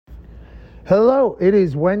Hello, it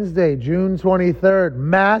is Wednesday, June 23rd.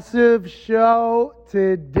 Massive show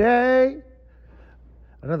today.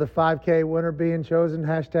 Another 5K winner being chosen.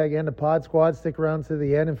 Hashtag end of pod squad. Stick around to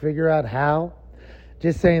the end and figure out how.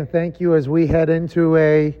 Just saying thank you as we head into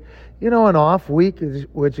an off week,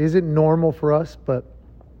 which isn't normal for us, but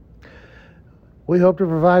we hope to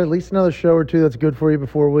provide at least another show or two that's good for you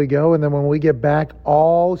before we go. And then when we get back,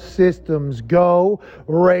 all systems go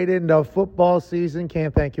right into football season.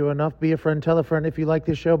 Can't thank you enough. Be a friend, tell a friend if you like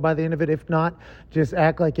this show by the end of it. If not, just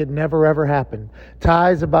act like it never, ever happened.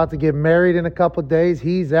 Ty's about to get married in a couple days.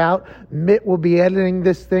 He's out. Mitt will be editing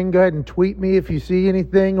this thing. Go ahead and tweet me if you see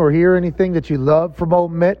anything or hear anything that you love from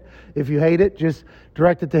old Mitt. If you hate it, just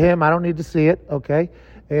direct it to him. I don't need to see it, okay?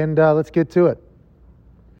 And let's get to it.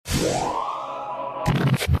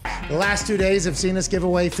 The last 2 days have seen us give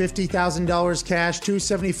away $50,000 cash, two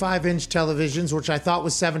 75-inch televisions, which I thought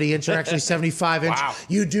was 70-inch, are actually 75-inch. Wow.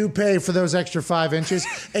 You do pay for those extra 5 inches,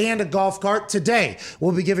 and a golf cart. Today,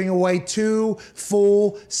 we'll be giving away two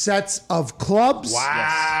full sets of clubs.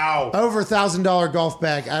 Wow. Over $1,000 golf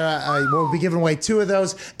bag. We'll be giving away two of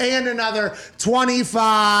those, and another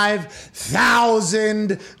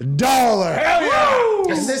 $25,000. Hell yeah!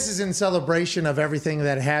 And this is in celebration of everything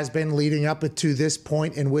that has been leading up to this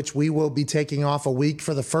point in which we will be taking off a week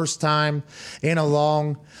for the first time in a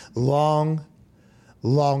long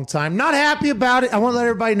time. Not happy about it. I want to let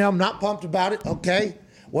everybody know I'm not pumped about it, okay?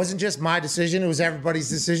 Wasn't just my decision. It was everybody's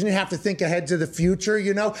decision. You have to think ahead to the future,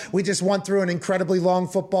 you know? We just went through an incredibly long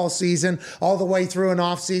football season, all the way through an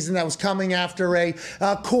off season that was coming after a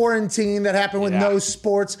quarantine that happened with no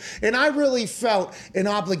sports. And I really felt an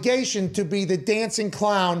obligation to be the dancing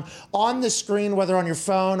clown on the screen, whether on your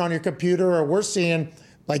phone, on your computer, or we're seeing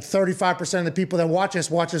like 35% of the people that watch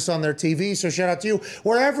us on their TV. So shout out to you.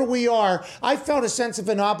 Wherever we are, I felt a sense of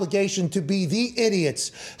an obligation to be the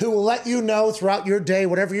idiots who will let you know throughout your day,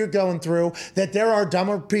 whatever you're going through, that there are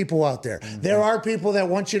dumber people out there. Mm-hmm. There are people that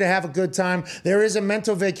want you to have a good time. There is a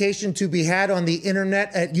mental vacation to be had on the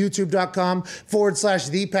internet at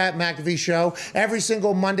youtube.com/The Pat McAfee Show. Every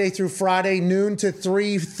single Monday through Friday, noon to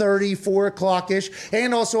 3:30, 4 o'clock-ish.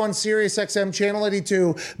 And also on Sirius XM Channel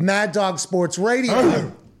 82, Mad Dog Sports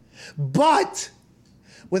Radio. But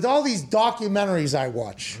with all these documentaries I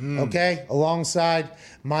watch, okay, alongside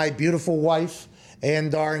my beautiful wife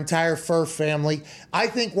and our entire fur family, I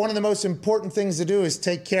think one of the most important things to do is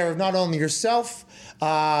take care of not only yourself,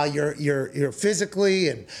 your physically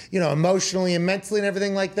and emotionally and mentally and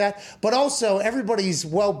everything like that, but also everybody's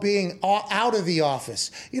well-being out of the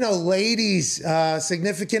office. Ladies,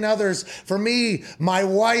 significant others. For me, my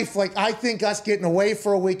wife, I think us getting away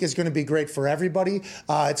for a week is going to be great for everybody.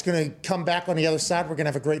 It's going to come back on the other side. We're going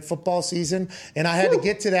to have a great football season, and I had to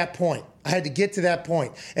get to that point.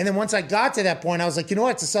 And then once I got to that point, I was like, you know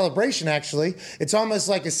what? It's a celebration, actually. It's almost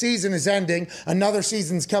like a season is ending. Another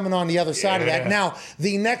season's coming on the other side of that. Now,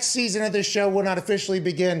 the next season of this show will not officially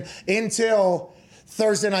begin until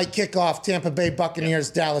Thursday night kickoff, Tampa Bay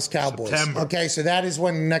Buccaneers, Dallas Cowboys. September. Okay, so that is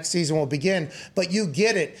when the next season will begin. But you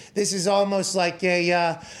get it. This is almost like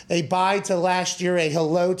a bye to last year, a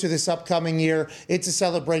hello to this upcoming year. It's a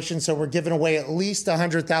celebration, so we're giving away at least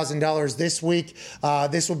 $100,000 this week.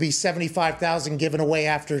 This will be $75,000 given away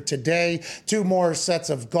after today. Two more sets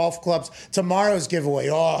of golf clubs. Tomorrow's giveaway.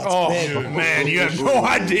 Oh, big. Man, you have no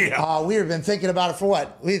idea. We have been thinking about it for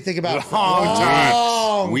what? We think about it for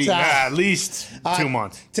Long time. At least 2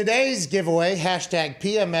 months. Today's giveaway, hashtag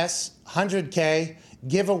PMS 100K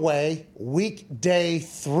giveaway, weekday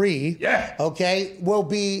 3. Yeah. Okay, will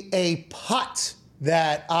be a putt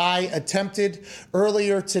that I attempted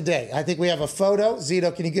earlier today. I think we have a photo.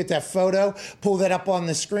 Zito, can you get that photo? Pull that up on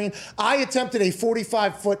the screen. I attempted a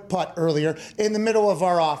 45-foot putt earlier in the middle of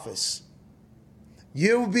our office.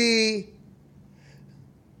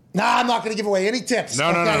 I'm not going to give away any tips. No.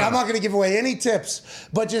 I'm not going to give away any tips.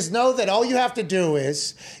 But just know that all you have to do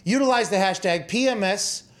is utilize the hashtag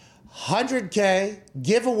PMS 100K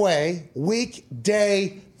giveaway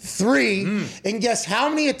weekday 3. And guess how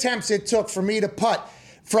many attempts it took for me to putt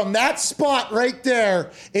from that spot right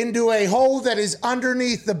there into a hole that is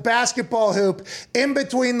underneath the basketball hoop, in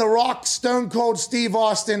between the Rock Stone Cold Steve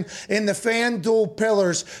Austin and the FanDuel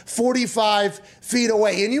pillars, 45 feet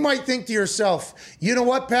away. And you might think to yourself, you know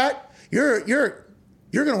what, Pat? You're going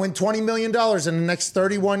to win $20 million in the next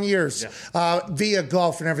 31 years via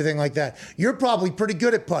golf and everything like that. You're probably pretty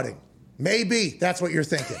good at putting. Maybe that's what you're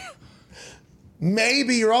thinking.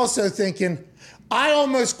 Maybe you're also thinking, I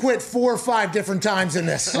almost quit 4 or 5 different times in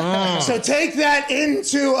this. So take that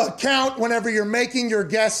into account whenever you're making your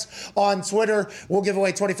guess on Twitter. We'll give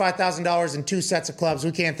away $25,000 in 2 sets of clubs.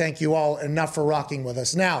 We can't thank you all enough for rocking with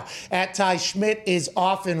us. Now, at Ty Schmidt is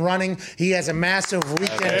off and running. He has a massive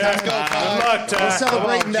weekend coming up. We're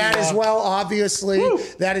celebrating that as well, obviously. Woo.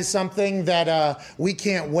 That is something that we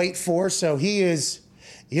can't wait for. So he is,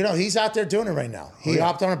 he's out there doing it right now. He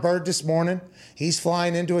hopped on a bird this morning. He's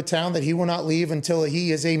flying into a town that he will not leave until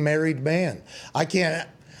he is a married man. I can't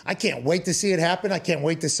wait to see it happen. I can't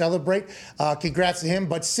wait to celebrate. Congrats to him.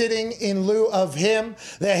 But sitting in lieu of him,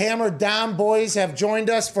 the Hammer Down boys have joined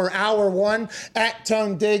us for hour 1 at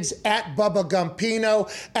Tone Diggs, at Bubba Gumpino,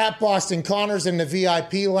 at Boston Connors in the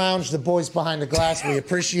VIP lounge. The boys behind the glass, we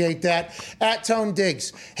appreciate that. At Tone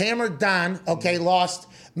Diggs, Hammer Down, lost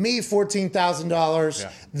me $14,000.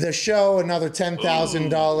 Yeah. The show, another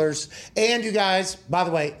 $10,000. And you guys, by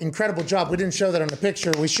the way, incredible job. We didn't show that on the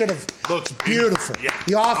picture. We should have. Looks beautiful. Yeah.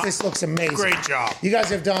 The office looks amazing. Great job. You guys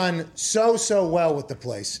have done so well with the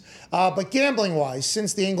place. But gambling-wise,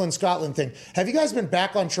 since the England-Scotland thing, have you guys been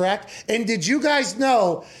back on track? And did you guys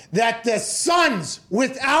know that the Suns,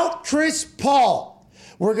 without Chris Paul,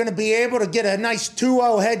 were going to be able to get a nice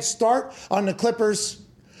 2-0 head start on the Clippers?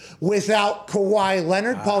 Without Kawhi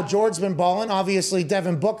Leonard, Paul George's been balling. Obviously,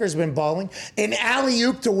 Devin Booker's been balling. An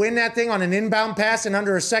alley-oop to win that thing on an inbound pass in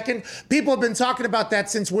under a second. People have been talking about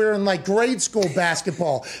that since we were in grade school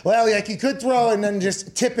basketball. Well, you could throw and then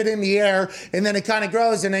just tip it in the air, and then it kind of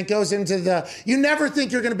grows and then goes into the. You never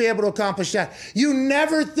think you're going to be able to accomplish that. You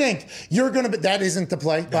never think you're going to. That isn't the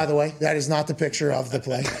play, by the way. That is not the picture of the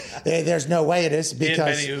play. There's no way it is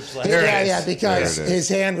because. Because his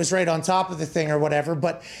hand was right on top of the thing or whatever,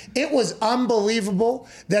 but. It was unbelievable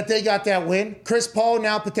that they got that win. Chris Paul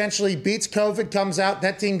now potentially beats COVID, comes out.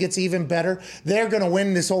 That team gets even better. They're going to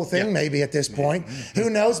win this whole thing maybe at this point. Who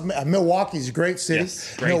knows? Milwaukee's a great city.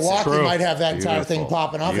 Yes, great Milwaukee city. might have that entire thing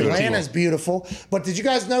popping off. Atlanta's beautiful. But did you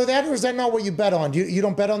guys know that, or is that not what you bet on? You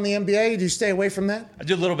don't bet on the NBA? Do you stay away from that? I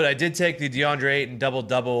did a little bit. I did take the DeAndre Ayton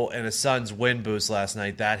double-double and a Suns win boost last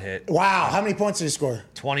night. That hit. Wow. How many points did he score?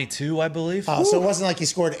 22, I believe. Oh, so it wasn't like he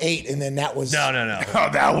scored 8 and then that was... No. Oh,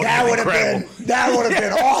 that would have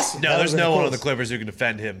been awesome. No, there's no one on the Clippers who can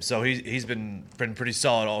defend him. So he's been pretty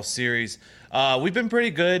solid all series. We've been pretty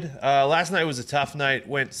good. Last night was a tough night.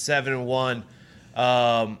 Went 7-1.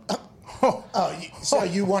 So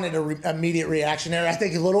you wanted an immediate reaction there. I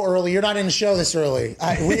think a little early. You're not in the show this early.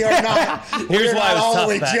 We are not. We're not all the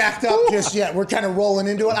way jacked up just yet. We're kind of rolling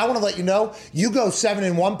into it. I want to let you know, you go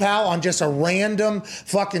 7-1, pal, on just a random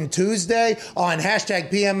fucking Tuesday on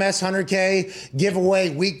hashtag PMS 100K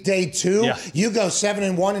giveaway weekday 2. Yeah. You go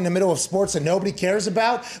 7-1 in the middle of sports that nobody cares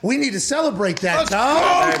about. We need to celebrate that,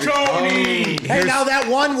 Tony. Hey, now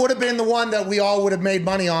that one would have been the one that we all would have made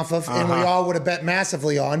money off of, and we all would have bet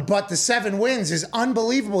massively on. But the 7 wins is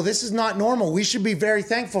unbelievable. This is not normal. We should be very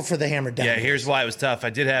thankful for the Hammer Down. Yeah, here's why it was tough. I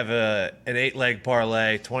did have an 8-leg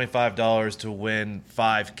parlay, $25 to win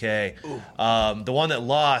 $5K. The one that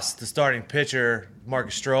lost, the starting pitcher,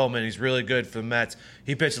 Marcus Stroman, he's really good for the Mets.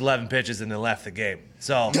 He pitched 11 pitches and then left the game.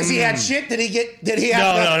 So because he had shit. Did he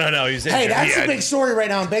have? No. He's hey, that's the big story right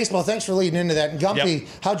now in baseball. Thanks for leading into that. And Gumpy,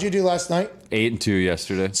 how'd you do last night? 8-2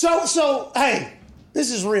 yesterday. So hey. This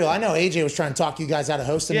is real. I know AJ was trying to talk you guys out of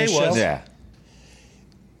hosting this show. Yeah.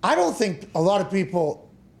 I don't think a lot of people,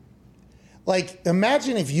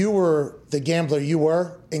 imagine if you were the gambler you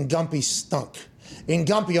were and Gumpy stunk. And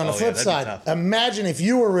Gumpy, on the flip side, imagine if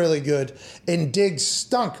you were really good and Diggs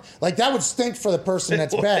stunk. That would stink for the person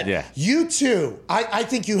that's bet. Yeah. You two, I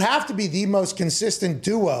think you have to be the most consistent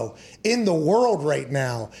duo in the world right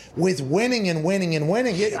now with winning and winning and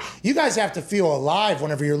winning. You guys have to feel alive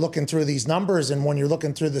whenever you're looking through these numbers and when you're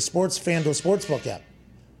looking through the FanDuel Sportsbook app.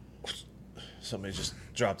 Somebody just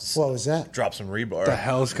dropped. What was that? Dropped some rebar. What the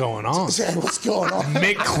hell's going on? What's going on?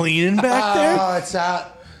 Mick cleaning back there? Oh, it's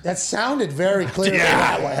out. That sounded very clearly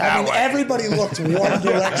that way. I mean, everybody looked one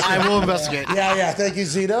direction. I will investigate. Yeah. Thank you,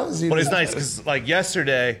 Zito. But it's nice because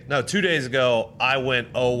 2 days ago, I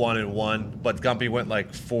went 0-1-1, but Gumpy went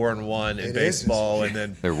 4-1 in baseball, and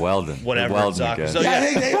then they're welding. Whatever. They're welding So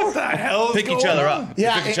what the hell? Pick each other up.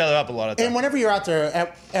 Yeah, pick each other up a lot of times. And whenever you're out there,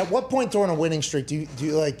 at what point during a winning streak do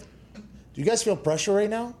you guys feel pressure right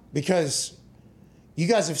now? Because you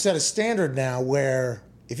guys have set a standard now where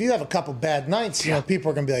if you have a couple bad nights, you know, people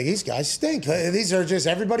are going to be like, these guys stink. These are just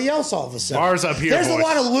everybody else all of a sudden. Bars up here, There's boys. a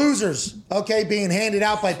lot of losers, okay, being handed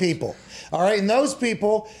out by people. All right, and those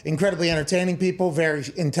people, incredibly entertaining people, very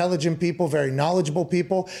intelligent people, very knowledgeable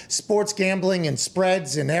people, sports gambling and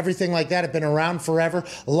spreads and everything like that have been around forever.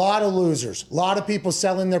 A lot of losers, a lot of people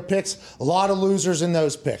selling their picks, a lot of losers in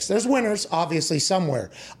those picks. There's winners, obviously,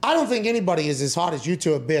 somewhere. I don't think anybody is as hot as you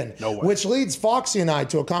two have been, No way. which leads Foxy and I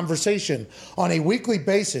to a conversation on a weekly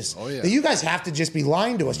basis that you guys have to just be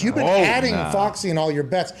lying to us. You've been adding Foxy in all your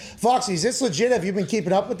bets. Foxy, is this legit? Have you been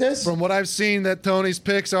keeping up with this? From what I've seen, that Tony's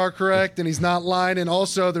picks are correct, and he's not lying. And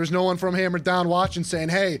also, there's no one from Hammered Down watching saying,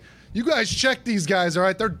 hey, you guys check these guys, all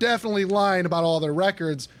right? They're definitely lying about all their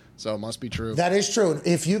records, so it must be true. That is true.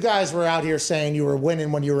 If you guys were out here saying you were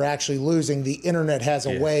winning when you were actually losing, the internet has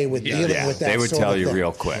a way with dealing with that. They would sort tell of you thing.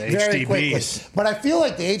 real quick. Very quickly. HDBs. But I feel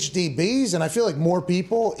like the HDBs, and I feel like more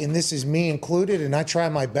people, and this is me included, and I try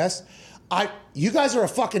my best. You guys are a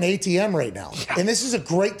fucking ATM right now. And this is a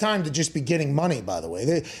great time to just be getting money, by the way.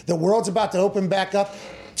 The world's about to open back up.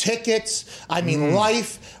 Tickets,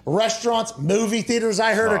 life, restaurants, movie theaters,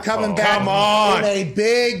 I heard, are coming back Come on. in a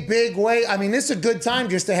big, big way. I mean, this is a good time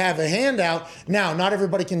just to have a handout. Now, not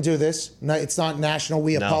everybody can do this. No, it's not national.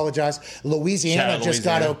 We apologize. Louisiana Shout out just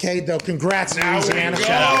Louisiana. got okayed, though. Congrats, Now we Louisiana. go.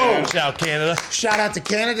 Shout out Canada. Shout out to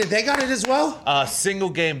Canada. They got it as well? Single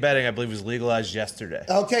game betting, I believe, was legalized yesterday.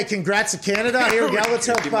 Okay, congrats to Canada. Here we go. Let's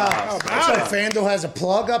hope FanDuel has a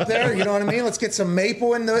plug up there. You know what I mean? Let's get some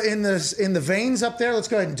maple in the veins up there. Let's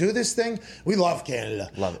go ahead and do this thing. We love Canada.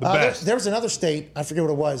 Love it. There was another state, I forget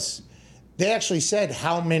what it was. They actually said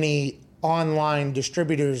how many online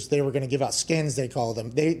distributors they were going to give out skins, they called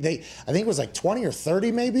them. They I think it was like 20 or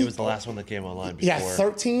 30 maybe. It was the last one that came online before. Yeah,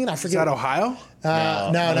 13. I Is forget. that Ohio?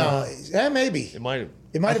 No. Yeah, maybe. It might have.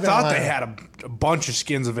 It might I have been thought Ohio. they had a bunch of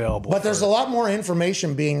skins available. But there's a lot more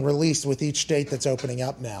information being released with each state that's opening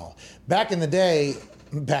up now. Back in the day,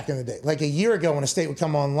 like a year ago when a state would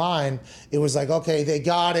come online, it was like, okay, they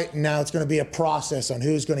got it, and now it's going to be a process on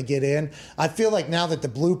who's going to get in. I feel like now that the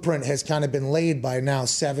blueprint has kind of been laid by now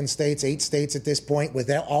 7 states, 8 states at this point,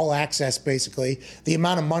 with all access basically, the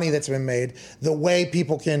amount of money that's been made, the way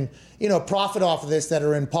people can, profit off of this that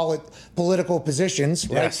are in political positions,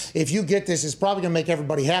 right? Yes. If you get this, it's probably going to make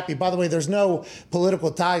everybody happy. By the way, there's no political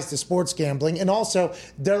ties to sports gambling. And also,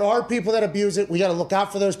 there are people that abuse it. We got to look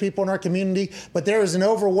out for those people in our community. But there is an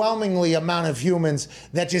overwhelmingly amount of humans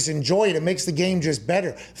that just enjoy it. It makes the game just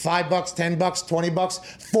better. $5, $10, $20,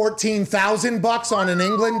 $14,000 on an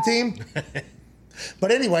England team.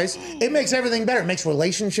 But anyways, it makes everything better. It makes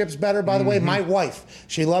relationships better. By the way, my wife,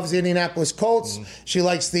 she loves the Indianapolis Colts. She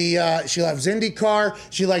likes she loves IndyCar.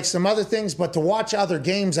 She likes some other things. But to watch other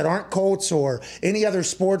games that aren't Colts or any other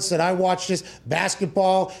sports that I watch, just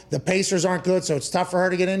basketball, the Pacers aren't good, so it's tough for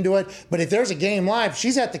her to get into it. But if there's a game live,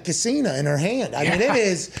 she's at the casino in her hand. I mean, it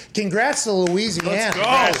is. Congrats to Louisiana.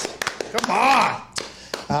 Let's go. Come on.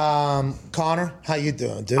 Connor, how you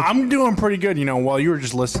doing, dude? I'm doing pretty good. While you were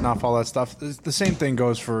just listing off all that stuff, the same thing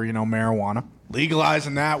goes for, marijuana.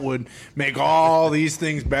 Legalizing that would make all these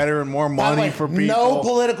things better and more By the money way, for people. no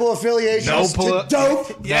political affiliations to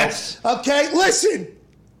dope. Yes. Okay, listen.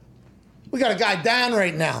 We got a guy down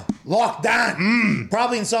right now, locked down,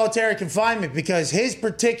 probably in solitary confinement because his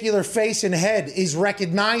particular face and head is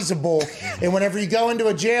recognizable. And whenever you go into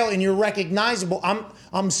a jail and you're recognizable,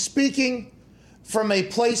 I'm speaking from a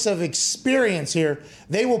place of experience here.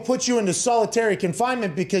 They will put you into solitary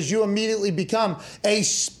confinement because you immediately become a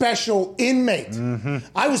special inmate.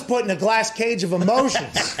 I was put in a glass cage of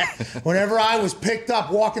emotions whenever I was picked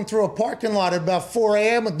up walking through a parking lot at about 4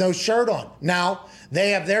 a.m. with no shirt on. Now,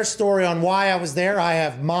 they have their story on why I was there. I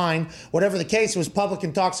have mine. Whatever the case, it was public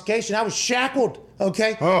intoxication. I was shackled,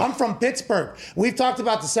 okay? I'm from Pittsburgh. We've talked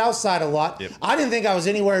about the South Side a lot. Yep. I didn't think I was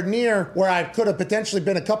anywhere near where I could have potentially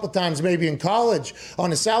been a couple times, maybe in college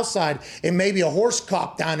on the South Side, and maybe a horse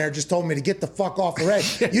cop down there just told me to get the fuck off the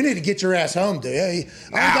road. You need to get your ass home, dude.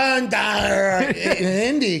 I'm done. In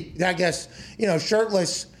Indy, I guess,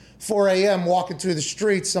 shirtless, 4 a.m. walking through the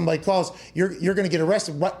streets, somebody calls, you're going to get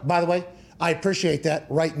arrested. By the way, I appreciate that.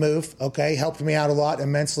 Right move, okay? Helped me out a lot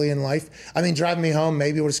immensely in life. I mean, driving me home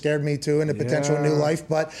maybe would have scared me too in a potential new life.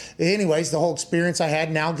 But anyways, the whole experience I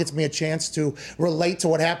had now gets me a chance to relate to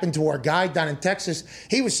what happened to our guy down in Texas.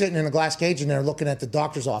 He was sitting in a glass cage in there looking at the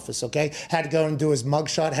doctor's office, okay? Had to go and do his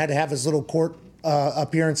mugshot, had to have his little court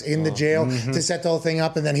appearance in the jail to set the whole thing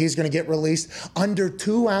up, and then he's going to get released under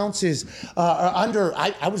 2 ounces,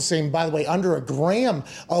 I was saying, by the way, under a gram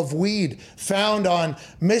of weed found on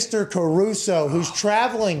Mr. Caruso, who's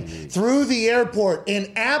traveling through the airport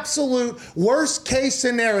in absolute worst case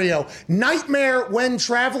scenario, nightmare when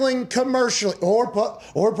traveling commercially or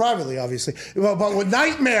privately, obviously, but with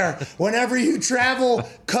nightmare whenever you travel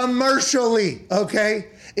commercially, okay?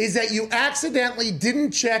 Is that you accidentally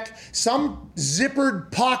didn't check some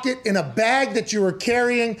zippered pocket in a bag that you were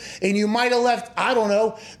carrying, and you might have left, I don't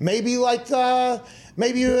know, maybe like a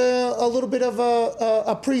little bit of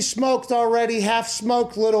a pre-smoked already,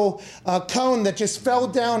 half-smoked little cone that just fell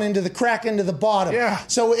down into the crack into the bottom. Yeah.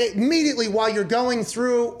 So immediately while you're going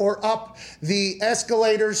through or up the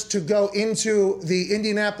escalators to go into the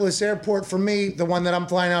Indianapolis airport, for me, the one that I'm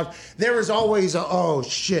flying out, there is always oh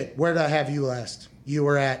shit, where did I have you last? You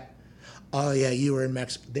were at, oh yeah, you were in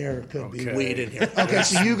Mexico. There could be weed in here. Okay,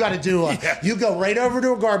 so you got to do, you go right over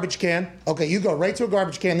to a garbage can. Okay, you go right to a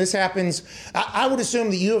garbage can. This happens, I would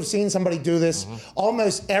assume that you have seen somebody do this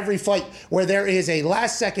almost every flight where there is a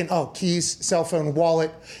last second, keys, cell phone,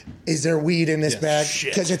 wallet. Is there weed in this bag?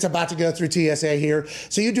 Because it's about to go through TSA here.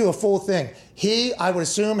 So you do a full thing. He, I would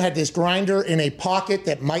assume, had this grinder in a pocket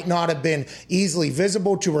that might not have been easily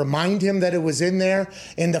visible to remind him that it was in there.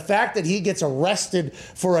 And the fact that he gets arrested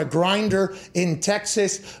for a grinder in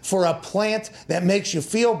Texas for a plant that makes you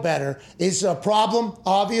feel better is a problem,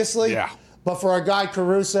 obviously. Yeah. But for a guy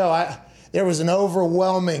Caruso, there was an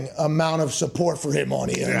overwhelming amount of support for him on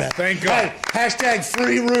the internet. Yeah, thank God. Hey, hashtag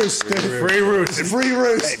free roost. Free roost. Free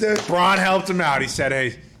roost. Braun helped him out. He said,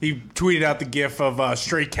 hey, he tweeted out the gif of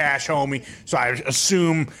straight cash homie. So I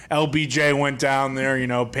assume LBJ went down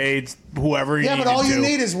there, paid whoever he needed to. Yeah, but all you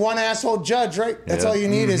need is one asshole judge, right? That's all you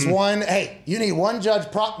need is one. Hey, you need one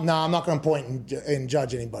judge. No, I'm not going to point and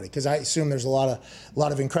judge anybody because I assume there's a lot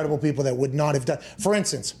of incredible people that would not have done. For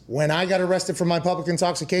instance, when I got arrested for my public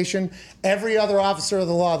intoxication, every other officer of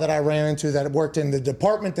the law that I ran into that worked in the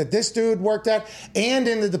department that this dude worked at and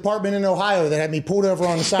in the department in Ohio that had me pulled over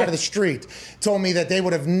on the side of the street told me that they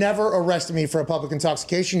would have never arrested me for a public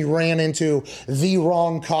intoxication. You ran into the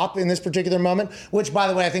wrong cop in this particular moment, which, by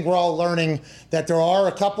the way, I think we're all learning that there are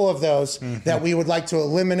a couple of those that we would like to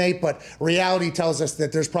eliminate, but reality tells us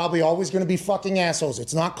that there's probably always going to be fucking assholes.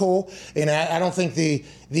 It's not cool, and I don't think the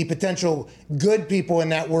potential good people in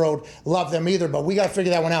that world love them either, but we got to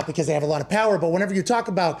figure that one out because they have a lot of power. But whenever you talk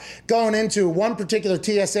about going into one particular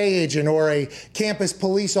TSA agent or a campus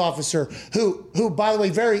police officer who, by the way,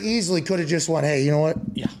 very easily could have just went, hey, you know what?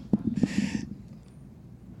 Yeah.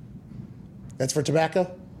 That's for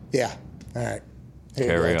tobacco? Yeah. All right.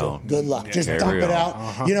 Carry on. Good luck. Just dump it out.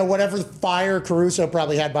 Whatever fire Caruso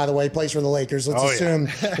probably had, by the way, plays for the Lakers. Let's assume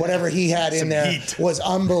whatever he had in there was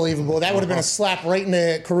unbelievable. That would have been a slap right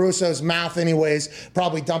into Caruso's mouth anyways,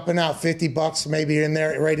 probably dumping out $50 maybe in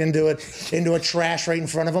there, right into a trash right in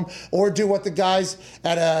front of him. Or do what the guys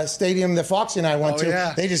at a stadium that Foxy and I went to.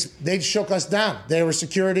 Yeah. They shook us down. They were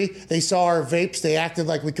security. They saw our vapes. They acted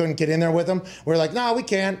like we couldn't get in there with them. We're like, no, we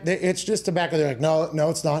can't. It's just tobacco. They're like, no,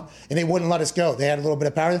 it's not. And they wouldn't let us go. They had a little bit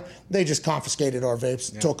of power. They just confiscated our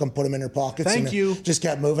vapes, took them, put them in their pockets. Thank you. Just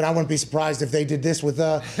kept moving. I wouldn't be surprised if they did this with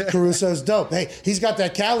Caruso's dope. Hey, he's got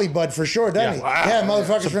that Cali bud for sure, doesn't he? Wow. Yeah,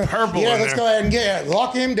 motherfucker. Some purple in let's there. go ahead and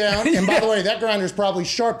lock him down. And by the way, that grinder's probably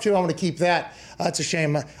sharp too. I'm going to keep that. That's a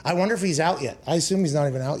shame. I wonder if he's out yet. I assume he's not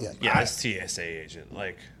even out yet. Yeah, it's TSA agent.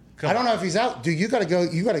 I don't know if he's out. Dude, you got to go.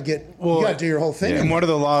 You got to you got to do your whole thing. And what are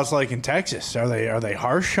the laws like in Texas? Are they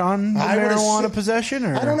harsh on the marijuana possession?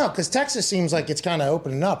 Or? I don't know, because Texas seems like it's kind of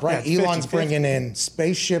opening up, right? Yeah, Elon's 50-50. bringing in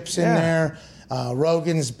spaceships in there.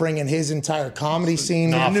 Rogan's bringing his entire comedy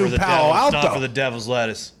scene. Not New for the Palo devil's, Alto. not for the devil's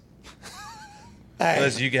lettuce. Hey,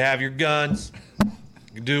 Listen, you can have your guns. You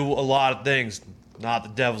can do a lot of things. Not the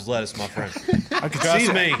devil's lettuce, my friend. I can see Trust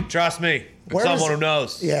that. me. Trust me. Where Someone is- who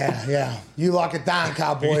knows. yeah. You lock it down,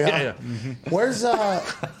 cowboy. Huh? Yeah. Where's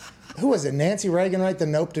who was it? Nancy Reagan, right? The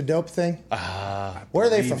nope to dope thing. Where are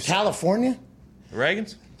they from? California?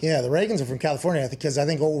 Reagan's? Yeah, the Reagans are from California because I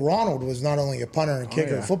think old Ronald was not only a punter and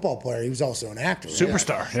kicker and football player, he was also an actor. right?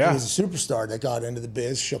 Superstar, yeah. He was a superstar that got into the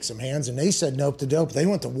biz, shook some hands, and they said nope to dope. They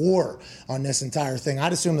went to war on this entire thing.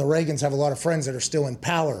 I'd assume the Reagans have a lot of friends that are still in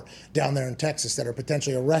power down there in Texas that are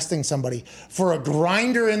potentially arresting somebody for a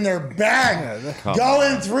grinder in their bag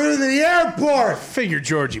going through the airport. Figure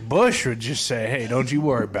Georgie Bush would just say, hey, don't you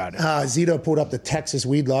worry about it. Zito pulled up the Texas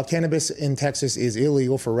weed law. Cannabis in Texas is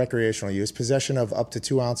illegal for recreational use. Possession of up to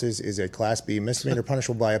 2 ounces is a Class B misdemeanor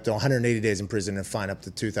punishable by up to 180 days in prison and fine up to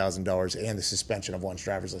 $2,000 and the suspension of one's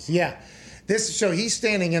driver's license. Yeah. So he's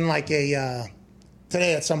standing in like a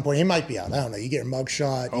today at some point. He might be out. I don't know. You get a mug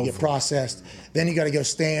shot, you get processed. Then you got to go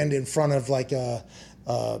stand in front of like a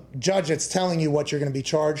judge that's telling you what you're going to be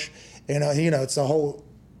charged. And, it's the whole,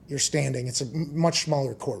 you're standing. It's a much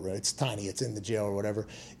smaller courtroom. It's tiny. It's in the jail or whatever.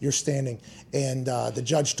 You're standing. And the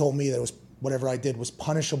judge told me that it was whatever I did was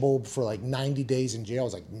punishable for like 90 days in jail. I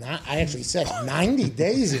was like, I actually said 90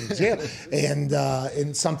 days in jail.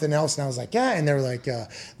 And something else. And I was like, yeah. And they were like,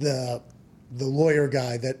 the lawyer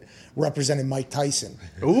guy that represented Mike Tyson.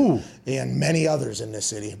 Ooh. And many others in this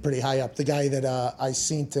city, pretty high up. The guy that I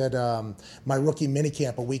seen at my rookie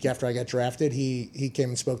minicamp a week after I got drafted, he came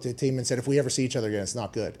and spoke to the team and said, if we ever see each other again, it's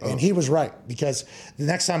not good. And he was right, because the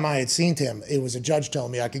next time I had seen him, it was a judge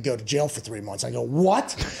telling me I could go to jail for 3 months. I go,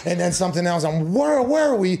 what? And then something else, where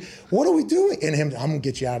are we? What are we doing? And him, I'm going to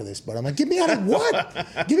get you out of this. But I'm like, get me out of what?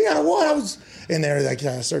 Get me out of what? And they're like,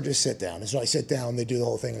 sir, just sit down. And so I sit down, they do the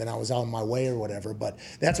whole thing, and then I was on my way or whatever. But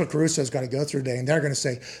that's what Caruso's got to go through today. And they're going to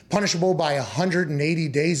say, punishable by 180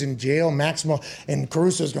 days in jail, maximum. And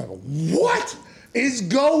Caruso's going to go, what is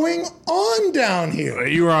going on down here?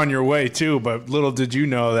 You were on your way too, but little did you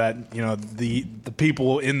know that the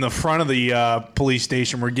people in the front of the police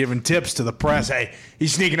station were giving tips to the press. Hey,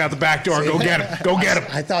 he's sneaking out the back door. Go get him. Go get him.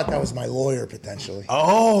 I thought that was my lawyer potentially.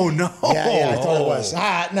 Oh no. Yeah, I thought it was. Nah,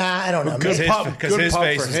 I don't know. Because his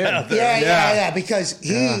face is out there. Yeah. Because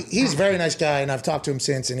he's a very nice guy, and I've talked to him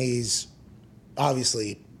since, and he's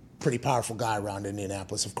obviously pretty powerful guy around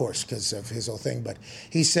Indianapolis, of course, because of his whole thing. But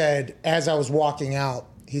he said, as I was walking out,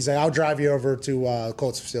 he's like, I'll drive you over to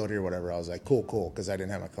Colts facility or whatever. I was like, cool, because I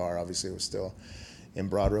didn't have my car. Obviously, it was still in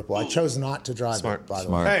Broad Ripple. I chose not to drive it, by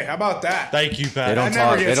the way. Hey, how about that? Thank you, Pat.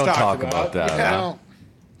 They don't talk about that. Yeah.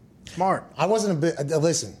 Smart. I wasn't a bit.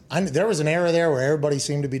 Listen, there was an era there where everybody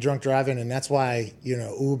seemed to be drunk driving, and that's why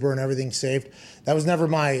Uber and everything saved. That was never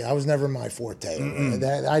my. I was never my forte.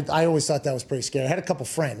 I always thought that was pretty scary. I had a couple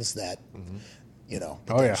friends that,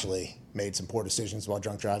 potentially made some poor decisions while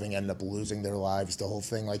drunk driving, ended up losing their lives, the whole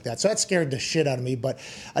thing like that. So that scared the shit out of me, but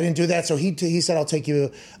I didn't do that. So he said, I'll take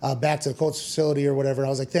you back to the Colts facility or whatever. I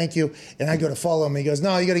was like, thank you. And I go to follow him. He goes,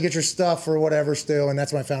 no, you got to get your stuff or whatever still. And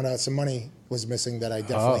that's when I found out some money was missing that I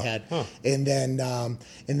definitely had. Huh. And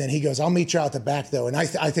then he goes, I'll meet you out the back though. And I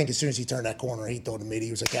think as soon as he turned that corner, he told me,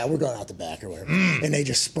 he was like, yeah, we're going out the back or whatever. And they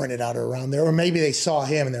just sprinted out around there. Or maybe they saw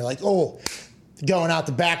him and they're like, oh, going out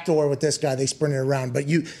the back door with this guy, they sprinted around. But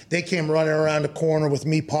they came running around the corner with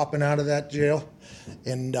me popping out of that jail.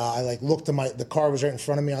 And I looked to the car was right in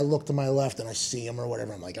front of me. I looked to my left and I see him or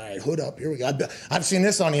whatever. I'm like, all right, hood up. Here we go. I've seen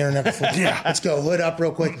this on the internet before. Yeah. Let's go hood up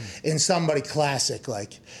real quick. And somebody classic,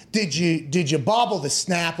 like, did you bobble the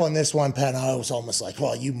snap on this one, Pat? And I was almost like,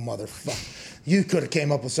 well, you motherfucker. You could have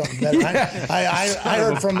came up with something better. I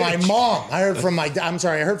heard from my mom. I heard from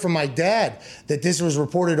my dad that this was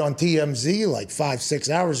reported on TMZ like 5-6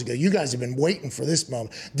 hours ago. You guys have been waiting for this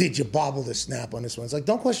moment. Did you bobble the snap on this one? It's like,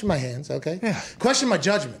 don't question my hands, okay? Yeah. Question my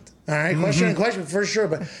judgment. All right, question for sure,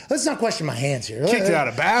 but let's not question my hands here. Kicked it out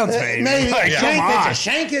of bounds, maybe. Maybe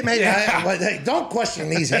shank it, maybe. Yeah. But hey, don't question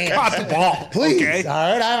these hands. Caught the ball, please. Okay.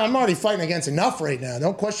 All right, I'm already fighting against enough right now.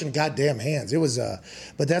 Don't question goddamn hands. It was,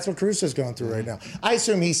 but that's what Caruso's going through right now. I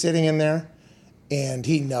assume he's sitting in there, and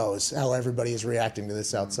he knows how everybody is reacting to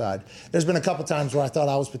this outside. There's been a couple times where I thought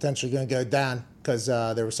I was potentially going to go down because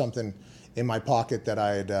there was something in my pocket that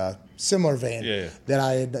I had similar vein that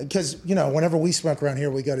I had, because whenever we smoke around here,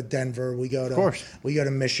 we go to Denver, we go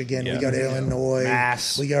to Michigan, we go to Illinois,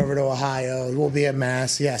 Mass, we go over to Ohio, we'll be at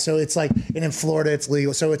Mass, so it's like, and in Florida it's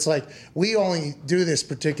legal, so it's like we only do this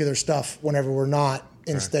particular stuff whenever we're not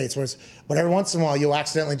in states, but every once in a while you'll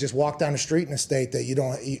accidentally just walk down the street in a state that you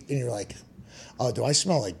don't, and you're like, oh, do I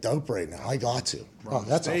smell like dope right now? I got to. Wrong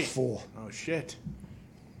that's state. A fool. Oh shit.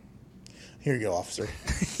 Here you go, officer.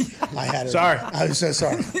 I had it. Sorry. I was so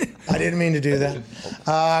sorry. I didn't mean to do that.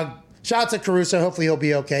 Shout out to Caruso. Hopefully he'll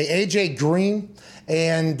be okay. AJ Green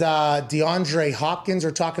and DeAndre Hopkins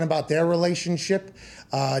are talking about their relationship.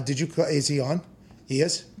 Is he on? He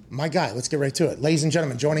is? My guy. Let's get right to it. Ladies and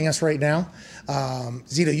gentlemen, joining us right now.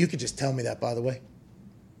 Zito, you could just tell me that, by the way.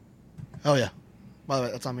 Oh, yeah. By the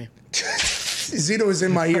way, that's on me. Zito is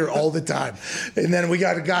in my ear all the time. And then we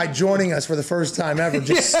got a guy joining us for the first time ever,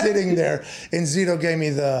 just sitting there. And Zito gave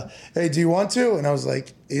me hey, do you want to? And I was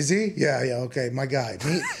like, is he? Yeah, okay, my guy.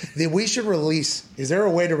 We should release, is there a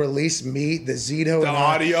way to release the Zito? The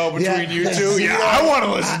audio between you two? Zito, I want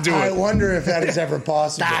to listen to it. I wonder if that is ever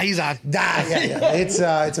possible. He's on. Yeah. It's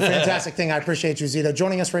a fantastic thing. I appreciate you, Zito.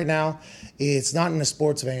 Joining us right now, it's not in a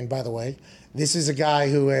sports vein, by the way. This is a guy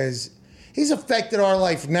who He's affected our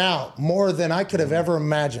life now more than I could have ever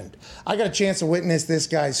imagined. I got a chance to witness this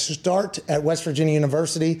guy's start at West Virginia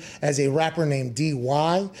University as a rapper named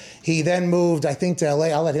D.Y. He then moved, I think, to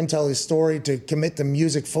L.A. I'll let him tell his story, to commit to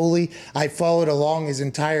music fully. I followed along his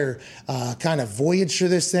entire kind of voyage through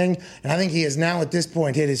this thing, and I think he has now at this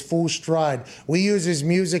point hit his full stride. We use his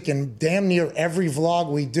music in damn near every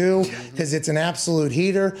vlog we do because it's an absolute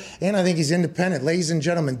heater, and I think he's independent. Ladies and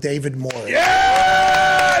gentlemen, David Morris.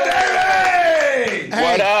 Yeah, David! Hey,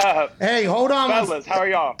 what up? Hey, hold on. Fellas, how are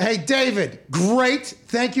y'all? Hey, David, great.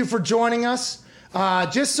 Thank you for joining us.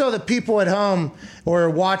 Just so that people at home or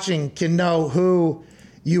watching can know who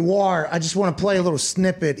you are, I just want to play a little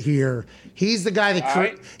snippet here. He's the guy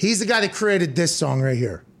that he's the guy that created this song right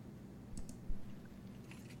here.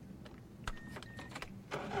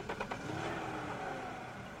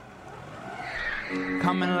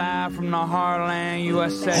 Coming live from the Heartland,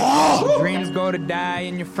 USA. Where dreams go to die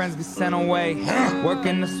and your friends get sent away.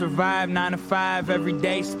 Working to survive 9 to 5 every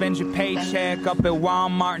day. Spend your paycheck up at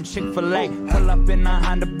Walmart and Chick-fil-A. Pull up in a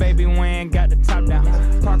Honda, baby, we ain't got the top down.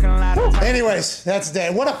 Parking lot. Anyways, that's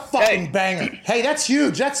Dave. What a fucking banger. Hey, that's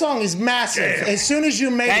huge. That song is massive. As soon as you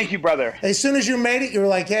made it. Thank you, brother. As soon as you made it, you were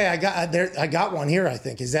like, hey, I got one here, I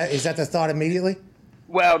think. Is that the thought immediately?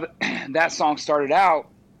 Well, that song started out,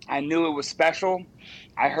 I knew it was special.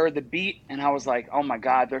 I heard the beat, and I was like, oh, my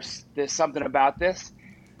God, there's something about this.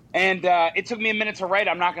 And it took me a minute to write.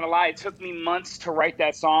 I'm not going to lie. It took me months to write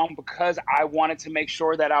that song because I wanted to make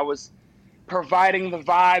sure that I was providing the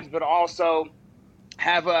vibes, but also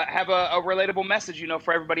have a relatable message,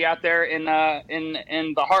 for everybody out there in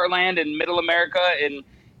the heartland and middle America and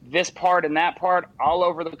this part and that part all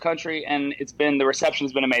over the country, and the reception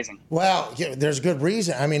has been amazing. Well, there's good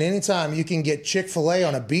reason. I mean, anytime you can get Chick-fil-A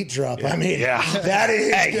on a beat drop, that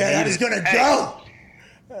is going to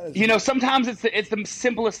go. Sometimes it's the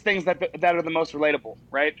simplest things that are the most relatable,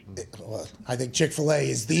 right? Well, I think Chick-fil-A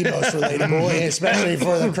is the most relatable, especially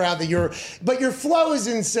for the crowd but your flow is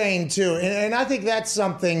insane too. And I think that's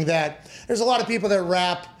something that there's a lot of people that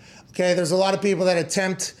rap. Okay, there's a lot of people that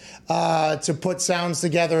attempt to put sounds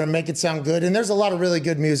together and make it sound good, and there's a lot of really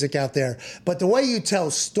good music out there. But the way you tell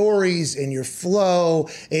stories and your flow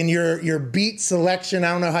and your beat selection,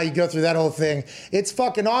 I don't know how you go through that whole thing. It's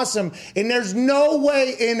fucking awesome, and there's no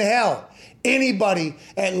way in hell anybody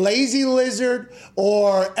at Lazy Lizard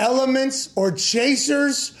or Elements or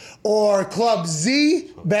Chasers or Club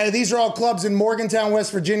Z, these are all clubs in Morgantown,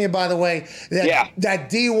 West Virginia, by the way, that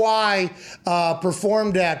DY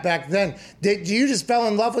performed at back then. Did you just fell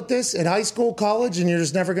in love with this at high school, college, and you're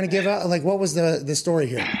just never going to give up? Like, what was the story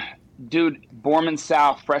here? Dude, Borman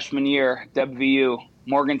South, freshman year, WVU,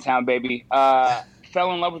 Morgantown, baby.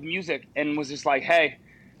 Fell in love with music and was just like, hey,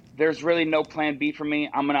 there's really no plan B for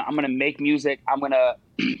me. I'm gonna make music. I'm gonna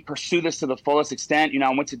pursue this to the fullest extent.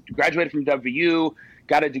 I graduated from WVU,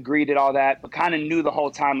 got a degree, did all that, but kind of knew the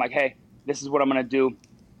whole time, like, hey, this is what I'm gonna do.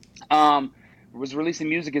 Was releasing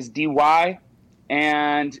music as DY,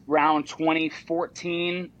 and around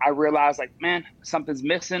 2014, I realized, like, man, something's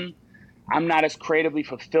missing. I'm not as creatively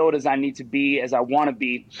fulfilled as I need to be, as I want to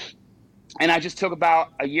be, and I just took about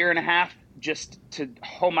a year and a half just to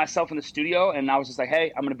hold myself in the studio, and I was just like,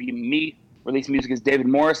 hey, I'm gonna be me, release music as David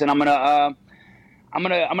Morris, and I'm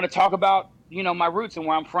gonna talk about my roots and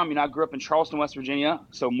where I'm from. I grew up in Charleston, West Virginia,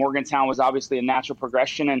 so Morgantown was obviously a natural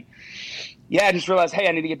progression, and I just realized, hey,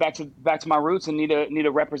 I need to get back to my roots and need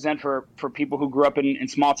to represent for people who grew up in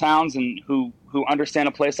small towns and who understand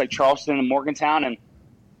a place like Charleston and Morgantown, and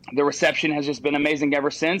the reception has just been amazing ever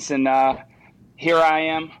since, and here I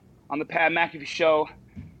am on the Pat McAfee show,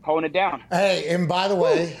 holding it down. Hey, and by the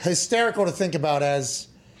way, hysterical to think about as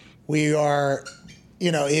we are,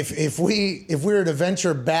 if we were to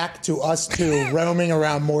venture back to us two roaming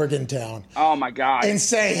around Morgantown. Oh my God. And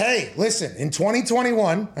say, hey, listen, in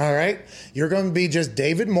 2021, all right, you're going to be just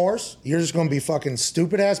David Morse. You're just going to be fucking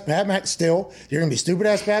stupid ass Pat still. You're going to be stupid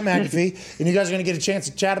ass Pat McAfee, and you guys are going to get a chance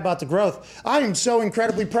to chat about the growth. I am so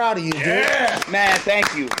incredibly proud of you, dude. Yeah. Man,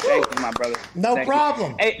 thank you. Thank you, my brother. No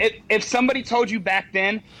problem. Hey, if somebody told you back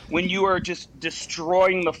then when you were just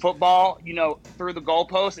destroying the football, through the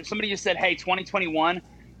goalpost, if somebody just said, hey, 2021,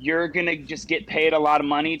 you're going to just get paid a lot of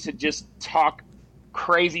money to just talk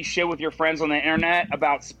crazy shit with your friends on the internet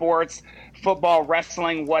about sports, football,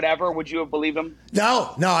 wrestling, whatever, would you have believed them?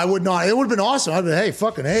 No, I would not. It would have been awesome. I'd be, hey,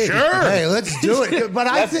 fucking hey. Sure. Hey, let's do it. But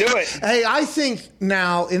do it. Hey, I think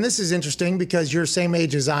now, and this is interesting because you're the same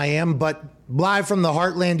age as I am, but Live from the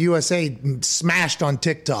Heartland USA smashed on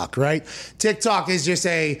TikTok, right? TikTok is just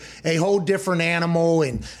a whole different animal,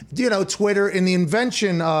 and Twitter and the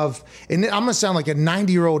invention of, and I'm gonna sound like a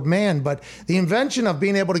 90-year-old man, but the invention of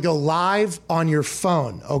being able to go live on your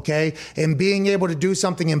phone, okay, and being able to do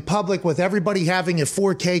something in public with everybody having a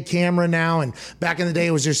 4K camera now, and back in the day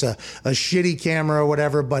it was just a shitty camera or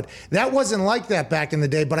whatever, but that wasn't like that back in the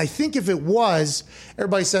day. But I think if it was,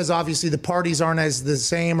 everybody says obviously the parties aren't as the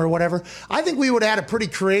same or whatever. I think we would have had a pretty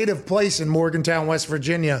creative place in Morgantown, West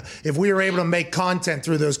Virginia, if we were able to make content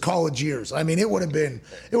through those college years. I mean, it would have been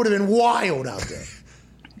wild out there.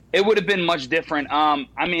 It would have been much different.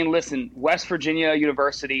 Listen, West Virginia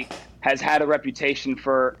University has had a reputation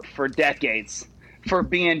for decades for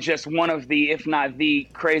being just one of the, if not the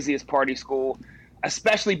craziest party school,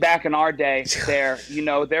 especially back in our day there.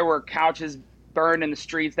 There were couches burned in the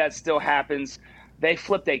streets. That still happens. They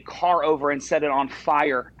flipped a car over and set it on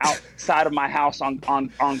fire outside of my house on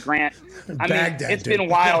Grant. It's been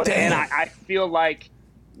wild, and I feel like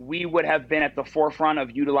we would have been at the forefront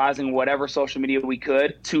of utilizing whatever social media we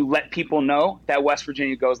could to let people know that West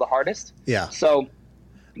Virginia goes the hardest. Yeah. So,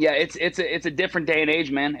 yeah, it's a different day and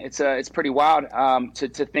age, man. It's pretty wild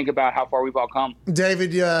to think about how far we've all come.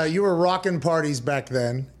 David, you were rocking parties back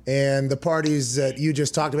then, and the parties that you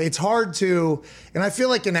just talked about. It's hard to, and I feel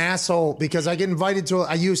like an asshole because I get invited to.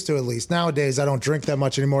 I used to, at least. Nowadays, I don't drink that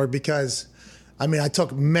much anymore because, I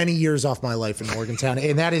took many years off my life in Morgantown,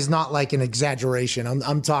 and that is not like an exaggeration.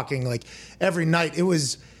 I'm talking like every night.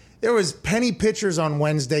 There was penny pitchers on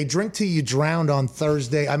Wednesday, drink till you drowned on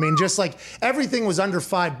Thursday. Just like everything was under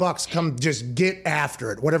 $5. Come just get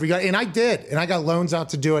after it, whatever you got. And I did, and I got loans out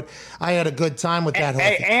to do it. I had a good time with that.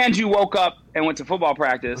 And you woke up and went to football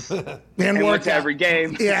practice and went to every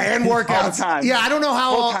game. Yeah, and workouts. All the time. Yeah, I don't know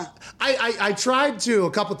how. I tried to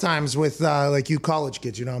a couple times with like you college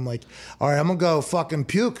kids. I'm like, all right, I'm gonna go fucking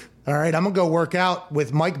puke. All right, I'm going to go work out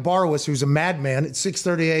with Mike Barwis, who's a madman, at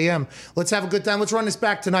 6:30 a.m. Let's have a good time. Let's run this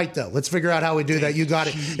back tonight, though. Let's figure out how we do that. You got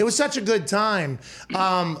it. It was such a good time.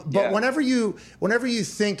 But whenever you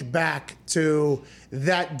think back to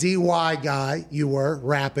that DY guy you were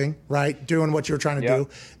rapping, right, doing what you were trying to do,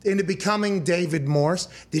 into becoming David Morse,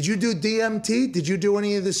 did you do DMT? Did you do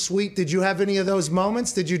any of the sweet? Did you have any of those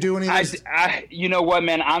moments? Did you do any of those? You know what,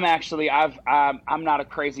 man? I'm not a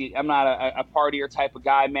partier type of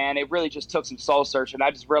guy, man. It really just took some soul searching.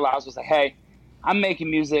 I just realized, I was like, hey, I'm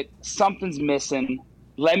making music. Something's missing.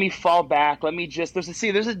 Let me fall back.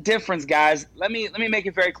 There's a difference, guys. Let me make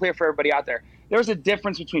it very clear for everybody out there. There's a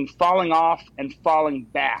difference between falling off and falling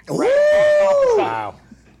back. Right? Wow.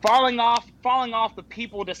 Falling off, the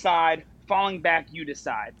people decide. Falling back, you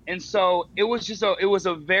decide. And so it was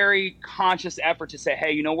a very conscious effort to say,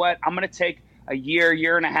 hey, you know what? I'm going to take a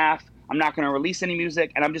year and a half. I'm not going to release any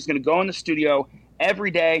music, and I'm just going to go in the studio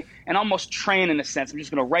every day and almost train in a sense. I'm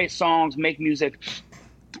just going to write songs, make music.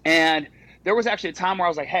 And there was actually a time where I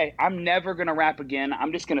was like, hey, I'm never going to rap again.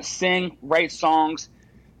 I'm just going to sing, write songs.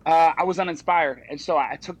 I was uninspired. And so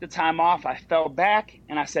I took the time off. I fell back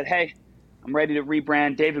and I said, hey, I'm ready to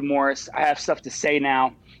rebrand David Morris. I have stuff to say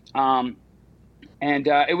now. There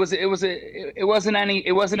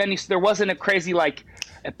wasn't a crazy like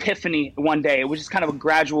epiphany one day. It was just kind of a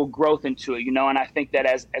gradual growth into it, And I think that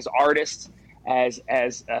as artists, as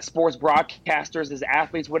sports broadcasters, as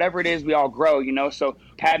athletes, whatever it is, we all grow, So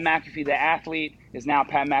Pat McAfee, the athlete, is now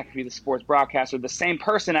Pat McAfee, the sports broadcaster, the same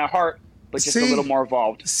person at heart, but just a little more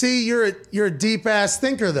evolved. See, you're a deep ass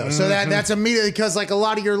thinker though. So that's immediately, because like a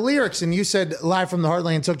lot of your lyrics, and you said Live from the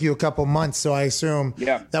Heartland took you a couple months, so I assume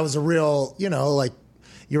that was a real, like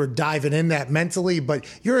you were diving in that mentally, but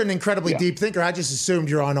you're an incredibly deep thinker. I just assumed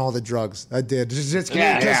you're on all the drugs. I did.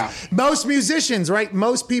 Because most musicians, right?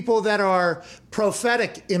 Most people that are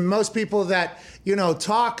prophetic and most people that,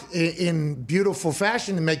 talk in beautiful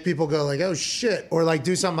fashion and make people go like, oh shit, or like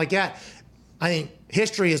do something like that. I think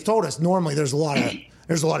history has told us normally there's a lot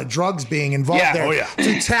of drugs being involved there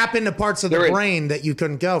to tap into parts of the brain that you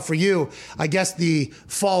couldn't go. For you, I guess the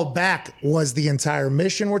fall back was the entire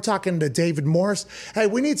mission. We're talking to David Morris. Hey,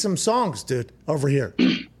 we need some songs, dude, over here.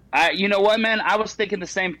 You know what, man? I was thinking the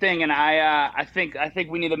same thing, and I think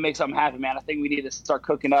we need to make something happen, man. I think we need to start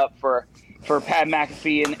cooking up for Pat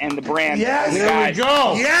McAfee and the brand. Yes, there we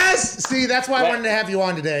go. Yes. See, that's why I wanted to have you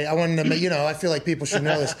on today. I wanted to, I feel like people should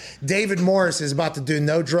know this. David Morris is about to do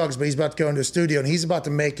no drugs, but he's about to go into a studio, and he's about to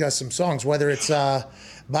make us some songs, whether it's,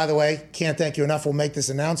 by the way, can't thank you enough, we'll make this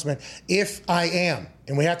announcement. If I Am,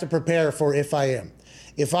 and we have to prepare for If I Am.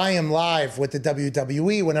 If I Am live with the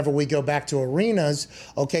WWE, whenever we go back to arenas,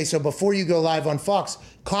 okay, so before you go live on Fox,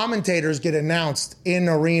 commentators get announced in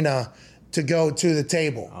arena to go to the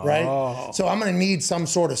table, right? So I'm going to need some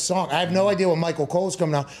sort of song. I have no idea what Michael Cole's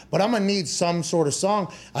coming out, but I'm going to need some sort of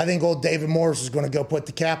song. I think old David Morris is going to go put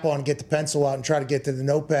the cap on, get the pencil out, and try to get to the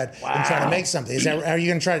notepad and try to make something. Are you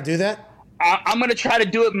going to try to do that? I'm going to try to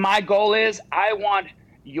do it. My goal is I want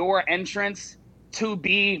your entrance to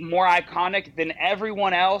be more iconic than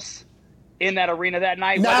everyone else in that arena that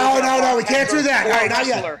night. No, we can't do that. All right, not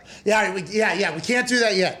yet. Yeah, we can't do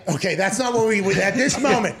that yet. Okay, that's not what we at this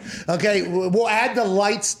moment. Okay, we'll add the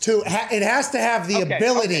lights to. It has to have the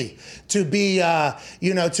ability to be,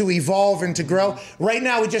 to evolve and to grow. Right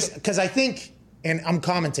now, because I think. And I'm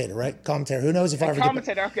commentator, right? Commentator. Who knows if I ever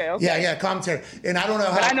commentator? Okay. Yeah, commentator. And I don't know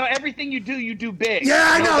how. But I know everything you do big. Yeah,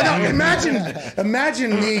 I know. No,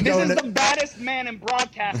 imagine me going. This is the baddest man in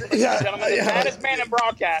broadcast, ladies and gentlemen. The baddest man in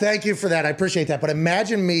broadcast. Thank you for that. I appreciate that. But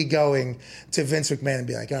imagine me going to Vince McMahon and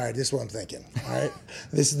be like, all right, this is what I'm thinking. All right,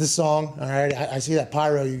 this is the song. All right, I see that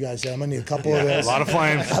pyro you guys said. I'm gonna need a couple of those. A lot of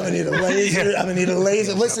flames. I'm gonna need a laser. I'm gonna need a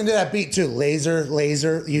laser. Listen to that beat too.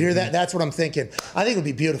 Laser. You hear that? That's what I'm thinking. I think it would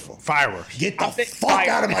be beautiful. Fireworks. Get the fuck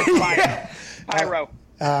out of my fire. Pyro.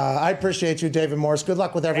 I appreciate you, David Morris. Good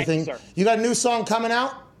luck with everything. Thank you, sir. You got a new song coming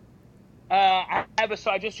out? I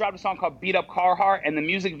just dropped a song called Beat Up Carhartt, and the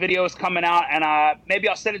music video is coming out, and maybe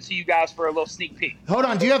I'll send it to you guys for a little sneak peek. Hold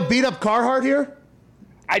on. Do you have Beat Up Carhartt here?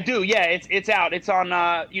 I do, yeah. It's out. It's on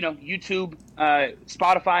YouTube,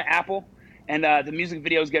 Spotify, Apple. And the music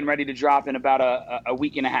video is getting ready to drop in about a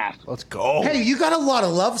week and a half. Let's go. Hey, you got a lot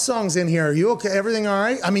of love songs in here. Are you okay? Everything all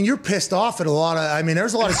right? I mean, you're pissed off at a lot of.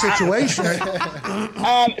 There's a lot of situations.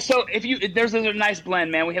 So there's a nice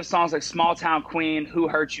blend, man. We have songs like "Small Town Queen," "Who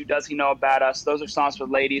Hurt You," "Does He Know About Us?" Those are songs for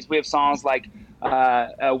ladies. We have songs like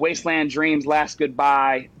 "Wasteland Dreams," "Last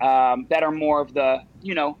Goodbye," that are more of the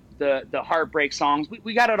the heartbreak songs.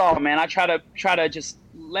 We got it all, man. I try to just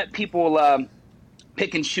let people.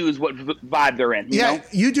 Pick and choose what vibe they're in. You know?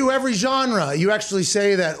 You do every genre. You actually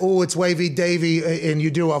say that, it's Wavy Davy, and you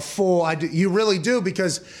do a full. You really do,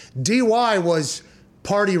 because DY was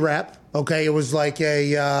party rap. Okay, it was like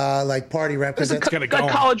a party rap, because it's like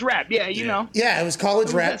college rap. Yeah, you know. Yeah, it was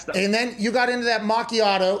college rap, and then you got into that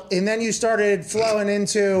macchiato, and then you started flowing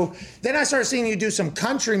into. Then I started seeing you do some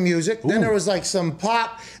country music. Ooh. Then there was like some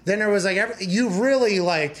pop. Then there was like you really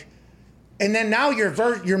like. And then now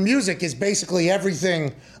your music is basically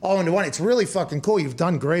everything all into one. It's really fucking cool. You've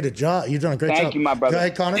done a great job. Thank you, my brother. Go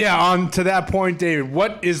ahead, Connor. Yeah, on to that point, David,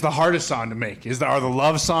 what is the hardest song to make? Are the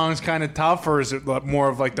love songs kind of tough, or is it more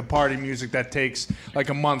of like the party music that takes like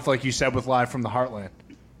a month, like you said, with Live from the Heartland?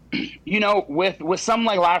 With something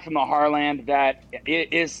like Live from the Heartland, that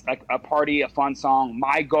it is like a party, a fun song.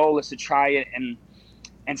 My goal is to try it and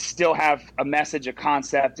still have a message, a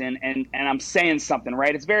concept, and I'm saying something,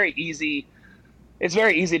 right? It's very easy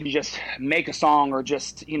to just make a song or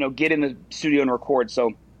just, get in the studio and record.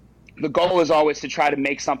 So the goal is always to try to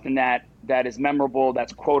make something that is memorable,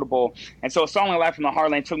 that's quotable. And so a song like Live from the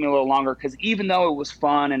Heartland took me a little longer, because even though it was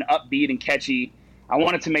fun and upbeat and catchy, I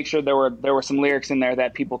wanted to make sure there were some lyrics in there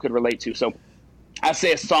that people could relate to. So I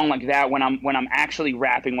say a song like that when I'm actually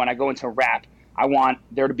rapping, when I go into rap, I want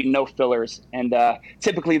there to be no fillers. And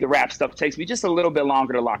typically the rap stuff takes me just a little bit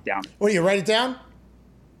longer to lock down. What, do you write it down?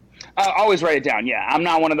 Always write it down, yeah. I'm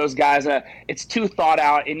not one of those guys. It's too thought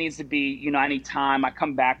out. It needs to be, I need time. I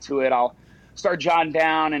come back to it. I'll start jotting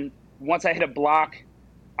down, and once I hit a block,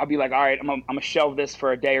 I'll be like, all right, I'm going to shelve this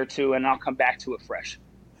for a day or two, and I'll come back to it fresh.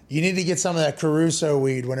 You need to get some of that Caruso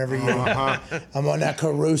weed whenever you. I'm on that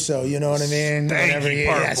Caruso. You know what I mean? Stanky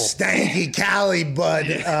purple. That stanky Cali bud.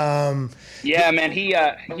 Yeah, man. He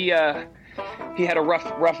had a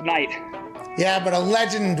rough night. Yeah, but a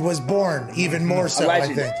legend was born, even more so, I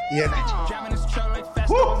think. Yeah.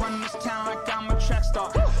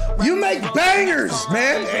 You make bangers,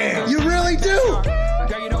 man. Damn. You really do.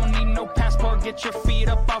 Girl, you don't need no passport. Get your feet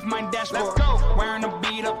up off my dashboard. Let's go. Wearing a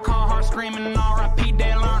beat up, call hard, screaming R.I.P.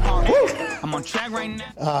 Dale Earnhardt. I'm on track right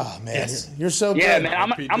now. Oh, man. Yes. You're so good. Yeah, man.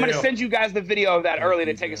 I'm going to send you guys the video of that early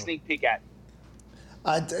to take a sneak peek at.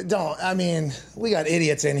 We got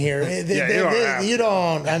idiots in here. You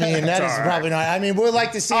don't. That is right. probably not. We'd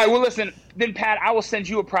like to see. All right, well, listen. Then, Pat, I will send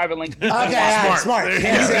you a private link. Okay, smart.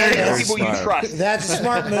 People you trust. That's a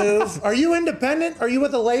smart move. Are you independent? Are you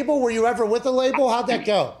with a label? Were you ever with a label? How'd that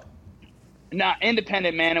go? No,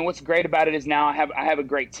 independent, man. And what's great about it is now I have a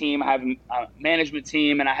great team. I have a management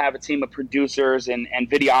team, and I have a team of producers and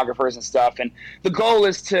videographers and stuff. And the goal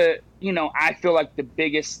is to, I feel like the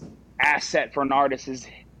biggest asset for an artist is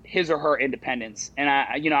his or her independence. And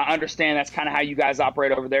I understand that's kind of how you guys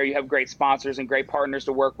operate over there. You have great sponsors and great partners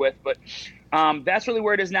to work with, but that's really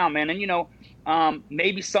where it is now, man. And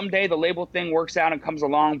Maybe someday the label thing works out and comes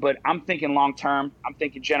along, but I'm thinking long term. I'm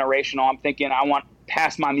thinking generational. I'm thinking I want to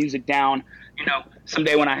pass my music down,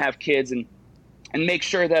 someday when I have kids and make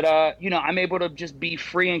sure that, I'm able to just be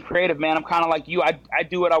free and creative, man. I'm kind of like you. I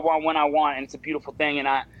do what I want when I want, and it's a beautiful thing. And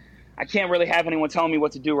I can't really have anyone telling me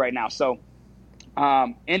what to do right now. So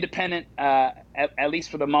independent, at least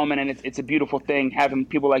for the moment, and it's a beautiful thing having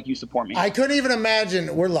people like you support me. I couldn't even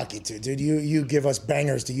imagine. We're lucky too, dude. You give us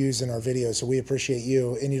bangers to use in our videos, so we appreciate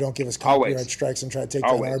you, and you don't give us copyright strikes and try to take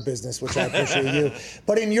down our business, which I appreciate you.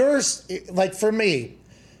 But in yours, like for me,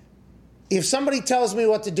 if somebody tells me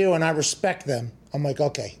what to do and I respect them, I'm like,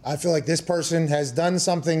 okay, I feel like this person has done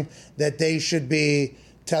something that they should be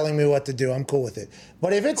telling me what to do. I'm cool with it.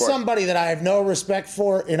 But if it's somebody that I have no respect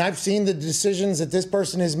for, and I've seen the decisions that this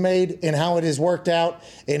person has made and how it has worked out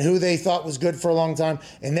and who they thought was good for a long time,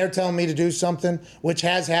 and they're telling me to do something, which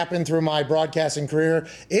has happened through my broadcasting career,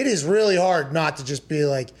 it is really hard not to just be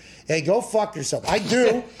like, hey, go fuck yourself. I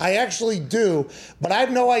do. I actually do. But I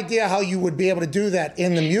have no idea how you would be able to do that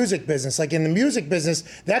in the music business. Like in the music business,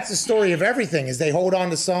 that's the story of everything is they hold on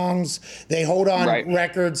to songs, they hold on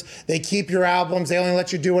records, they keep your albums, they only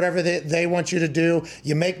let you do whatever they want you to do.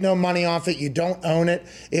 You make no money off it, you don't own it.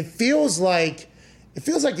 It feels like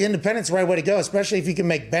the independent's the right way to go, especially if you can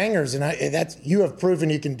make bangers. And you have proven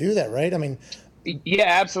you can do that, right? I mean,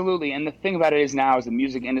 yeah, absolutely. And the thing about it is now is the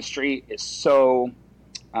music industry is so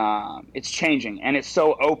it's changing, and it's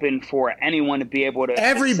so open for anyone to be able to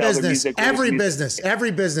every sell business their every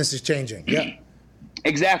business is changing. Yeah.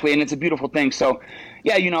 Exactly, and it's a beautiful thing. So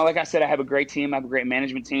yeah, like I said, I have a great team, I have a great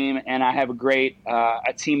management team, and I have a great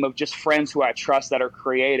a team of just friends who I trust that are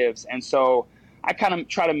creatives. And so I kind of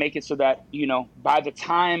try to make it so that by the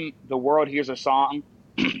time the world hears a song,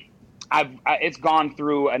 it's gone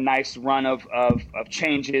through a nice run of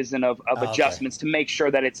changes and of adjustments to make sure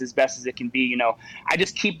that it's as best as it can be. I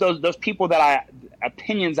just keep those people that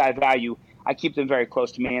opinions I value, I keep them very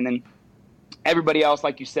close to me. And then everybody else,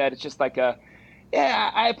 like you said, it's just like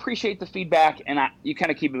I appreciate the feedback, and you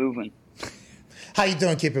kind of keep it moving. How you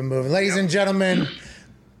doing? Keep it moving. Ladies and gentlemen,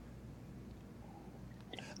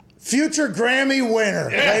 future Grammy winner,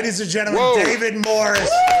 ladies and gentlemen, David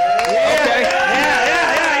Morris.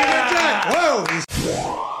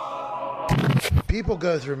 People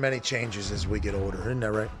go through many changes as we get older, isn't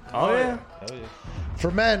that right? Oh, yeah.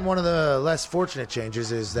 For men, one of the less fortunate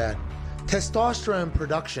changes is that testosterone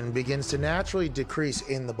production begins to naturally decrease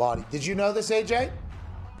in the body. Did you know this, AJ?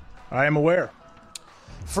 I am aware.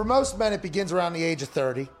 For most men, it begins around the age of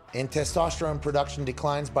 30, and testosterone production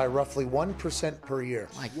declines by roughly 1% per year.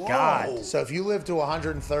 My God. So if you live to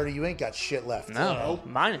 130, you ain't got shit left. No,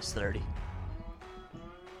 minus 30.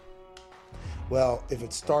 Well, if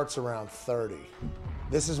it starts around 30,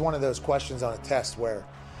 this is one of those questions on a test where,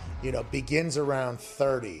 begins around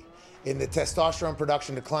 30, and the testosterone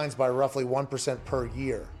production declines by roughly 1% per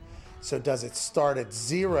year. So does it start at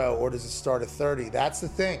 0 or does it start at 30? That's the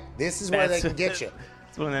thing. This is where they can get you.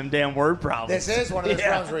 It's one of them damn word problems. This is one of those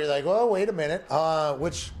problems where you're like, oh, wait a minute.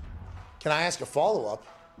 Can I ask a follow-up?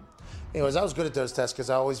 Anyways, I was good at those tests because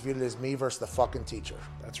I always viewed it as me versus the fucking teacher.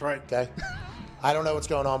 That's right. Okay? I don't know what's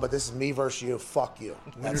going on, but this is me versus you. Fuck you.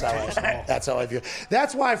 That's how I view it.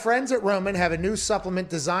 That's why friends at Roman have a new supplement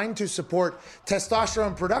designed to support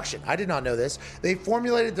testosterone production. I did not know this. They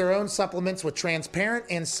formulated their own supplements with transparent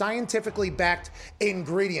and scientifically backed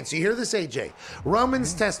ingredients. You hear this, AJ?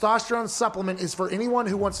 Roman's testosterone supplement is for anyone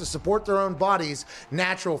who wants to support their own body's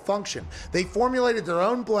natural function. They formulated their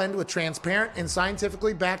own blend with transparent and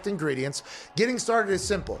scientifically backed ingredients. Getting started is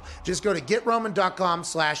simple. Just go to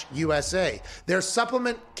getroman.com/USA. Their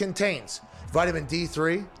supplement contains vitamin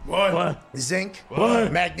D3, zinc,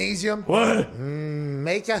 magnesium,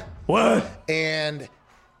 maca, and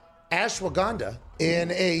ashwagandha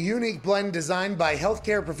in a unique blend designed by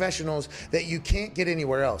healthcare professionals that you can't get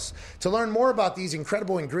anywhere else. To learn more about these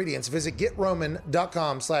incredible ingredients, visit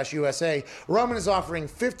getroman.com/USA. Roman is offering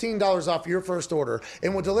 $15 off your first order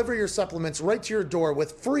and will deliver your supplements right to your door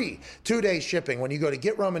with free 2-day shipping. When you go to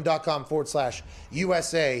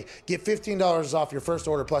getroman.com/USA, get $15 off your first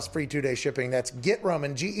order plus free 2-day shipping. That's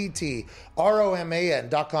getroman,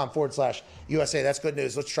 GETROMAN.com/USA. That's good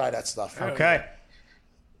news. Let's try that stuff. Okay.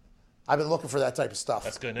 I've been looking for that type of stuff.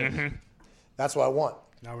 That's good news. Mm-hmm. That's what I want.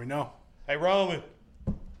 Now we know. Hey, Roman.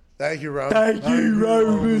 Thank you, Roman.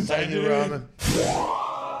 Thank you, Roman.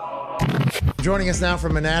 Joining us now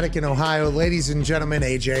from Monadnock in Ohio, ladies and gentlemen,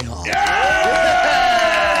 AJ Hall.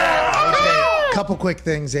 AJ, couple quick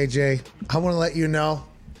things, AJ. I want to let you know,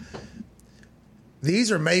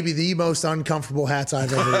 these are maybe the most uncomfortable hats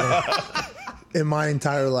I've ever worn in my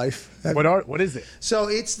entire life. What is it? So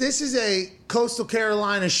this is a Coastal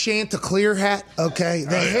Carolina Chanticleer hat. Okay,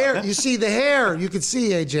 the hair. You see the hair. You can see,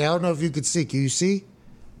 AJ. I don't know if you could see. Can you see?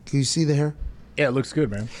 Can you see the hair? Yeah, it looks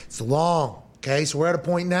good, man. It's long. Okay, so we're at a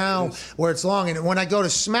point now where it's long. And when I go to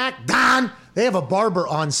SmackDown, they have a barber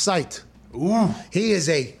on site. Ooh. He is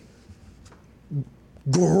a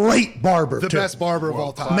great barber. The best barber of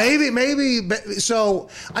all time. Maybe. So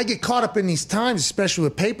I get caught up in these times, especially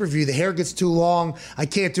with pay-per-view. The hair gets too long. I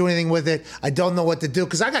can't do anything with it. I don't know what to do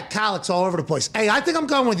because I got cowlicks all over the place. Hey, I think I'm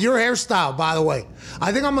going with your hairstyle, by the way.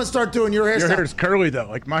 I think I'm going to start doing your hairstyle. Your hair is curly, though.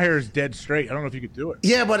 Like, my hair is dead straight. I don't know if you could do it.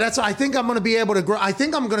 Yeah, but I think I'm going to be able to grow. I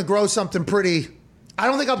think I'm going to grow something pretty. I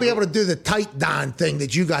don't think I'll be able to do the tight Don thing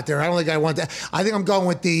that you got there. I don't think I want that. I think I'm going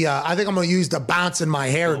with the. I think I'm going to use the bounce in my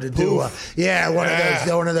hair to do.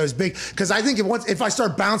 One of those big. Because I think if I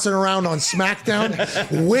start bouncing around on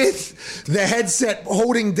SmackDown with the headset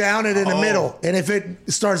holding down it in the middle, and if it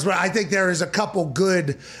starts, I think there is a couple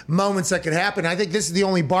good moments that could happen. I think this is the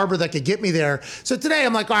only barber that could get me there. So today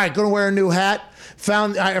I'm like, all right, going to wear a new hat.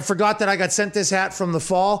 I forgot that I got sent this hat from the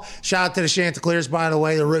fall. Shout out to the Chanticleers, by the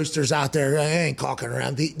way. The Roosters out there, I ain't caulking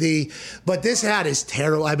around. But this hat is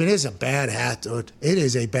terrible. I mean, it is a bad hat, dude. It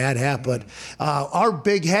is a bad hat. But our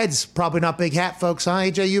big heads, probably not big hat folks, huh?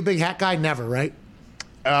 AJ, you a big hat guy? Never, right?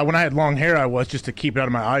 When I had long hair, I was just to keep it out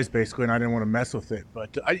of my eyes, basically, and I didn't want to mess with it.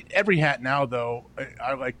 But every hat now, though,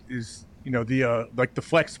 I like is... the like the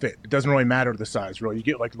flex fit. It doesn't really matter the size, really. You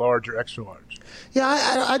get like large or extra large. Yeah,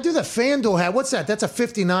 I do the FanDuel hat. What's that? That's a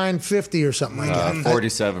 59.50 or something like that.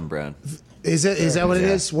 47 brand. Is that what it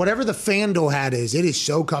is? Whatever the FanDuel hat is, it is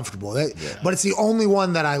so comfortable. But it's the only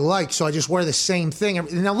one that I like, so I just wear the same thing.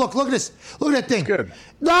 Now look at this. Look at that thing. Good.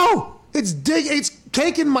 No, it's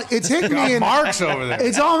hitting me in marks over there.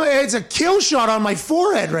 It's a kill shot on my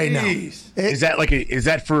forehead right now. Is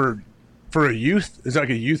that for a youth? Is that like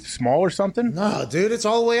a youth small or something? No, dude, it's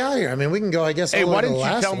all the way out here. I mean, we can go, I guess, Hey, all the way why to the didn't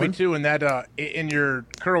you last tell me, one. too, in that in your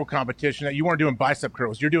curl competition that you weren't doing bicep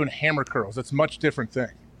curls. You're doing hammer curls. That's a much different thing.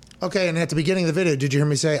 Okay, and at the beginning of the video, did you hear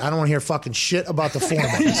me say, I don't want to hear fucking shit about the form?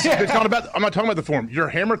 It's not about. I'm not talking about the form. Your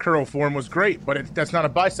hammer curl form was great, but that's not a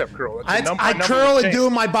bicep curl. I curl and do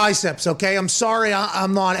my biceps. Okay, I'm sorry,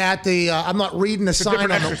 I'm not at the. I'm not reading the sign. It's a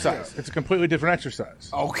different exercise. It's a completely different exercise.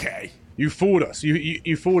 Okay. You fooled us.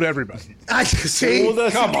 You fooled everybody. I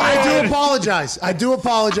do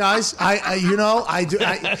apologize.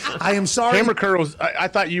 I am sorry. Hammer curls. I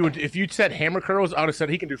thought you would. If you said hammer curls, I would have said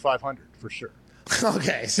he can do 500 for sure.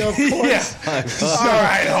 Okay, so of course. All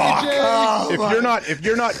right, Hawk. If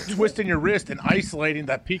you're not twisting your wrist and isolating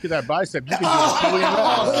that peak of that bicep, you can do a billion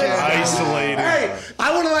Isolated. Hey,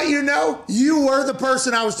 I want to let you know you were the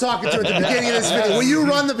person I was talking to at the beginning of this video. Will you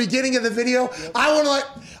run the beginning of the video? I want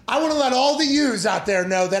to let all the yous out there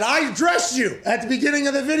know that I addressed you at the beginning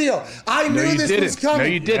of the video. I knew this was coming. No,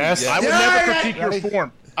 you didn't. Yes. I would never critique your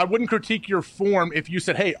form. I wouldn't critique your form if you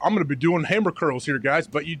said, hey, I'm going to be doing hammer curls here, guys.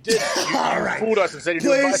 But you did. You fooled us and said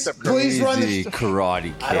you're doing bicep curls. Please run Easy,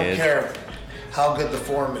 karate kid. I don't care how good the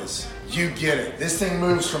form is. You get it. This thing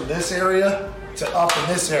moves from this area to up in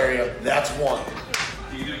this area. That's one.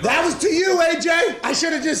 That was to you, AJ. I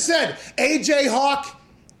should have just said AJ Hawk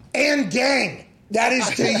and gang. That is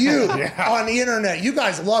to you on the internet. You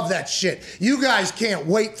guys love that shit. You guys can't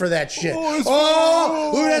wait for that shit. Look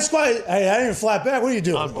at that squad. Hey, I didn't flat back. What are you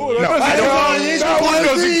doing?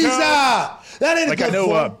 That ain't a good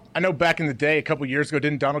form. I know back in the day, a couple years ago,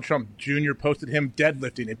 didn't Donald Trump Jr. posted him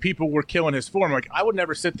deadlifting, and people were killing his form. Like, I would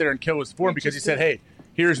never sit there and kill his form because he said, hey,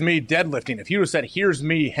 here's me deadlifting. If he would have said, here's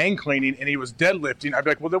me hang cleaning, and he was deadlifting, I'd be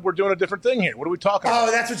like, well, then we're doing a different thing here. What are we talking about?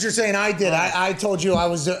 Oh, that's what you're saying. I did. I told you I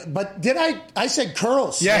was, but did I? I said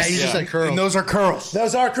curls. Yes, you just said curls. And those are curls.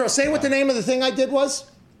 Those are curls. Say what the name of the thing I did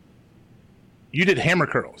was. You did hammer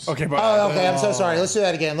curls. Okay, but Okay. I'm so sorry. Let's do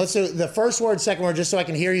that again. Let's do the first word, second word, just so I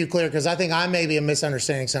can hear you clear, because I think I may be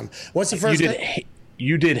misunderstanding something. What's the first?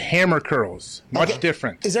 You did hammer curls. Much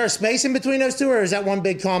different. Is there a space in between those two, or is that one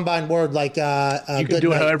big combined word like you can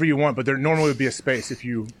do it however you want, but there normally would be a space if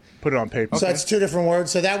you put it on paper. So that's two different words.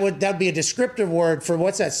 So that'd be a descriptive word for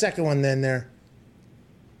what's that second one then there?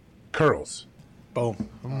 Curls. boom.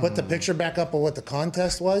 Put the picture back up of what the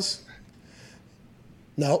contest was.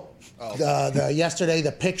 No. The yesterday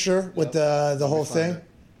the picture with the whole thing.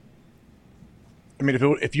 I mean,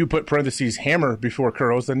 if you put parentheses hammer before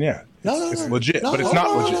curls, then yeah, it's legit. But it's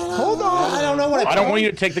not legit. Hold on, I don't know what. I don't want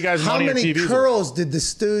you to take the guy's money on TV. How many curls did the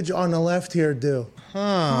stooge on the left here do?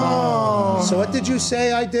 So what did you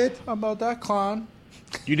say I did? How about that, clown?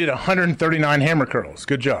 You did 139 hammer curls.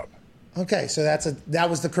 Good job. Okay, so that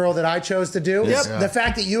was the curl that I chose to do. Yep. Yeah. The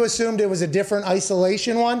fact that you assumed it was a different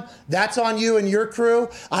isolation one, that's on you and your crew.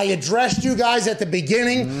 I addressed you guys at the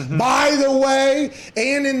beginning, by the way,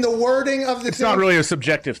 and in the wording of the It's thing. not really a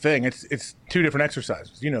subjective thing. It's two different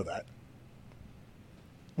exercises. You know that.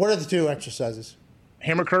 What are the two exercises?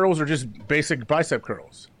 Hammer curls are just basic bicep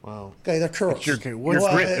curls. Wow. Okay, they're curls. It's your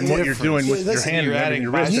grip and what you're doing with your hand You're and adding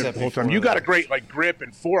your wrist bicep the whole time. before You got a that. great grip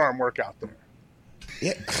and forearm workout there.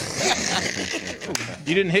 Yeah.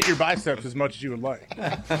 You didn't hit your biceps as much as you would like.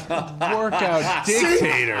 Workout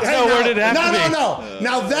dictator. Hey, where did it have to be? No.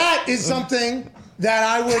 Now that is something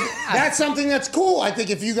that that's something that's cool. I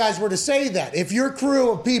think if you guys were to say that, if your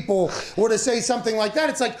crew of people were to say something like that,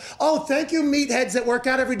 it's like, oh, thank you, meatheads that work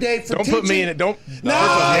out every day for Don't teaching. put me in it. Don't. No.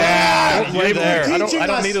 Yeah. Don't label there. I Teaching don't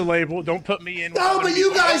us. need a label. Don't put me in. No, but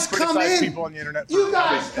you guys Criticize come in. people on the internet. You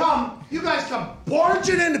guys come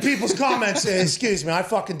barging into people's comments. Excuse me, I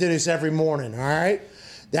fucking do this every morning, all right?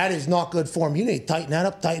 That is not good form. You need to tighten that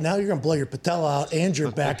up, tighten out. You're going to blow your patella out and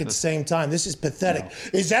your back at the same time. This is pathetic. No.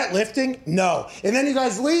 Is that lifting? No. And then you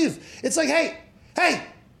guys leave. It's like, hey,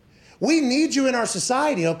 we need you in our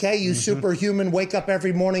society, okay? You superhuman, wake up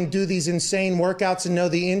every morning, do these insane workouts and know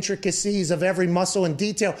the intricacies of every muscle and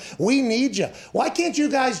detail. We need you. Why can't you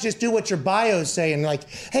guys just do what your bio's saying? Like,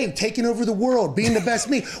 hey, taking over the world, being the best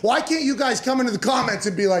me. Why can't you guys come into the comments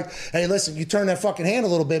and be like, hey, listen, you turn that fucking hand a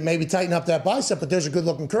little bit, maybe tighten up that bicep, but those are good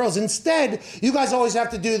looking curls. Instead, you guys always have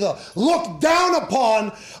to do the look down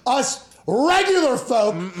upon us regular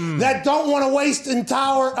folk that don't want to waste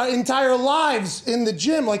entire lives in the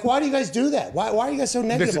gym. Like, why do you guys do that? Why are you guys so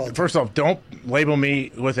negative? First off, don't label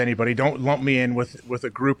me with anybody. Don't lump me in with a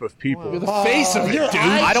group of people. You're the face of it, dude.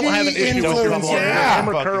 I don't have an issue with your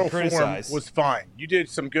hammer curl form criticize. was fine. You did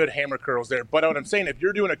some good hammer curls there. But what I'm saying, if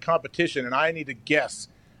you're doing a competition and I need to guess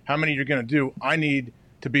how many you're going to do, I need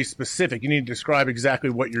to be specific. You need to describe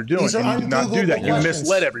exactly what you're doing. And you did not do that. You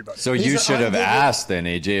misled everybody. So you should have asked then,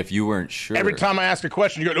 AJ, if you weren't sure. Every time I ask a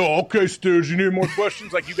question, you go, oh, okay, Stooge, you need more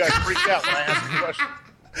questions? Like, you guys freak out when I ask a question.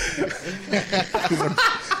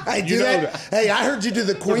 I do that. Hey, I heard you do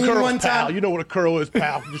the queen Curls, one pal. time. You know what a curl is,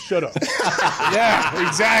 pal. Just shut up. Yeah,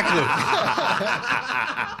 exactly.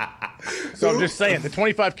 So I'm just saying, the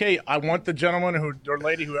 25K, I want the gentleman or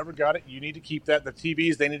lady, whoever got it, you need to keep that. The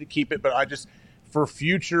TVs, they need to keep it. But for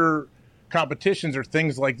future competitions or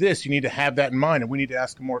things like this, you need to have that in mind, and we need to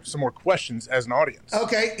ask some more questions as an audience.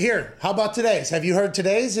 Okay, here. How about today's? Have you heard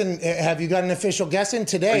today's, and have you got an official guess in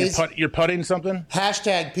today's? You're putting something?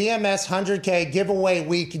 Hashtag PMS 100K giveaway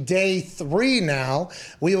week day 3 now.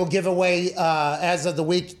 We will give away, as of the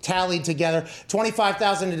week tallied together,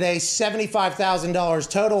 $25,000 today, $75,000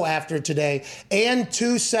 total after today, and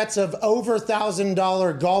 2 sets of over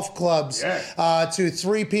 $1,000 golf clubs to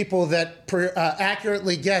 3 people that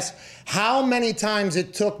accurately guess how many times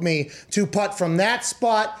it took me to putt from that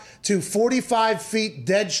spot to 45 feet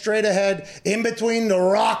dead straight ahead in between the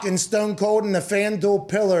Rock and Stone Cold and the FanDuel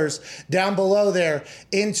pillars down below there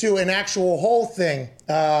into an actual hole thing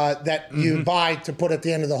that you buy to put at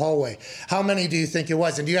the end of the hallway. How many do you think it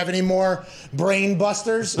was? And do you have any more brain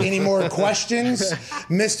busters? Any more questions,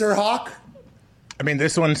 Mr. Hawk? I mean,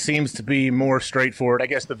 this one seems to be more straightforward. I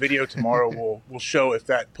guess the video tomorrow will show if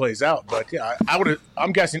that plays out. But yeah,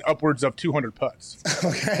 I'm guessing upwards of 200 putts.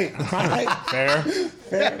 Okay, all right.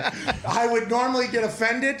 Fair. I would normally get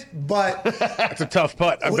offended, but That's a tough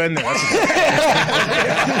putt. I've been there.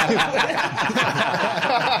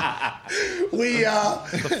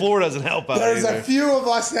 The floor doesn't help out there's either. a few of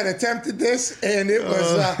us that attempted this, and it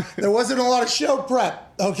was there wasn't a lot of show prep.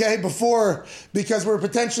 Okay, before, because we're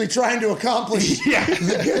potentially trying to accomplish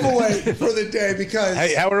the giveaway for the day. Because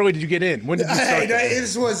Hey, how early did you get in? When did you start?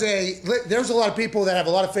 There's a lot of people that have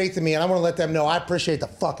a lot of faith in me, and I want to let them know I appreciate the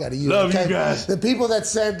fuck out of you. Love okay? you guys. The people that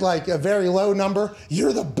said like a very low number,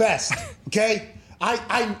 you're the best. Okay,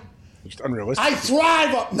 Just unrealistic. I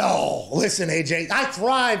thrive. No, listen, AJ. I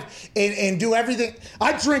thrive and do everything.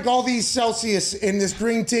 I drink all these Celsius in this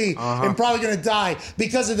green tea and probably going to die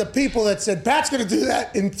because of the people that said, Pat's going to do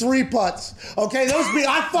that in 3 putts. Okay,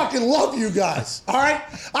 I fucking love you guys. All right?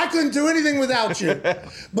 I couldn't do anything without you.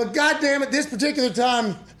 But goddamn it, this particular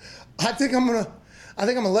time, I think I'm going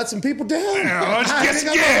to let some people down. Let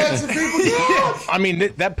some people down. I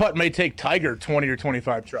mean, that putt may take Tiger 20 or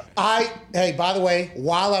 25 tries. Hey, by the way,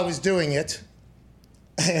 while I was doing it,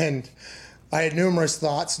 and I had numerous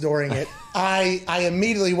thoughts during it. I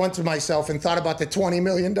immediately went to myself and thought about the $20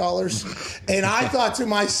 million. And I thought to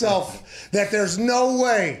myself that there's no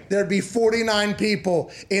way there'd be 49 people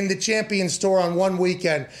in the Champions Tour on one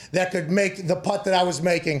weekend that could make the putt that I was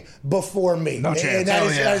making before me. No chance. And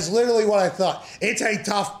that is literally what I thought. It's a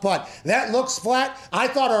tough putt. That looks flat. I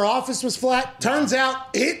thought our office was flat. Turns out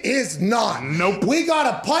it is not. Nope. We got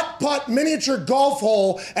a putt-putt miniature golf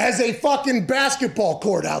hole as a fucking basketball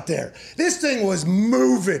court out there. This thing was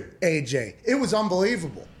moving, AJ. It was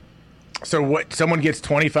unbelievable. So what? Someone gets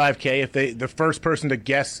 $25K if the first person to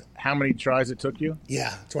guess how many tries it took you?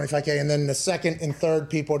 Yeah, $25K, and then the second and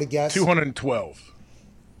third people to guess. 212.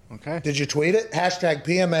 Okay. Did you tweet it? Hashtag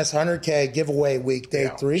PMS 100K giveaway week,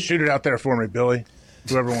 day 3. Shoot it out there for me, Billy.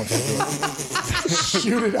 Whoever wants to do it.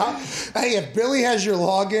 Shoot it out. Hey, if Billy has your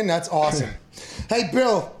login, that's awesome. Hey,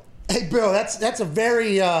 Bill. That's a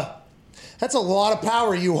very that's a lot of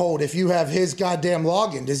power you hold if you have his goddamn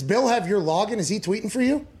login. Does Bill have your login? Is he tweeting for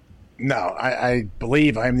you? No, I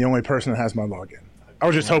believe I am the only person that has my login. I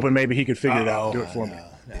was just hoping maybe he could figure it out and do it for me.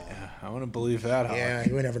 I want to believe that.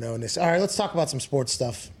 Yeah, we never know in this. All right, let's talk about some sports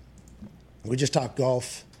stuff. We just talked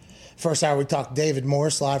golf. First hour we talked David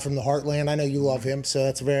Morris live from the Heartland. I know you love him, so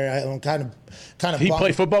that's I'm kind of. Did he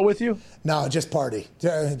play football with you? No, just party.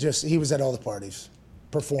 Just he was at all the parties,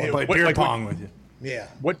 performing. Play beer pong with you. Yeah.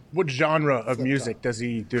 What genre of music does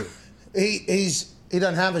he do? He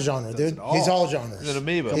doesn't have a genre, dude. He's all genres. He's an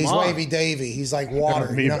amoeba. He's wavy Davy. He's like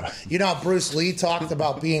water. You know how Bruce Lee talked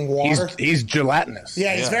about being water? He's gelatinous.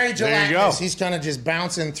 Yeah, he's very There you gelatinous. go. He's kind of just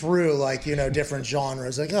bouncing through like, different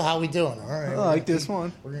genres. Like, oh, how we doing? All right. I like this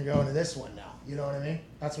one. We're going to go into this one now. You know what I mean?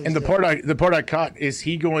 That's what And he's the part I caught, is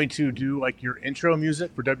he going to do like your intro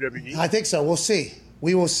music for WWE? I think so. We'll see.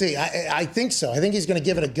 We will see. I think so. I think he's going to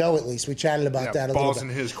give it a go at least. We chatted about that a little bit. Balls in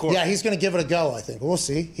his court. Yeah, he's going to give it a go, I think. We'll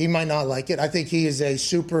see. He might not like it. I think he is a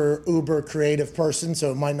super uber creative person,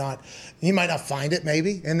 so he might not find it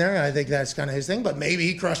maybe in there. I think that's kind of his thing, but maybe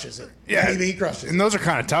he crushes it. Yeah. Maybe he crushes it. And those are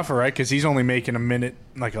kind of tougher, right? Because he's only making a minute,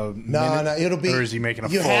 like a minute. No, it'll be. Or is he making a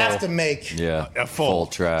you full? You have to make. Yeah, a full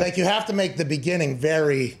track. Like you have to make the beginning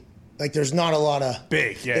very. Like there's not a lot of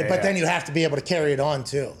big, but then you have to be able to carry it on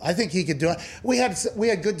too. I think he could do it. We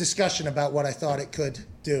had good discussion about what I thought it could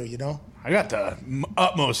do. I got the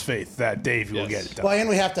utmost faith that Dave will get it done. Well, and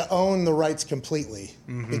we have to own the rights completely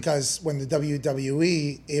because when the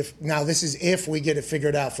WWE, if we get it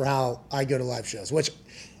figured out for how I go to live shows, which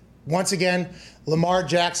once again, Lamar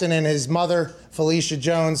Jackson and his mother, Felicia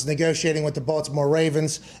Jones, negotiating with the Baltimore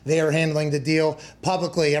Ravens. They are handling the deal.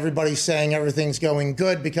 Publicly, everybody's saying everything's going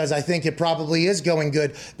good because I think it probably is going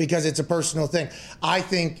good because it's a personal thing. I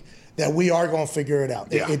think that we are going to figure it out.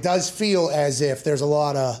 Yeah. It does feel as if there's a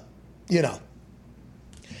lot of, it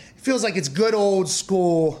feels like it's good old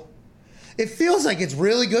school. It feels like it's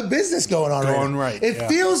really good business going on Going right now. right, It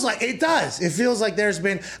feels like it does. It feels like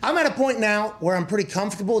I'm at a point now where I'm pretty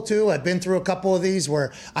comfortable too. I've been through a couple of these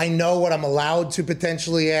where I know what I'm allowed to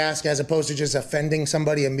potentially ask as opposed to just offending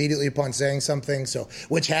somebody immediately upon saying something. So,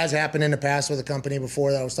 which has happened in the past with a company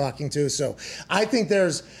before that I was talking to. So I think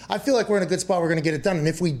I feel like we're in a good spot. We're going to get it done. And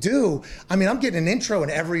if we do, I'm getting an intro in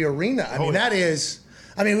every arena.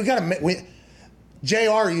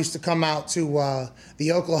 JR used to come out to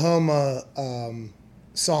the Oklahoma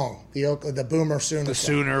song, the Boomer Sooner The song.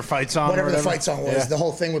 Sooner fight song. Whatever or the fight song was, Yeah. the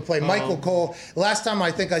whole thing would play. Michael Cole, last time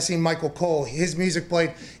I think I seen Michael Cole, his music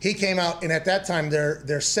played, he came out, and at that time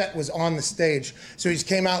their set was on the stage. So he just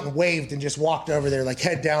came out and waved and just walked over there, like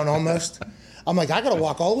head down almost. I'm like, I got to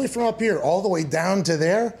walk all the way from up here, all the way down to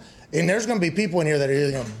there. And there's going to be people in here that are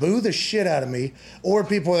either going to boo the shit out of me or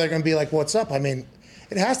people that are going to be like, what's up?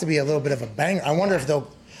 It has to be a little bit of a banger. I wonder if they'll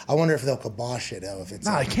kibosh it. If it's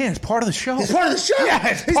No, I can't. It's part of the show. it's part of the show. Yeah,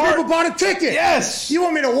 These people bought a ticket. Yes. You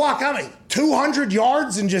want me to walk 200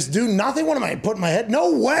 yards and just do nothing? What am I putting my head?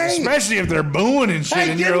 No way. Especially if they're booing and shit, Hey,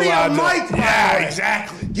 and give you're me a allowed mic, to. by Yeah, the way.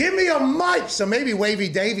 exactly. Give me a mic. So maybe Wavy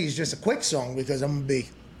Davy's just a quick song because I'm gonna be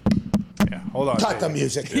Yeah, hold on. cut the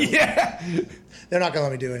music. Yeah. They're not gonna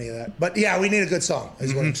let me do any of that. But yeah, we need a good song.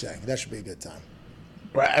 Is what I'm saying. That should be a good time.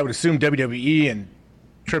 Well, I would assume WWE and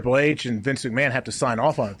Triple H and Vince McMahon have to sign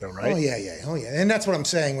off on it, though, right? Oh yeah. And that's what I'm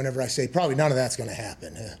saying whenever I say probably none of that's going to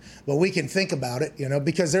happen. But we can think about it,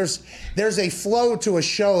 because there's a flow to a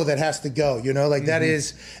show that has to go, that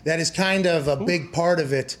is kind of a big part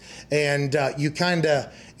of it, and you kind of,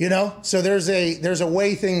 so there's a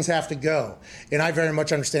way things have to go, and I very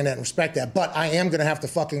much understand that and respect that. But I am going to have to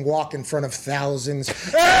fucking walk in front of thousands.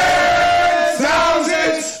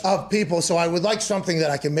 thousands of people. So I would like something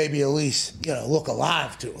that I can maybe at least, look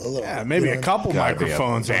alive to a little. Yeah, maybe a couple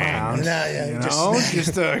microphones around.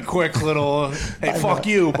 Just a quick little, hey, fuck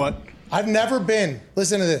you, but. I've never been,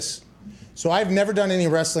 listen to this. So I've never done any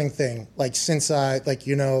wrestling thing since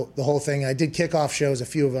the whole thing. I did kickoff shows, a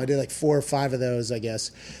few of them. I did 4 or 5 of those, I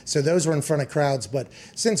guess. So those were in front of crowds. But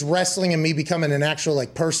since wrestling and me becoming an actual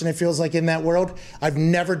person, it feels like in that world, I've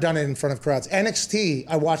never done it in front of crowds. NXT,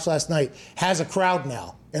 I watched last night, has a crowd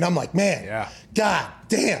now. And I'm like, man, God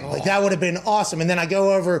damn, that would have been awesome. And then I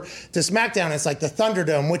go over to SmackDown, it's like the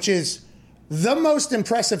Thunderdome, which is the most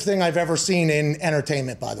impressive thing I've ever seen in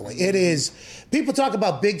entertainment, by the way. It is, people talk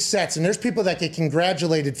about big sets, and there's people that get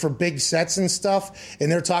congratulated for big sets and stuff,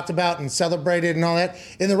 and they're talked about and celebrated and all that.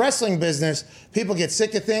 In the wrestling business, people get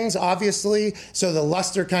sick of things, obviously, so the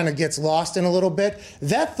luster kind of gets lost in a little bit.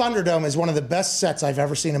 That Thunderdome is one of the best sets I've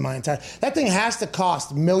ever seen in my entire... That thing has to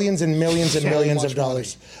cost millions and millions and millions of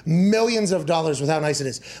dollars. Millions of dollars with how nice it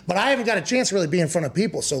is. But I haven't got a chance to really be in front of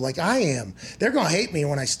people, so I am. They're going to hate me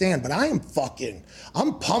when I stand, but I am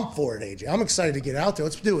I'm pumped for it, AJ. I'm excited to get out there.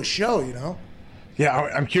 Let's do a show, Yeah,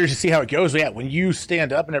 I'm curious to see how it goes. Yeah, when you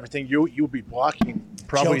stand up and everything, you'll be blocking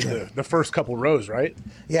probably the first couple rows, right?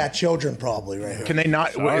 Yeah, children probably right here. Can they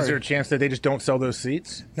not? Is there a chance that they just don't sell those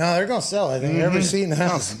seats? No, they're going to sell. I think every seat in the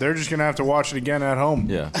house. They're just going to have to watch it again at home.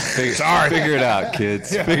 Yeah. Figure it out,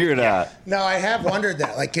 kids. Figure it out. No, I have wondered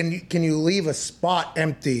that. Can you leave a spot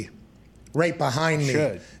empty right behind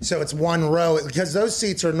me? So it's one row, because those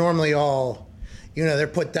seats are normally all, they're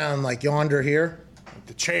put down yonder here.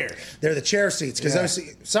 The chairs. They're the chair seats, because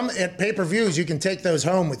some at pay-per-views you can take those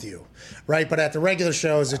home with you, right? But at the regular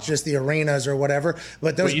shows it's just the arenas or whatever.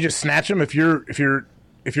 But those, you just snatch them if you're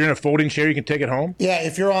in a folding chair, you can take it home. Yeah,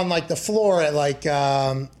 if you're on the floor at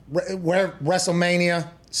where WrestleMania,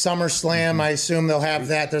 SummerSlam, I assume they'll have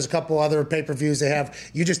that. There's a couple other pay-per-views they have.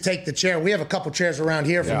 You just take the chair. We have a couple chairs around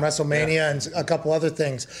here from WrestleMania and a couple other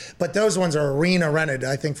things. But those ones are arena rented,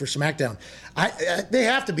 I think, for SmackDown. They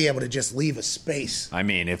have to be able to just leave a space. I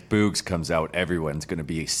mean, if Boogs comes out, everyone's going to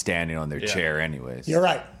be standing on their chair anyways. You're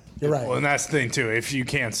right. You're right. Well, and that's the thing, too. If you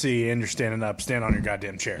can't see and you're standing up, stand on your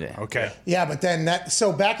goddamn chair. Yeah. Okay? Yeah, but then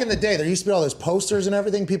so back in the day, there used to be all those posters and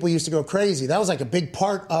everything. People used to go crazy. That was a big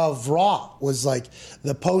part of Raw, was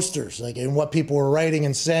the posters, and what people were writing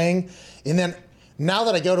and saying. And then now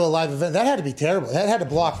that I go to a live event, that had to be terrible. That had to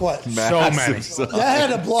block what? So many. That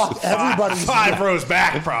had to block everybody's... 5 rows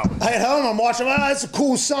back, probably. At home, I'm watching, that's a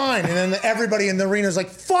cool sign. And then everybody in the arena is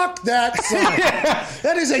like, fuck that sign.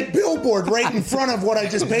 That is a billboard right in front of what I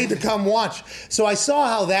just paid to come watch. So I saw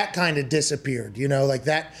how that kind of disappeared,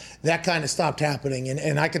 that kind of stopped happening.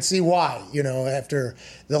 And I could see why, after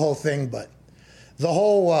the whole thing. But the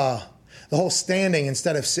whole standing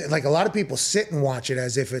instead of sit, a lot of people sit and watch it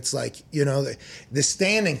as if it's the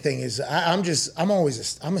standing thing is I'm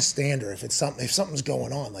a stander if something's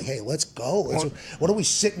going on, hey, let's go. What are we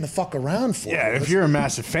sitting the fuck around for? Yeah, if you're a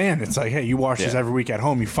massive fan, it's hey, you watch this every week at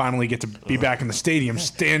home, you finally get to be back in the stadium.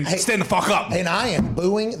 Stand the fuck up. And I am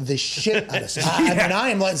booing the shit out of this. I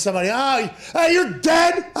am letting somebody, hey, you're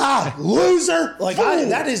dead, loser.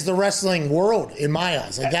 That is the wrestling world in my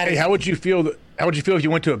eyes. How would you feel? How would you feel if you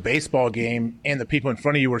went to a baseball game and the people in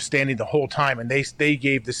front of you were standing the whole time and they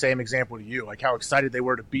gave the same example to you, how excited they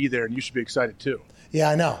were to be there, and you should be excited too? Yeah,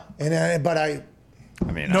 I know.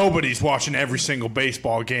 I mean, nobody's watching every single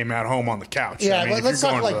baseball game at home on the couch. Yeah, let's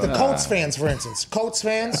talk the Colts fans, for instance. Colts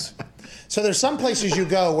fans. So there's some places you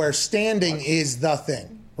go where standing is the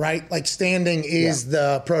thing, right? Standing is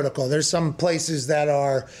the protocol. There's some places that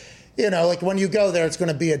are, when you go there, it's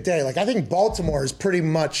going to be a day. I think Baltimore is pretty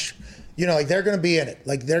much... they're going to be in it.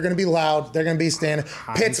 They're going to be loud. They're going to be standing.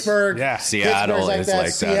 Pittsburgh. Yeah. Seattle is like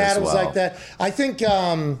that. Seattle's as well. like that. I think...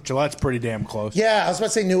 Gillette's pretty damn close. Yeah, I was about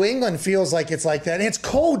to say New England feels like it's like that. And it's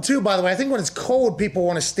cold, too, by the way. I think when it's cold, people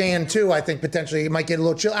want to stand, too. I think potentially it might get a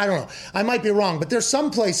little chill. I don't know. I might be wrong. But there's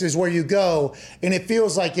some places where you go, and it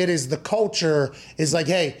feels like it is the culture is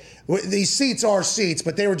hey... These seats are seats,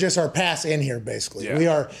 but they were just our pass in here, basically. Yeah. We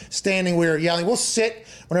are standing, we are yelling. We'll sit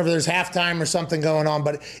whenever there's halftime or something going on,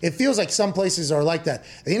 but it feels like some places are like that.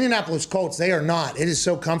 The Indianapolis Colts, they are not. It is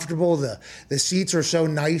so comfortable. The seats are so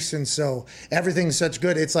nice, and so everything's such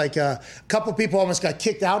good. It's a couple people almost got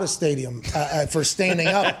kicked out of stadium for standing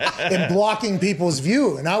up and blocking people's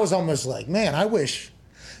view, and I was almost like, man, I wish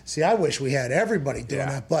we had everybody doing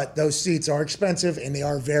that, but those seats are expensive and they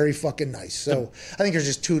are very fucking nice. So I think there's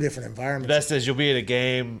just two different environments. The best is you'll be at a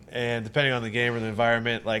game, and depending on the game or the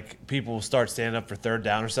environment, people will start standing up for third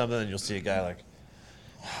down or something, and you'll see a guy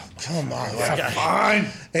Come on. Fine.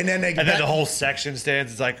 And then the whole section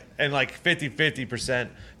stands. It's like, and like 50-50%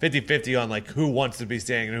 on like who wants to be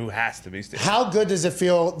standing and who has to be standing. How good does it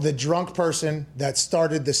feel, the drunk person that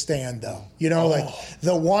started the stand, though? You know, like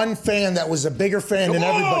the one fan that was a bigger fan than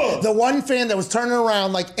everybody. The one fan that was turning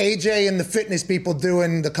around like AJ and the fitness people do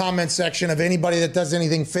in the comment section of anybody that does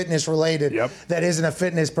anything fitness related that isn't a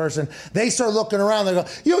fitness person. They start looking around. They go,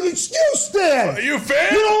 you stand. Are you a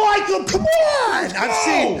fan? You don't like them? Come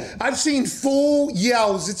on. I've seen full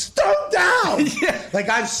yells. It's throw down. Like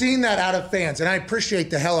I've seen that out of fans, and I appreciate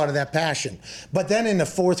the hell out of that passion. But then in the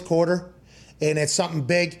fourth quarter, and it's something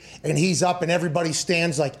big, and he's up, and everybody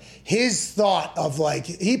stands. Like his thought of like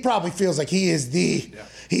he probably feels like he's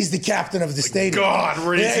the captain of the stadium. God,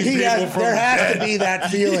 raising people from there has to be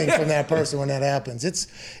that feeling from that person when that happens. It's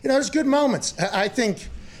there's good moments. I think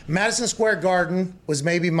Madison Square Garden was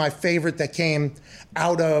maybe my favorite that came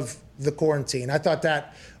out of the quarantine. I thought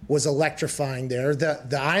that was electrifying there.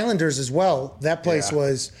 The Islanders as well. That place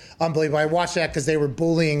was unbelievable. I watched that because they were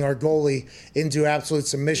bullying our goalie into absolute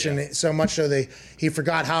submission, so much so he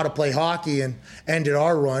forgot how to play hockey and ended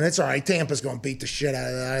our run. It's all right. Tampa's going to beat the shit out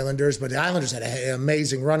of the Islanders, but the Islanders had an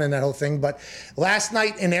amazing run in that whole thing. But last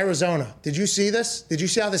night in Arizona, did you see this? Did you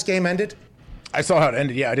see how this game ended? I saw how it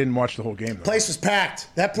ended. Yeah, I didn't watch the whole game, though. Place was packed.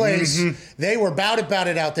 That place, they were about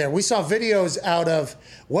it out there. We saw videos out of,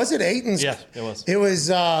 was it Ayton's? Yeah, it was. It was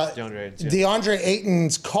DeAndre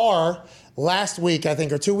Ayton's car last week, I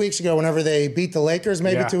think, or 2 weeks ago, whenever they beat the Lakers,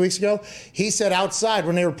 maybe 2 weeks ago. He said outside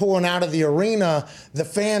when they were pulling out of the arena, the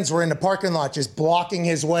fans were in the parking lot just blocking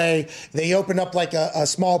his way. They opened up like a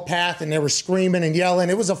small path and they were screaming and yelling.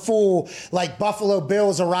 It was a full, like Buffalo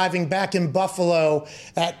Bills arriving back in Buffalo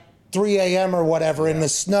at 3 a.m. or whatever in the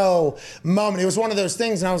snow moment. It was one of those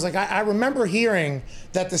things, and I was like, I remember hearing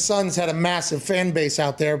that the Suns had a massive fan base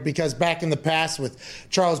out there because back in the past with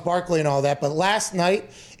Charles Barkley and all that, but last night,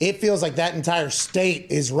 it feels like that entire state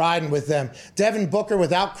is riding with them. Devin Booker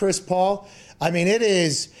without Chris Paul, I mean, it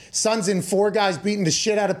is Suns in 4 guys beating the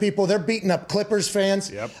shit out of people. They're beating up Clippers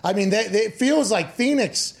fans. I mean, it feels like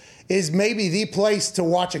Phoenix is maybe the place to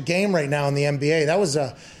watch a game right now in the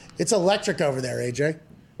NBA. It's electric over there, AJ.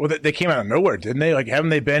 Well, they came out of nowhere, didn't they? Like, haven't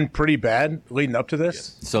they been pretty bad leading up to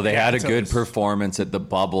this? So they had a good performance at the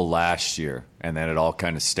bubble last year, and then it all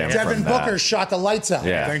kind of stemmed Devin from that. Booker shot the lights out.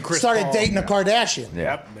 Yeah. Then Chris Started Paul, dating a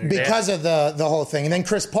Kardashian because of the whole thing. And then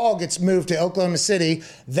Chris Paul gets moved to Oklahoma City,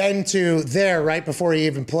 then to there right before he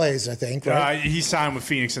even plays, I think. Right? He signed with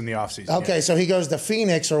Phoenix in the offseason. Okay, so he goes to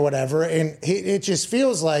Phoenix or whatever, and it just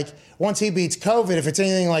feels like once he beats COVID, if it's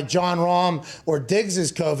anything like John Rahm or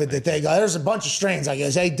Diggs' COVID that they got, there's a bunch of strains, I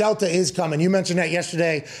guess. Hey, Delta is coming. You mentioned that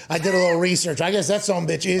yesterday. I did a little research. I guess that son of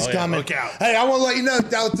a bitch is coming. Look out. Hey, I want to let you know,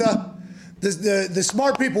 Delta, the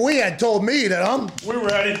smart people we had told me that we're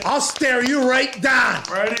ready. I'll stare you right down.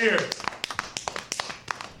 Right here.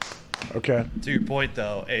 Okay. To your point,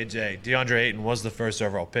 though, AJ, DeAndre Ayton was the first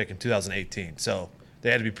overall pick in 2018, so they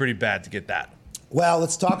had to be pretty bad to get that. Well,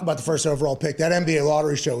 let's talk about the first overall pick. That NBA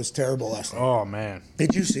lottery show was terrible last night. Oh, man.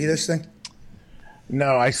 Did you see this thing?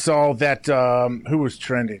 No, I saw that. Who was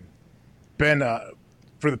trending?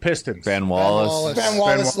 For the Pistons. Ben Wallace. Ben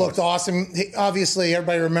Wallace looked awesome. Obviously,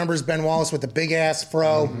 everybody remembers Ben Wallace with the big-ass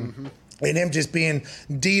fro. And him just being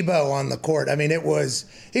Debo on the court. I mean, he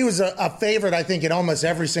was a favorite, I think, in almost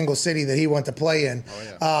every single city that he went to play in.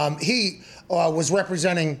 He was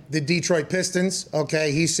representing the Detroit Pistons.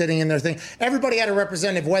 Okay, he's sitting in their thing. Everybody had a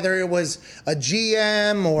representative, whether it was a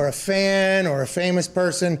GM or a fan or a famous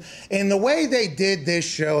person. And the way they did this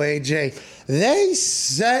show, AJ, they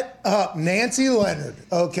set up Nancy Leonard,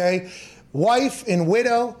 okay, wife and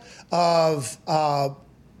widow of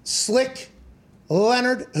Slick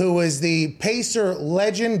Leonard, who is the Pacer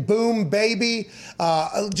legend, boom baby,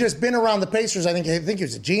 just been around the Pacers. I think he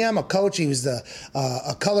was a GM, a coach. He was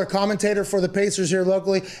a color commentator for the Pacers here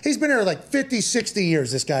locally. He's been here like 50, 60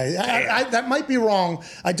 years, this guy. That might be wrong.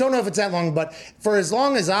 I don't know if it's that long, but for as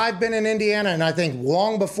long as I've been in Indiana, and I think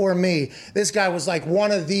long before me, this guy was like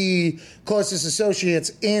one of the closest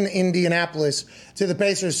associates in Indianapolis to the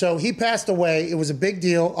Pacers. So he passed away. It was a big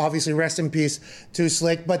deal. Obviously, rest in peace to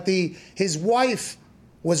Slick. But his wife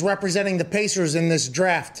was representing the Pacers in this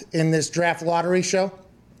draft lottery show.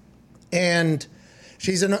 And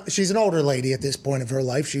she's an older lady at this point of her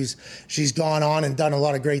life. She's gone on and done a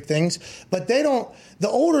lot of great things. But the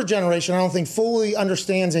older generation, I don't think fully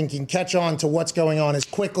understands and can catch on to what's going on as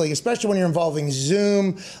quickly, especially when you're involving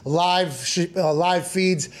Zoom, live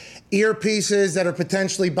feeds. earpieces that are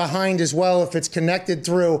potentially behind as well if it's connected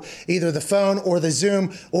through either the phone or the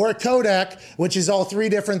Zoom or a codec, which is all three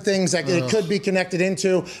different things that it could be connected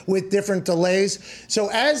into with different delays. So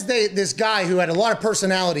as this guy who had a lot of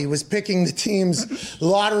personality was picking the team's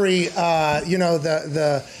lottery,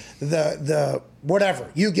 the whatever,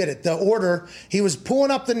 you get it, the order, he was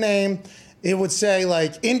pulling up the name. It would say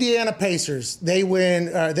like Indiana Pacers. They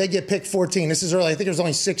win. They get picked 14. This is early. I think it was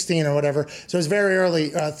only 16 or whatever. So it was very early,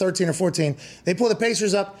 13 or 14. They pull the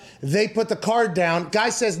Pacers up. They put the card down. Guy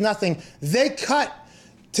says nothing. They cut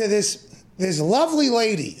to this lovely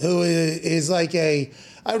lady who is like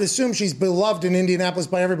I would assume she's beloved in Indianapolis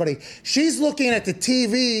by everybody. She's looking at the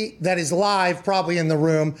TV that is live, probably in the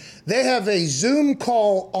room. They have a Zoom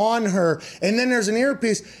call on her, and then there's an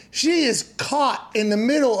earpiece. She is caught in the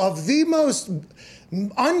middle of the most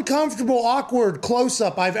uncomfortable, awkward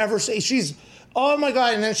close-up I've ever seen. She's, oh my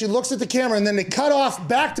God, and then she looks at the camera, and then they cut off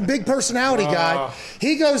back to big personality guy.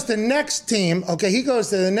 He goes to the next team. Okay, he goes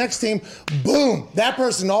to the next team. Boom, that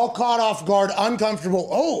person all caught off guard, uncomfortable.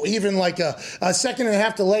 Oh, even like a second and a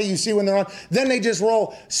half delay you see when they're on. Then they just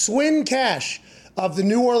roll. Swin Cash of the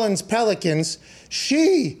New Orleans Pelicans,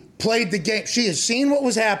 she played the game. She has seen what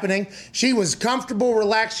was happening. She was comfortable,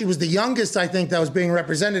 relaxed. She was the youngest, I think, that was being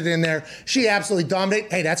represented in there. She absolutely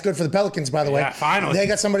dominated. Hey, that's good for the Pelicans, by the way. Yeah, finally. They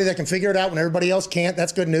got somebody that can figure it out when everybody else can't.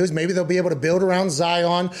 That's good news. Maybe they'll be able to build around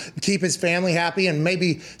Zion, keep his family happy, and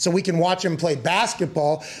maybe so we can watch him play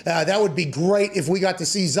basketball. That would be great if we got to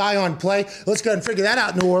see Zion play. Let's go ahead and figure that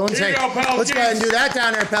out, New Orleans. Here you go, Pelicans. Let's go ahead and do that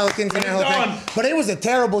down there, Pelicans. And that whole thing. But it was a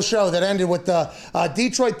terrible show that ended with the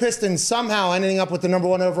Detroit Pistons somehow ending up with the number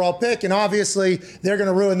 1 overall pick, and obviously they're going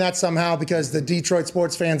to ruin that somehow because the Detroit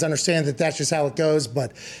sports fans understand that that's just how it goes.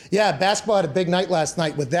 But yeah, basketball had a big night last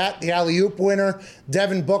night with that, the alley-oop winner,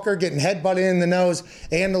 Devin Booker getting headbutted in the nose,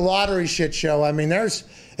 and the lottery shit show. I mean,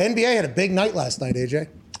 NBA had a big night last night, AJ.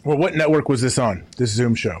 Well, what network was this on, this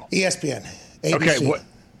Zoom show? ESPN, ABC. Okay,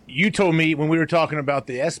 you told me when we were talking about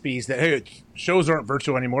the ESPYs that, hey, shows aren't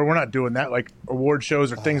virtual anymore. We're not doing that, like award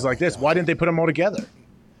shows or things like this. Why didn't they put them all together?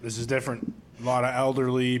 This is different. A lot of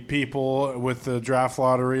elderly people with the draft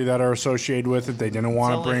lottery that are associated with it. They didn't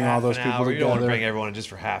want to bring all those people together. You don't want to bring everyone just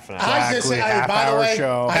for half an hour. Exactly, half-hour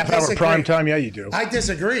show. Half-hour prime time, yeah, you do. I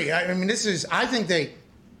disagree. I mean, I think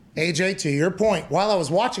AJ, to your point, while I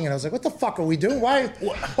was watching it, I was like, what the fuck are we doing? Why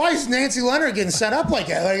is Nancy Leonard getting set up like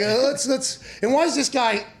that? Like, and why is this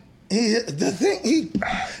guy...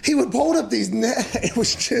 He would hold up these. It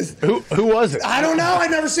was just who was it? I don't know. I've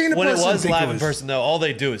never seen a when person. When it was live in person, though, all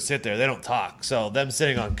they do is sit there. They don't talk. So them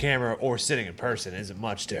sitting on camera or sitting in person isn't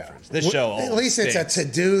much difference. This show, at least it's a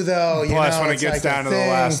to-do, though. Plus, when it gets down to the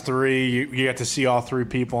last three, you get to see all three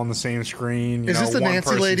people on the same screen. Is this the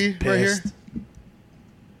Nancy lady right here?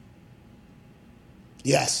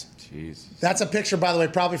 Yes. Jeez. That's a picture, by the way,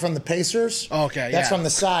 probably from the Pacers. Okay, yeah. That's from the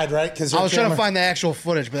side, right? Because I was trying to find the actual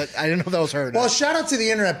footage, but I didn't know that was her. Well, shout out to the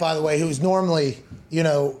internet, by the way, who's normally,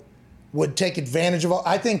 would take advantage of all.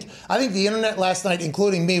 I think the internet last night,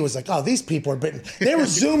 including me, was like, oh, these people are bitten. They were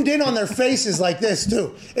zoomed in on their faces like this,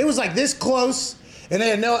 too. It was like this close. And they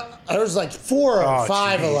had there was like 4 or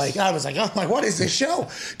 5 of like, I was like, oh my, what is this show?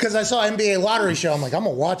 Because I saw NBA lottery show. I'm like, I'm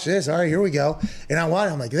going to watch this. All right, here we go. And I'm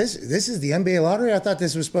like, this is the NBA lottery? I thought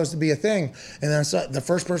this was supposed to be a thing. And then I saw, the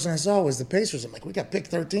first person I saw was the Pacers. I'm like, we got pick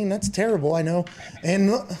 13. That's terrible, I know. And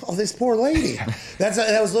this poor lady.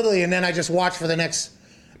 That was literally, and then I just watched for the next,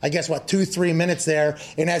 I guess, 2-3 minutes there.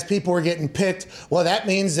 And as people were getting picked, well, that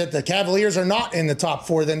means that the Cavaliers are not in the top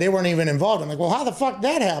 4. Then they weren't even involved. I'm like, well, how the fuck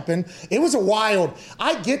that happened? It was a wild.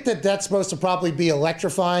 I get that that's supposed to probably be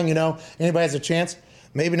electrifying, Anybody has a chance?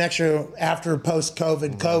 Maybe next year, after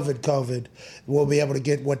post-COVID, we'll be able to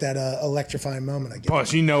get what that electrifying moment, I guess.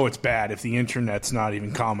 Plus, it's bad if the internet's not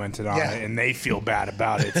even commented on it and they feel bad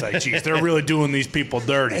about it. It's like, geez, they're really doing these people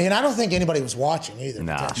dirty. And I don't think anybody was watching either.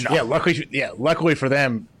 No. Yeah, luckily for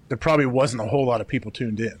them, there probably wasn't a whole lot of people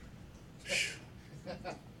tuned in.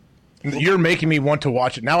 You're making me want to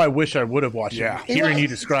watch it. Now I wish I would have watched it. Hearing you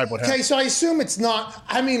describe what happened. Okay, so I assume it's not,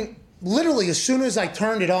 literally, as soon as I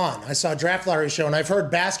turned it on, I saw a draft lottery show, and I've heard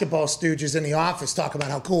basketball stooges in the office talk about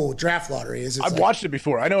how cool draft lottery is. I've watched it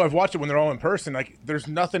before. I know I've watched it when they're all in person. Like, there's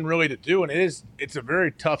nothing really to do, and it's a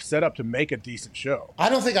very tough setup to make a decent show. I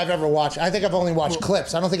don't think I've ever watched. I think I've only watched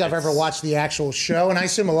clips. I don't think I've ever watched the actual show, and I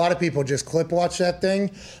assume a lot of people just clip watch that thing.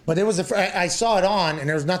 But I saw it on, and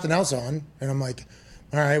there was nothing else on, and I'm like,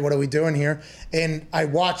 all right, what are we doing here? And I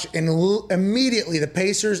watch, and immediately the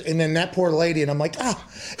Pacers, and then that poor lady, and I'm like,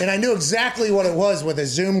 and I knew exactly what it was with a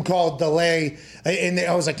Zoom call delay. And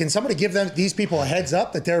I was like, can somebody give these people a heads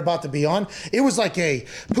up that they're about to be on? It was like a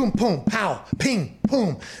boom, boom, pow, ping,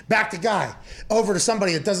 boom, back to guy, over to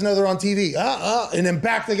somebody that doesn't know they're on TV, and then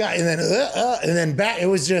back to guy, and then back. It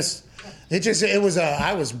was just.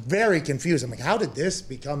 I was very confused. I'm like, how did this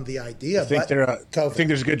become the idea? I think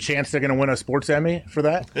there's a good chance they're going to win a sports Emmy for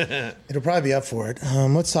that? It'll probably be up for it.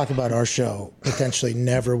 Let's talk about our show potentially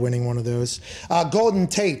never winning one of those. Golden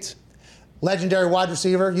Tate, legendary wide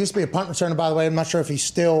receiver. Used to be a punt returner, by the way. I'm not sure if he's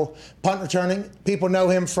still punt returning. People know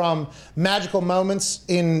him from magical moments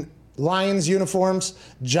in Lions uniforms,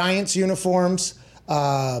 Giants uniforms,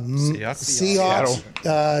 Seahawks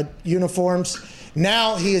uniforms.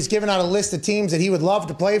 Now he has given out a list of teams that he would love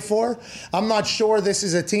to play for. I'm not sure this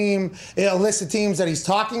is a list of teams that he's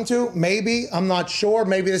talking to. Maybe. I'm not sure.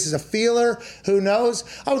 Maybe this is a feeler. Who knows?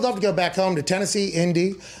 I would love to go back home to Tennessee,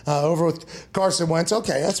 Indy, over with Carson Wentz.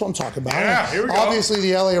 Okay, that's what I'm talking about. Yeah, here we go. Obviously,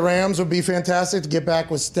 the LA Rams would be fantastic to get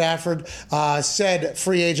back with Stafford. Said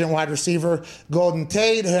free agent wide receiver Golden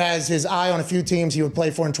Tate, who has his eye on a few teams he would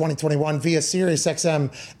play for in 2021 via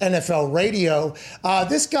SiriusXM NFL radio.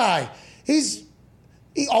 This guy,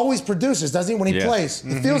 he always produces, doesn't he, when he plays?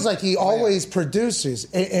 It feels like he always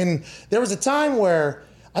produces. And there was a time where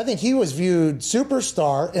I think he was viewed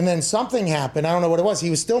superstar, and then something happened. I don't know what it was. He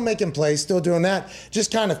was still making plays, still doing that.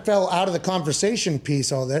 Just kind of fell out of the conversation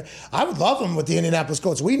piece all there. I would love him with the Indianapolis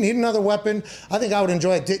Colts. We need another weapon. I think I would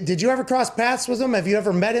enjoy it. Did you ever cross paths with him? Have you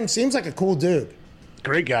ever met him? Seems like a cool dude.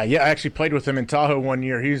 Great guy. Yeah, I actually played with him in Tahoe one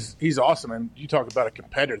year. He's awesome. And you talk about a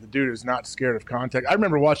competitor. The dude is not scared of contact. I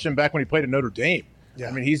remember watching him back when he played at Notre Dame. Yeah.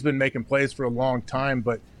 I mean, he's been making plays for a long time,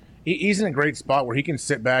 but he's in a great spot where he can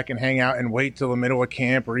sit back and hang out and wait till the middle of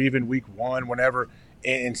camp or even week one, whenever,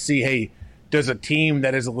 and see, hey, does a team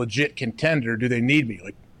that is a legit contender, do they need me?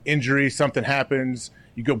 Like injury, something happens,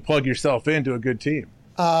 you go plug yourself into a good team.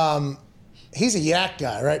 He's a yak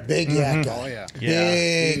guy, right? Big yak guy. Oh, yeah.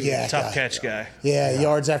 Big yak Tough guy. catch guy. Yeah,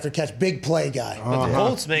 yards after catch. Big play guy. But the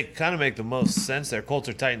Colts make the most sense there. Colts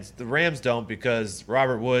or Titans. The Rams don't, because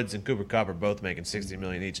Robert Woods and Cooper Kupp are both making $60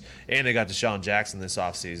 million each. And they got Deshaun Jackson this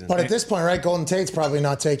offseason. But at this point, right, Golden Tate's probably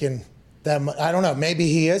not taking that much. I don't know. Maybe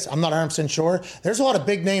he is. I'm not 100% sure. There's a lot of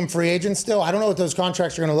big-name free agents still. I don't know what those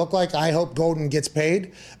contracts are going to look like. I hope Golden gets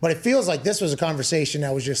paid. But it feels like this was a conversation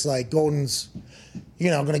that was just like Golden's,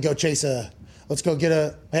 going to go chase let's go get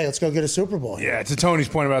a Super Bowl. Yeah, to Tony's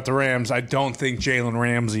point about the Rams, I don't think Jalen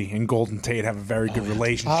Ramsey and Golden Tate have a very good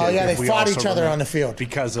relationship. Oh, yeah, they fought each other on the field.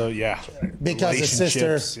 Because of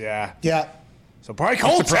sisters. Yeah. Yeah. So probably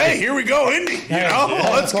Colts, hey, here we go, Indy.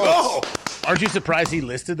 Let's go. Aren't you surprised he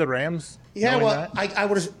listed the Rams? Yeah, well, I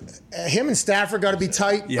would have. Him and Stafford got to be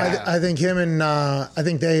tight. Yeah. I think him and I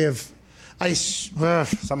think they have.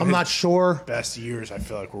 I'm not sure. Best years, I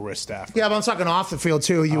feel like, were with Stafford. Yeah, but I'm talking off the field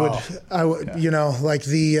too. I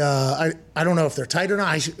don't know if they're tight or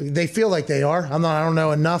not. They feel like they are. I don't know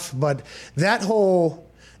enough, but that whole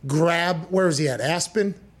grab. Where was he at?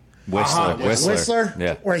 Aspen. Whistler.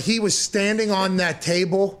 Yeah. Where he was standing on that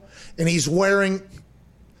table and he's wearing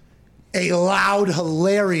a loud,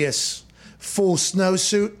 hilarious full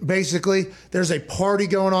snowsuit, basically. There's a party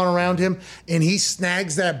going on around him, and he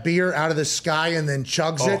snags that beer out of the sky and then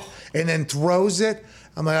chugs it and then throws it.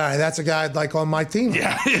 I'm like, all right, that's a guy I'd like on my team.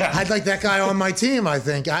 Yeah. I'd like that guy on my team, I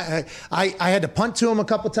think. I had to punt to him a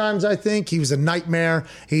couple times, I think. He was a nightmare.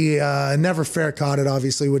 He never fair caught it,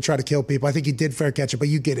 obviously, would try to kill people. I think he did fair catch it, but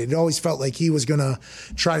you get it. It always felt like he was going to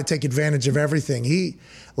try to take advantage of everything.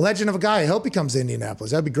 Legend of a guy. I hope he comes to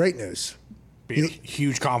Indianapolis. That'd be great news. Be a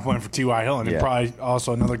huge compliment for T.Y. Hill, and probably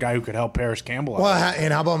also another guy who could help Paris Campbell. Well,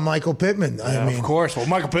 and how about Michael Pittman? Of course. Well,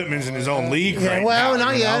 Michael Pittman's in his own league right now.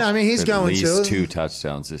 Not yet. I mean, he's going to. At least 2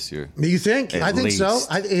 touchdowns this year. You think? I think so.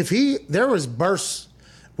 There was bursts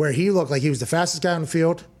where he looked like he was the fastest guy on the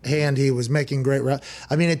field, and he was making great routes.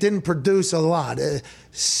 I mean, it didn't produce a lot.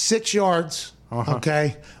 6 yards,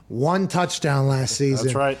 okay? 1 touchdown last season.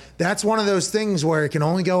 That's right. That's one of those things where it can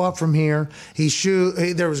only go up from here.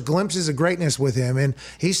 There was glimpses of greatness with him, and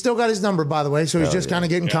he's still got his number, by the way, so he's just kind of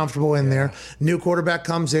getting comfortable in there. New quarterback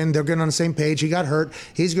comes in. They're getting on the same page. He got hurt.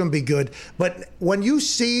 He's going to be good. But when you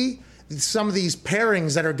see some of these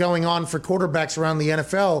pairings that are going on for quarterbacks around the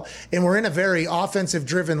NFL, and we're in a very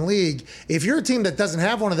offensive-driven league, if you're a team that doesn't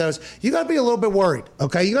have one of those, you got to be a little bit worried,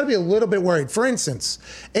 okay? You got to be a little bit worried. For instance,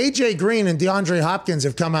 A.J. Green and DeAndre Hopkins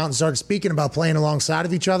have come out and started speaking about playing alongside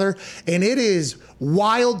of each other, and it is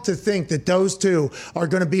wild to think that those two are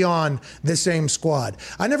going to be on the same squad.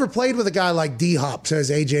 I never played with a guy like D-Hop, says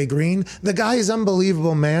AJ Green. The guy is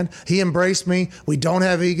unbelievable, man. He embraced me. We don't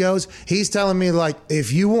have egos. He's telling me, like,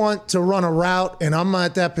 if you want to run a route and I'm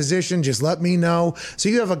at that position, just let me know. So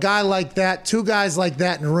you have a guy like that, two guys like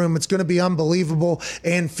that in a room. It's going to be unbelievable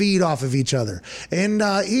and feed off of each other. And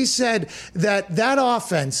he said that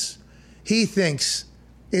offense, he thinks,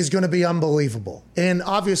 is going to be unbelievable. And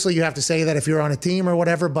obviously you have to say that if you're on a team or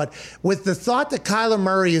whatever, but with the thought that Kyler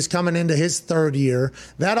Murray is coming into his third year,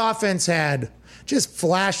 that offense had just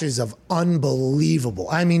flashes of unbelievable.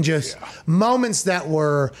 I mean, just moments that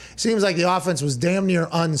were, seems like the offense was damn near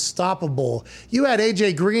unstoppable. You had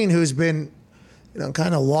AJ Green, who's been,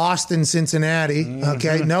 kind of lost in Cincinnati.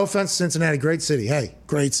 Okay, no offense to Cincinnati, great city. Hey,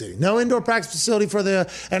 great city. No indoor practice facility for the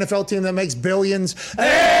NFL team that makes billions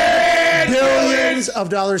of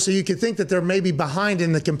dollars. So you could think that they're maybe behind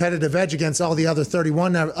in the competitive edge against all the other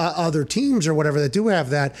 31 other teams or whatever that do have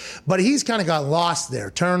that. But he's kind of got lost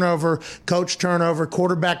there. Turnover, coach turnover,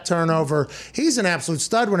 quarterback turnover. He's an absolute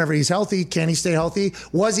stud whenever he's healthy. Can he stay healthy?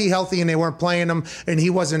 Was he healthy and they weren't playing him and he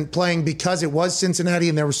wasn't playing because it was Cincinnati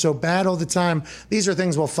and they were so bad all the time? These are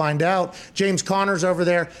things we'll find out. James Conner's over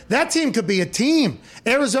there. That team could be a team.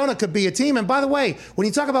 Arizona could be a team. And by the way, when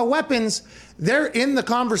you talk about weapons, they're in the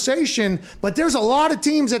conversation, but there's a lot of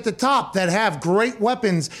teams at the top that have great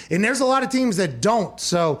weapons, and there's a lot of teams that don't.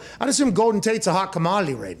 So I'd assume Golden Tate's a hot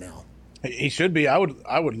commodity right now. He should be. I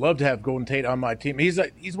would love to have Golden Tate on my team. He's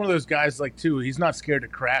one of those guys, like, too, he's not scared to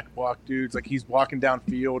crack block dudes. Like, he's walking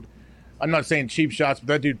downfield. I'm not saying cheap shots, but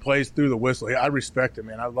that dude plays through the whistle. I respect him,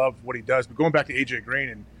 man. I love what he does. But going back to A.J.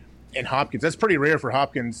 Green and Hopkins, that's pretty rare for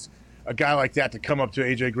Hopkins, a guy like that, to come up to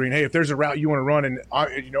A.J. Green. Hey, if there's a route you want to run and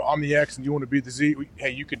I'm the X and you want to be the Z,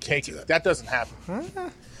 hey, you could take it. That doesn't happen.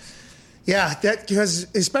 Yeah, that, because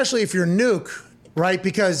especially if you're Nuke, right?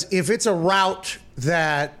 Because if it's a route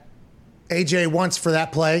that AJ wants for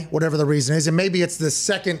that play, whatever the reason is, and maybe it's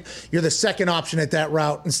you're the second option at that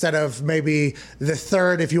route instead of maybe the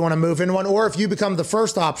third if you want to move in one, or if you become the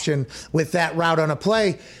first option with that route on a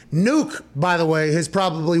play. Nuke, by the way, has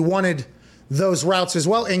probably wanted those routes as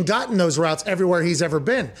well and gotten those routes everywhere he's ever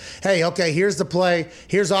been. Hey, okay, here's the play.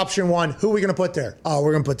 Here's option one. Who are we going to put there? Oh,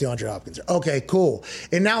 we're going to put DeAndre Hopkins there. Okay, cool.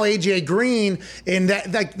 And now A.J. Green, and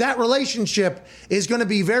that relationship is going to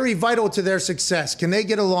be very vital to their success. Can they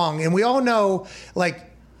get along? And we all know, like,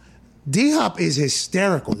 D-Hop is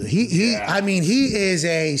hysterical. He is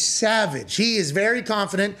a savage. He is very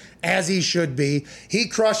confident, as he should be. He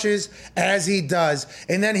crushes, as he does.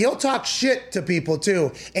 And then he'll talk shit to people,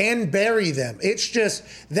 too, and bury them. It's just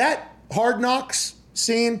that Hard Knocks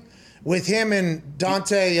scene with him and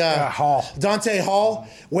Dante Hall,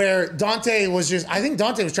 where Dante was just, I think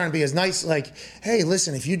Dante was trying to be as nice, like, hey,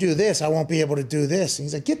 listen, if you do this, I won't be able to do this. And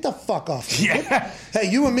he's like, get the fuck off me. Yeah. Hey,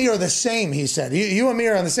 you and me are the same, he said. You and me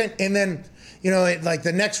are on the same. And then, like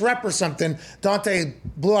the next rep or something, Dante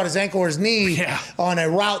blew out his ankle or his knee on a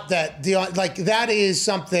route that, that is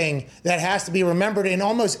something that has to be remembered. And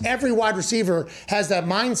almost every wide receiver has that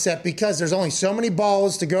mindset because there's only so many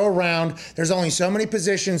balls to go around. There's only so many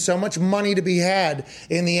positions, so much money to be had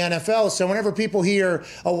in the NFL. So whenever people hear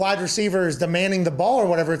a wide receiver is demanding the ball or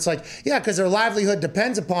whatever, it's like, yeah, because their livelihood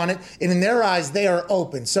depends upon it. And in their eyes, they are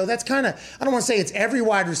open. So that's kind of, I don't want to say it's every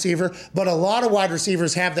wide receiver, but a lot of wide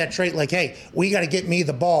receivers have that trait like, hey, we got to get me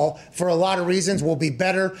the ball for a lot of reasons. We'll be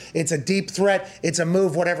better. It's a deep threat. It's a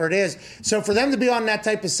move, whatever it is. So for them to be on that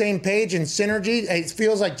type of same page and synergy, it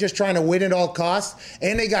feels like just trying to win at all costs.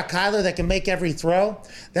 And they got Kyler that can make every throw.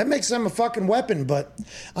 That makes them a fucking weapon. But,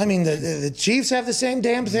 I mean, the Chiefs have the same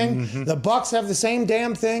damn thing. Mm-hmm. The Bucs have the same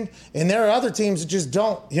damn thing. And there are other teams that just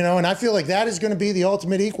don't, and I feel like that is going to be the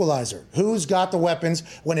ultimate equalizer. Who's got the weapons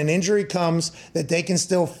when an injury comes that they can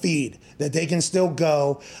still feed, that they can still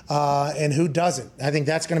go, and who doesn't? I think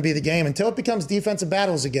that's going to be the game. Until it becomes defensive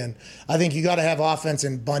battles again, I think you got to have offense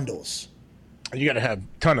in bundles. You got to have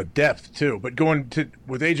a ton of depth, too. But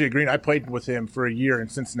with A.J. Green, I played with him for a year in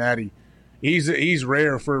Cincinnati. He's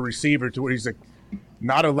rare for a receiver to where he's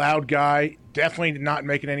not a loud guy, definitely not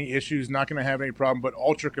making any issues, not going to have any problem, but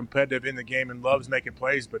ultra competitive in the game and loves making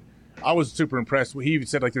plays. But I was super impressed. He even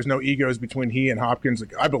said, there's no egos between he and Hopkins.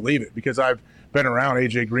 I believe it because I've been around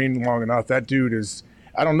A.J. Green long enough. That dude is –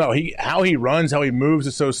 I don't know. How he runs, how he moves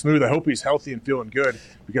is so smooth. I hope he's healthy and feeling good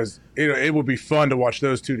because it will be fun to watch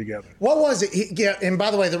those two together. What was it? And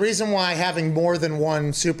by the way, the reason why having more than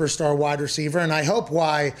one superstar wide receiver, and I hope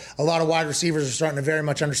why a lot of wide receivers are starting to very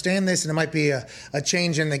much understand this, and it might be a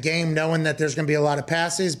change in the game knowing that there's going to be a lot of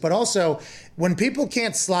passes, but also when people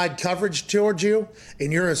can't slide coverage towards you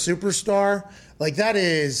and you're a superstar, Like, that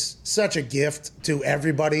is such a gift to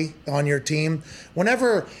everybody on your team.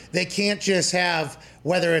 Whenever they can't just have,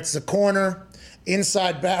 whether it's the corner,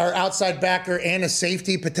 inside or outside backer, and a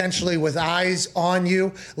safety potentially with eyes on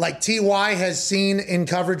you, like T.Y. has seen in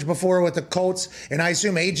coverage before with the Colts, and I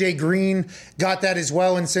assume A.J. Green got that as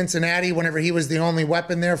well in Cincinnati whenever he was the only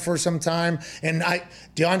weapon there for some time. And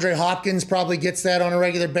DeAndre Hopkins probably gets that on a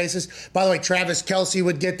regular basis. By the way, Travis Kelce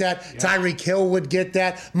would get that. Yeah. Tyreek Hill would get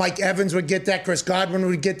that. Mike Evans would get that. Chris Godwin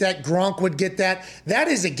would get that. Gronk would get that. That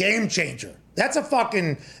is a game changer. That's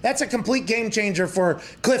a complete game changer for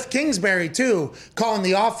Cliff Kingsbury, too, calling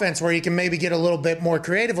the offense where he can maybe get a little bit more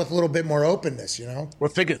creative with a little bit more openness, you know?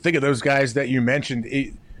 Well, think of those guys that you mentioned.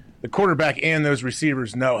 The quarterback and those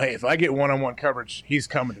receivers know, hey, if I get one-on-one coverage, he's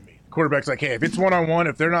coming to me. The quarterback's like, hey, if it's one-on-one,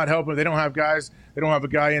 if they're not helping, they don't have guys, they don't have a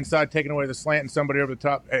guy inside taking away the slant and somebody over the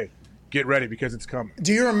top, hey, get ready because it's coming.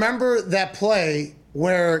 Do you remember that play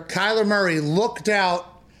where Kyler Murray looked out,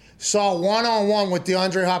 saw one-on-one with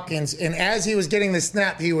DeAndre Hopkins, and as he was getting the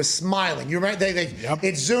snap, he was smiling. You remember?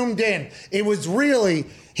 It zoomed in. It was really,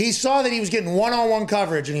 he saw that he was getting one-on-one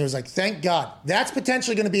coverage, and he was like, thank God. That's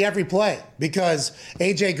potentially going to be every play because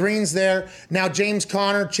A.J. Green's there. Now James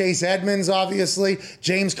Conner, Chase Edmonds, obviously.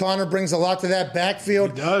 James Conner brings a lot to that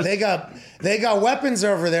backfield. He does. They got weapons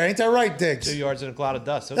over there. Ain't that right, Diggs? 2 yards in a cloud of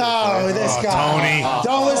dust. This guy. Tony.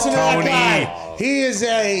 Don't listen to that guy. He is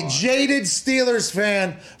a jaded Steelers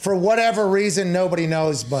fan for whatever reason. Nobody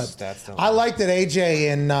knows. But I like that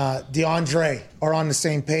AJ and DeAndre are on the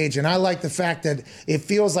same page. And I like the fact that it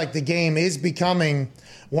feels like the game is becoming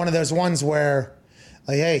one of those ones where,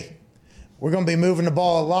 like, hey, we're going to be moving the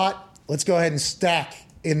ball a lot. Let's go ahead and stack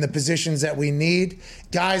in the positions that we need.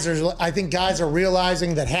 I think guys are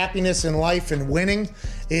realizing that happiness in life and winning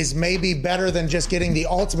is maybe better than just getting the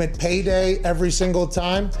ultimate payday every single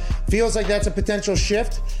time. Feels like that's a potential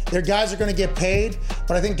shift. Their guys are going to get paid,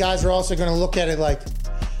 but I think guys are also going to look at it like,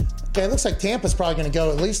 okay, it looks like Tampa's probably going to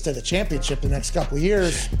go at least to the championship the next couple of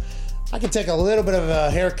years. I could take a little bit of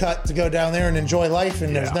a haircut to go down there and enjoy life,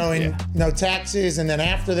 and there's no taxes, and then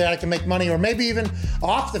after that I can make money, or maybe even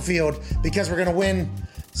off the field because we're going to win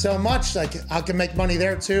so much. Like, I can make money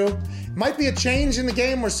there too. Might be a change in the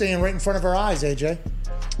game we're seeing right in front of our eyes, AJ.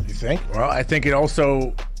 You think? Well, I think it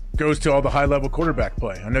also goes to all the high-level quarterback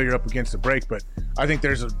play. I know you're up against the break, but I think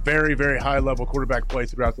there's a very, very high-level quarterback play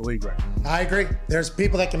throughout the league right now. I agree. There's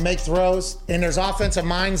people that can make throws, and there's offensive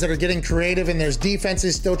minds that are getting creative, and there's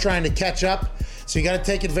defenses still trying to catch up. So you got to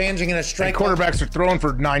take advantage and get a strike. And quarterbacks are throwing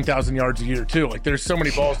for 9,000 yards a year, too. Like, there's so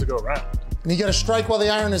many balls to go around. And you got to strike while the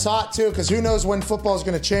iron is hot, too, because who knows when football is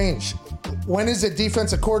going to change. When is a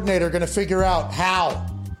defensive coordinator going to figure out how?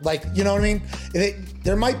 Like, you know what I mean?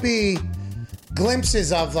 There might be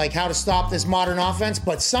glimpses of, like, how to stop this modern offense,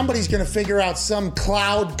 but somebody's going to figure out some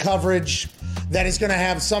cloud coverage that is going to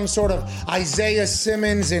have some sort of Isaiah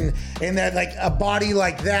Simmons and that, like, a body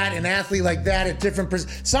like that, an athlete like that at different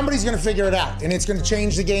somebody's going to figure it out, and it's going to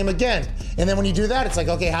change the game again. And then when you do that, it's like,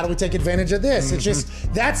 okay, how do we take advantage of this? It's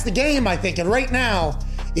just, that's the game, I think. And right now,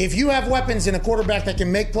 if you have weapons in a quarterback that can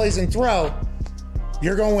make plays and throw,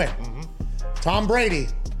 you're going to win. Tom Brady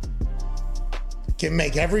can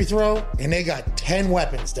make every throw, and they got 10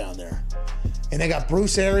 weapons down there. And they got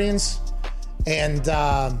Bruce Arians and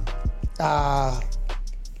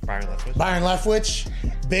Byron Leftwich,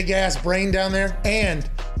 big ass brain down there, and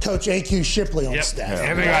Coach A.Q. Shipley on staff.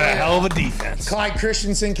 And they got a hell of a defense. Clyde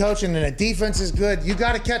Christensen coaching, and the defense is good. You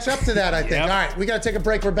got to catch up to that, I think. All right, we got to take a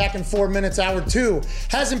break. We're back in 4 minutes. Hour 2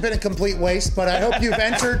 hasn't been a complete waste, but I hope you've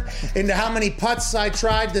entered into how many putts I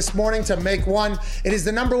tried this morning to make one. It is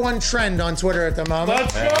the #1 trend on Twitter at the moment.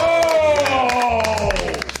 Let's go!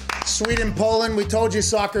 Sweden, Poland, we told you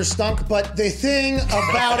soccer stunk, but the thing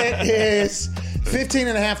about it is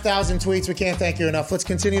 15,500 tweets. We can't thank you enough. Let's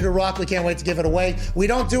continue to rock. We can't wait to give it away. We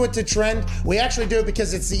don't do it to trend. We actually do it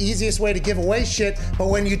because it's the easiest way to give away shit, but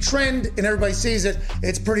when you trend and everybody sees it,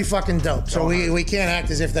 it's pretty fucking dope. So we can't act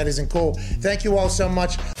as if that isn't cool. Thank you all so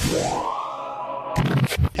much.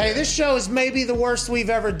 Hey, this show is maybe the worst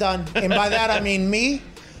we've ever done, and by that I mean me.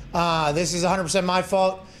 This is 100% my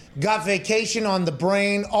fault. Got vacation on the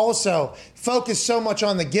brain. Also, focused so much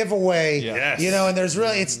on the giveaway. Yes. You know, and there's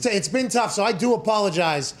really, it's been tough. So I do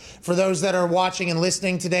apologize for those that are watching and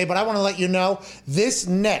listening today. But I want to let you know, this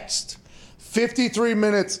next 53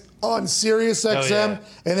 minutes on SiriusXM,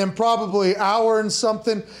 and then probably hour and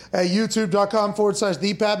something at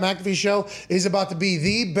youtube.com/The Pat McAfee Show is about to be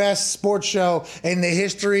the best sports show in the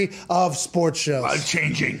history of sports shows.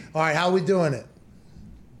 Life-changing. All right, how are we doing it?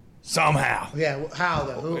 Somehow. Yeah, how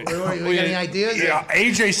though? Who got any ideas? Yeah,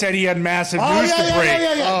 AJ said he had massive Oh, news yeah, to yeah,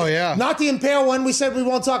 break. yeah. Oh, yeah. Not the Impale one. We said we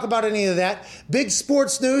won't talk about any of that. Big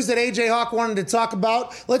sports news that AJ Hawk wanted to talk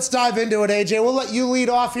about. Let's dive into it, AJ. We'll let you lead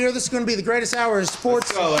off here. This is going to be the greatest hour of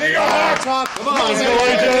sports. Talk. Come on,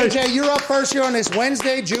 AJ. You're up first here on this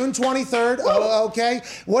Wednesday, June 23rd. Okay.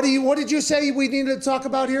 What did you say we needed to talk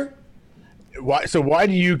about here? Why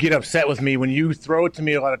do you get upset with me when you throw it to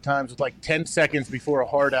me a lot of times with like 10 seconds before a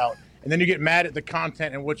hard out, and then you get mad at the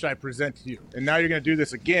content in which I present to you, and now you're going to do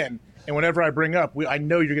this again, and whenever I bring up, I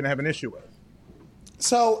know you're going to have an issue with.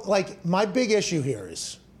 So, like, my big issue here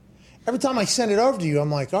is every time I send it over to you,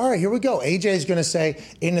 I'm like, all right, here we go. AJ is going to say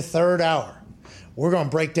in the third hour, we're going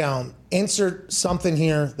to break down, insert something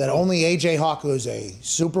here that only AJ Hawk, who is a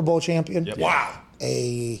Super Bowl champion. Yep. Wow.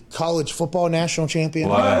 A college football national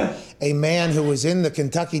champion, a man who was in the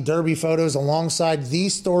Kentucky Derby photos alongside the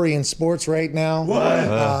story in sports right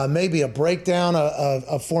now. Maybe a breakdown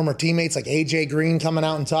of former teammates like AJ Green coming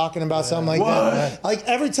out and talking about something like that. Like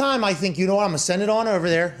every time I think, you know what, I'm gonna send it on over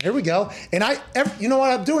there. Here we go. And you know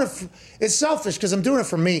what, I'm doing it. It's selfish because I'm doing it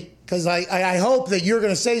for me. Because I hope that you're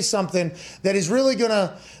going to say something that is really going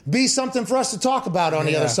to be something for us to talk about on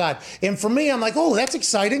the other side. And for me, I'm like, oh, that's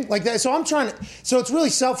exciting. Like that. So so it's really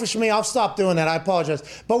selfish for me. I'll stop doing that. I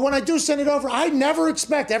apologize. But when I do send it over, I never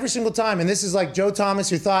expect every single time. And this is like Joe Thomas,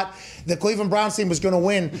 who thought the Cleveland Browns team was going to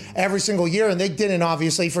win every single year. And they didn't,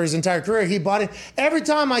 obviously, for his entire career. He bought it. Every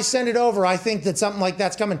time I send it over, I think that something like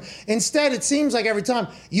that's coming. Instead, it seems like every time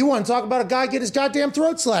you want to talk about a guy get his goddamn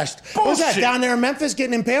throat slashed. What was that? Down there in Memphis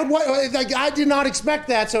getting impaled? What? Like, I did not expect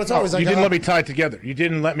that, so it's always like... You didn't let me tie it together. You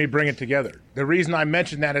didn't let me bring it together. The reason I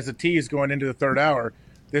mentioned that as a tease going into the third hour,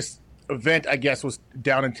 this event, I guess, was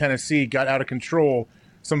down in Tennessee, got out of control.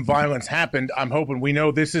 Some violence happened. I'm hoping we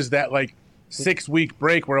know this is that, 6-week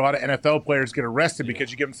break where a lot of NFL players get arrested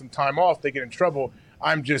because you give them some time off, they get in trouble.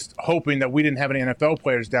 I'm just hoping that we didn't have any NFL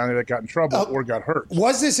players down there that got in trouble or got hurt.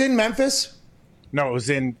 Was this in Memphis? No, it was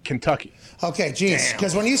in Kentucky. Okay, geez.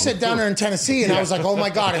 Because when you said down there in Tennessee, and I was like, oh my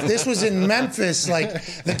God, if this was in Memphis,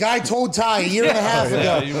 the guy told Ty a year and a half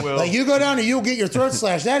ago, you go down and you'll get your throat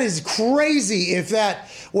slashed. That is crazy if that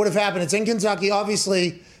would have happened. It's in Kentucky,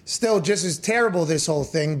 obviously. Still just as terrible, this whole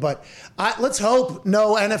thing, but let's hope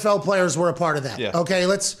no NFL players were a part of that. Yeah. Okay,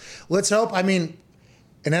 let's hope. I mean,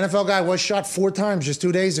 an NFL guy was shot 4 times just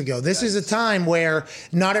 2 days ago. This is a time where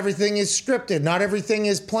not everything is scripted, not everything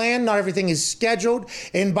is planned, not everything is scheduled.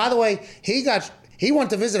 And by the way, he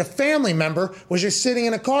went to visit a family member, was just sitting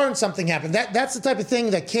in a car and something happened. That's the type of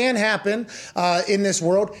thing that can happen in this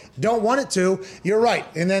world. Don't want it to. You're right.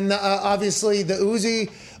 And then obviously the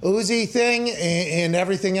Uzi thing and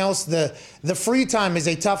everything else. The free time is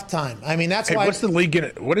a tough time. I mean, that's why. What is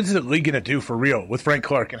the league gonna do for real with Frank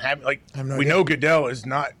Clark and we know Goodell is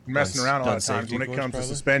not messing around a lot of times when it comes to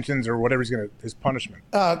suspensions or whatever his punishment.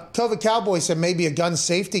 COVID Cowboy said maybe a gun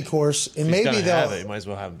safety course, and maybe they'll. You might as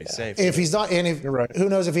well have him be safe. If he's not, and if right. Who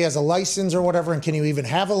knows if he has a license or whatever, and can you even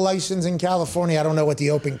have a license in California? I don't know what the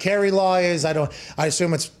open carry law is. I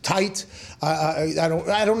assume it's tight. I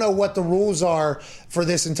don't know what the rules are for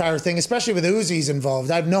this entire thing, especially with Uzis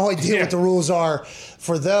involved. I have no idea what the rules are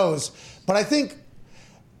for those. But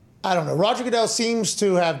I don't know. Roger Goodell seems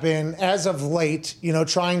to have been, as of late,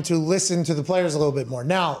 trying to listen to the players a little bit more.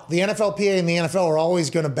 Now, the NFLPA and the NFL are always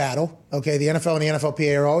going to battle. Okay, the NFL and the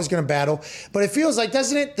NFLPA are always going to battle. But it feels like,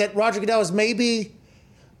 doesn't it, that Roger Goodell is maybe,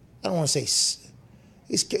 I don't want to say,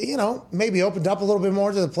 he's maybe opened up a little bit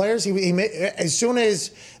more to the players. He as soon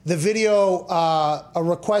as the video, a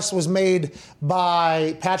request was made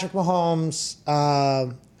by Patrick Mahomes,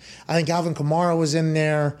 I think Alvin Kamara was in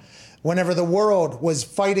there. Whenever the world was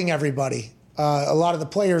fighting everybody, a lot of the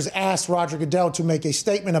players asked Roger Goodell to make a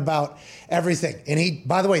statement about everything. And he,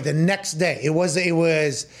 by the way, the next day, it was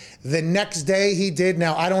the next day he did.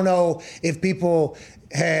 Now, I don't know if people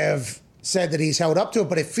have said that he's held up to it,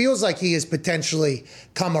 but it feels like he has potentially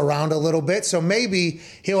come around a little bit. So maybe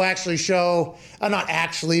he'll actually show, not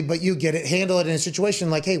actually, but you get it, handle it in a situation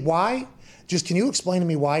like, hey, why? Just can you explain to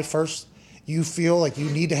me why first you feel like you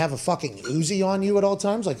need to have a fucking Uzi on you at all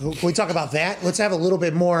times? Like, can we talk about that? Let's have a little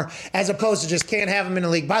bit more, as opposed to just can't have him in the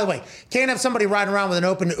league. By the way, can't have somebody riding around with an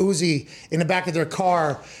open Uzi in the back of their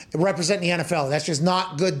car representing the NFL. That's just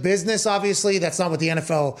not good business, obviously. That's not what the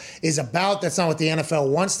NFL is about. That's not what the NFL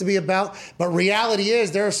wants to be about. But reality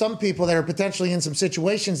is there are some people that are potentially in some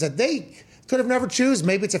situations that they could have never choose.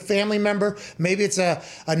 Maybe it's a family member. Maybe it's a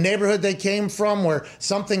neighborhood they came from where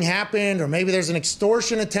something happened, or maybe there's an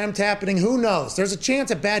extortion attempt happening. Who knows? There's a chance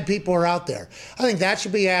that bad people are out there. I think that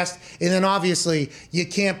should be asked. And then obviously you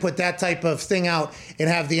can't put that type of thing out and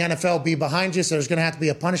have the NFL be behind you. So there's going to have to be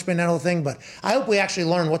a punishment and that whole thing. But I hope we actually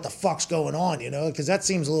learn what the fuck's going on, because that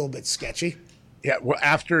seems a little bit sketchy. Yeah, well,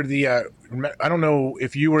 after the, I don't know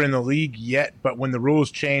if you were in the league yet, but when the rules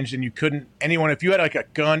changed and you couldn't, if you had like a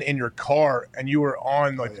gun in your car and you were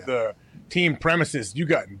on the team premises, you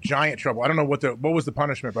got in giant trouble. I don't know what was the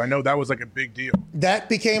punishment, but I know that was like a big deal. That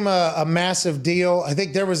became a massive deal. I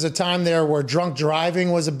think there was a time there where drunk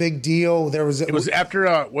driving was a big deal. It was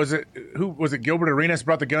after, was it Gilbert Arenas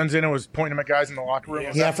brought the guns in and was pointing them at guys in the locker room?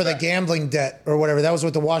 Yeah, for the gambling debt or whatever. That was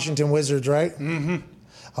with the Washington Wizards, right? Mm-hmm.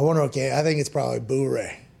 I wonder, I think it's probably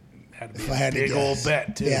Boo-Ray. If I had big old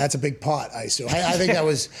bet, too. Yeah, that's a big pot, I assume. I think that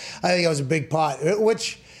was a big pot,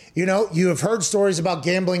 which, you have heard stories about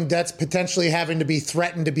gambling debts potentially having to be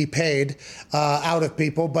threatened to be paid out of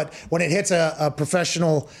people. But when it hits a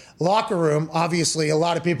professional locker room, obviously a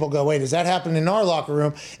lot of people go, wait, does that happen in our locker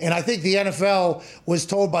room? And I think the NFL was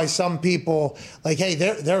told by some people, like, hey,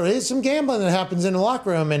 there is some gambling that happens in the locker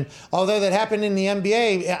room. And although that happened in the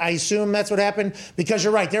NBA, I assume that's what happened, because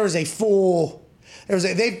you're right,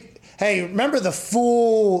 hey, remember the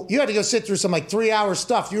full, you had to go sit through some 3-hour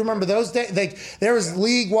stuff. You remember those days? There was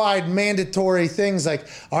league-wide mandatory things like,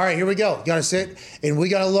 all right, here we go. You got to sit, and we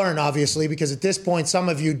got to learn, obviously, because at this point, some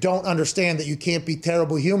of you don't understand that you can't be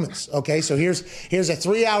terrible humans, okay? So here's a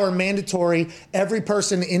 3-hour mandatory. Every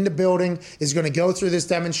person in the building is going to go through this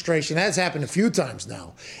demonstration. That's happened a few times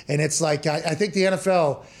now. And it's like, I think the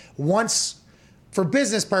NFL wants, for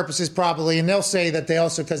business purposes probably, and they'll say that they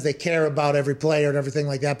also, because they care about every player and everything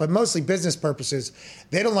like that, but mostly business purposes,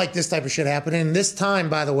 they don't like this type of shit happening. And this time,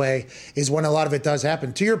 by the way, is when a lot of it does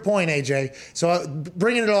happen. To your point, AJ, so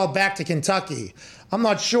bringing it all back to Kentucky, I'm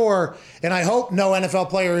not sure, and I hope no NFL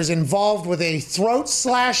player is involved with a throat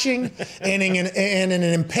slashing and an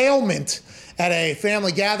impalement at a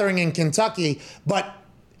family gathering in Kentucky, but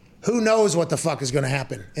who knows what the fuck is going to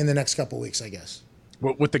happen in the next couple weeks, I guess.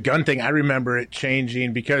 With the gun thing, I remember it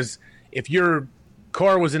changing, because if your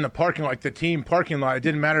car was in the parking lot, the team parking lot, it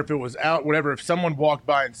didn't matter if it was out, whatever. If someone walked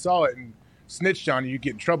by and saw it and snitched on you, you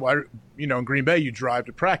get in trouble. In Green Bay, you drive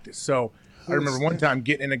to practice. So I remember one time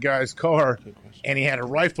getting in a guy's car and he had a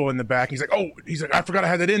rifle in the back. He's like, I forgot I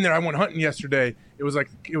had that in there. I went hunting yesterday. It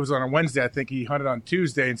was on a Wednesday. I think he hunted on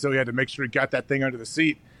Tuesday. And so he had to make sure he got that thing under the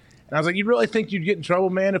seat. And I was like, you really think you'd get in trouble,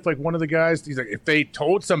 man, if one of the guys, he's like, if they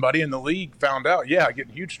told somebody in the league, found out, yeah, I get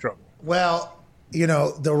in huge trouble. Well,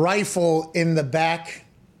 the rifle in the back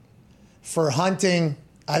for hunting,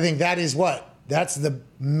 I think that's the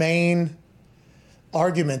main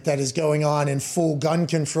argument that is going on in full gun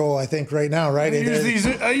control, I think, right now, right? I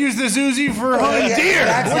use this Uzi for hunting deer.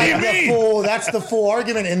 What do you mean? That's the full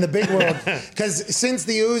argument in the big world. Because since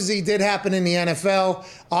the Uzi did happen in the NFL,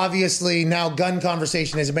 obviously now gun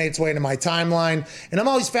conversation has made its way into my timeline. And I'm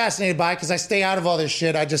always fascinated by it because I stay out of all this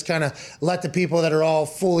shit. I just kind of let the people that are all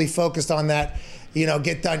fully focused on that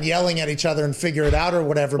get done yelling at each other and figure it out or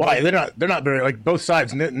whatever. Why? They're not very, both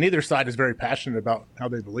sides, neither side is very passionate about how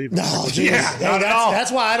they believe it. No,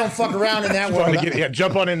 that's why I don't fuck around in that world.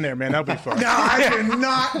 Jump on in there, man. That'll be fun. No, I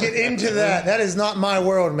cannot get into that. That is not my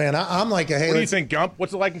world, man. I'm like a, hey. What do you think, Gump?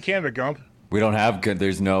 What's it like in Canada, Gump? We don't have,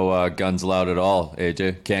 there's no guns allowed at all,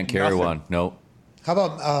 AJ. Can't carry one. Nope. How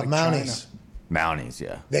about Mounties? Mounties,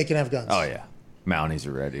 yeah. They can have guns. Oh, yeah. Mounties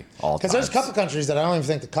are ready. All because there's a couple countries that I don't even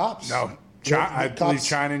think the cops. No. I believe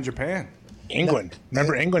China and Japan. England.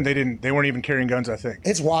 Remember England? They weren't even carrying guns, I think.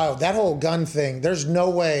 It's wild. That whole gun thing, there's no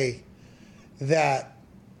way that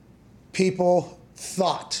people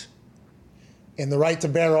thought in the right to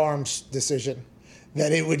bear arms decision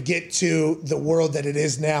that it would get to the world that it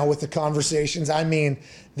is now with the conversations. I mean,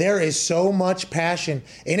 there is so much passion,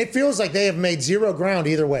 and it feels like they have made zero ground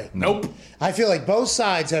either way. Nope. I feel like both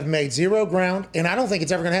sides have made zero ground, and I don't think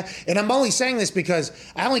it's ever going to happen. And I'm only saying this because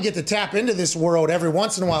I only get to tap into this world every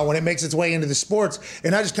once in a while when it makes its way into the sports,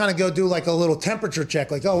 and I just kind of go do like a little temperature check,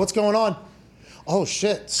 like, oh, what's going on? Oh,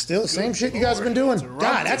 shit, still the same shit you guys have been doing?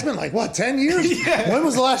 God, that's been like, what, 10 years? Yeah. When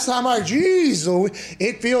was the last time Geez.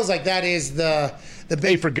 It feels like that is the big...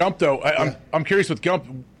 Hey, for Gump, though, I'm curious with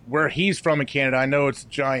Gump, where he's from in Canada. I know it's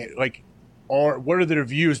giant. What are the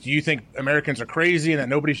reviews? Do you think Americans are crazy and that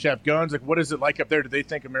nobody should have guns? What is it like up there? Do they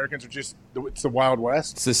think Americans are it's the Wild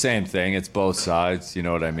West? It's the same thing. It's both sides. You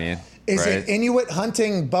know what I mean? Is it Inuit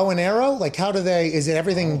hunting bow and arrow? Is it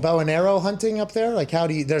everything bow and arrow hunting up there?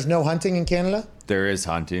 There's no hunting in Canada? there is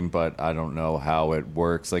hunting, but I don't know how it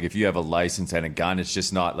works. Like if you have a license and a gun, it's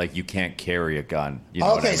just not like you can't carry a gun. You know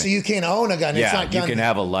what I mean? So you can't own a gun. Yeah, it's not gun. you can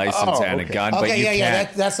have a license and a gun, but you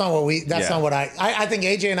can't. That's not what we. That's not what I think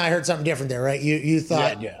AJ and I heard something different there, right? You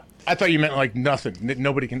thought. Yeah. I thought you meant like nothing.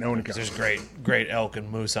 Nobody can own a gun. There's great elk and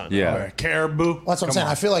moose hunting. Yeah. Caribou. Well, that's what I'm saying.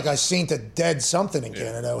 I feel like I seen a dead something in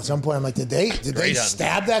Canada at some point. I'm like, did they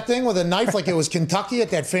stab that thing with a knife like it was Kentucky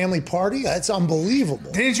at that family party? That's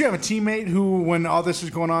unbelievable. Didn't you have a teammate who, when all this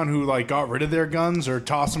was going on, who like got rid of their guns or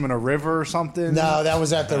tossed them in a river or something? No, that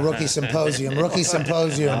was at the rookie symposium. We got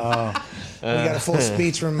a full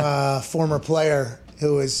speech from a former player he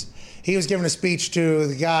was giving a speech to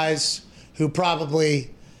the guys who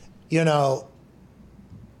probably,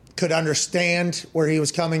 could understand where he was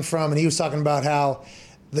coming from, and he was talking about how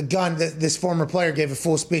the gun that this former player gave a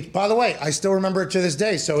full speech. By the way, I still remember it to this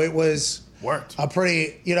day, so it was worked. A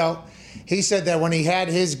pretty, he said that when he had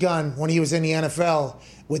his gun, when he was in the NFL,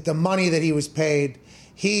 with the money that he was paid,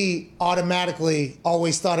 he automatically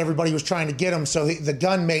always thought everybody was trying to get him, so the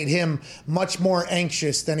gun made him much more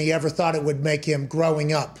anxious than he ever thought it would make him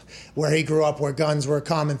growing up, where he grew up, where guns were a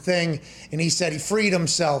common thing. And he said he freed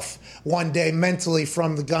himself one day mentally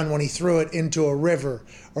from the gun when he threw it into a river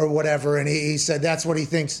or whatever, and he said that's what he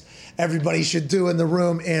thinks everybody should do in the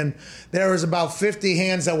room. And there was about 50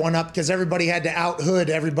 hands that went up because everybody had to out-hood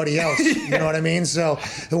everybody else. You know what I mean? So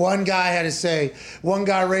the one guy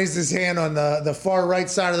raised his hand on the far right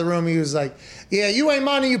side of the room. He was like, yeah, you ain't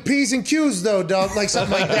minding your P's and Q's though, dog, like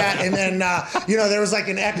something like that. And then, there was like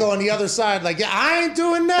an echo on the other side, like, yeah, I ain't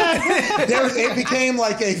doing that. It became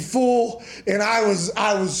like a fool, and I was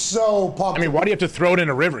so pumped. I mean, why do you have to throw it in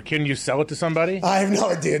a river? Couldn't you sell it to somebody? I have no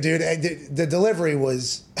idea, dude. The delivery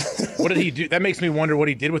was... What did he do? That makes me wonder what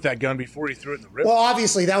he did with that gun before he threw it in the river. Well,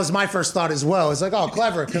 obviously, that was my first thought as well. It's like, oh,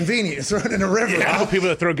 clever, convenient, throw it in a river. Yeah, I know people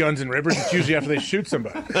that throw guns in rivers. It's usually after they shoot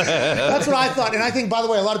somebody. That's what I thought. And I think, by the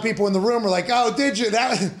way, a lot of people in the room were like, oh, did you?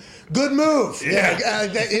 That good move. Yeah.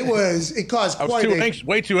 It caused quite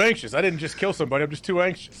way too anxious. I didn't just kill somebody. I'm just too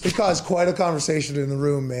anxious. It caused quite a conversation in the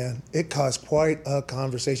room, man. It caused quite a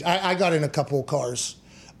conversation. I got in a couple of cars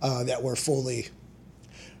that were fully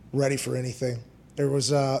ready for anything. There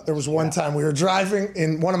was one time we were driving,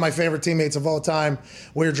 and one of my favorite teammates of all time,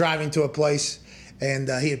 we were driving to a place, and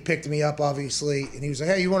he had picked me up, obviously, and he was like,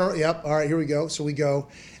 hey, you want to, yep, all right, here we go. So we go,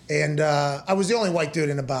 and I was the only white dude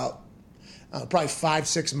in about probably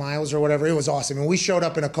 5-6 miles or whatever. It was awesome, and we showed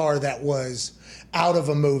up in a car that was out of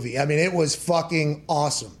a movie. I mean, it was fucking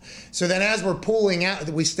awesome. So then as we're pulling out,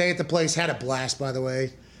 we stay at the place, had a blast, by the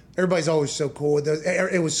way. Everybody's always so cool.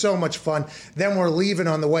 It was so much fun. Then we're leaving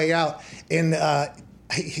on the way out, and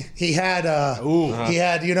he had some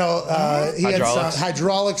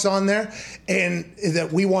hydraulics on there, and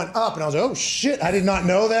that we went up, and I was like, oh shit, I did not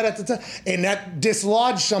know that at the time, and that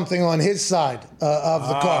dislodged something on his side of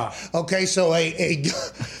the car. Okay, so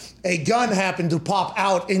a gun happened to pop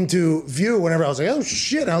out into view whenever I was like, oh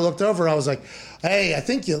shit, and I looked over, and I was like, hey, I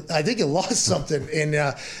think you lost something.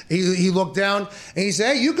 And he looked down and he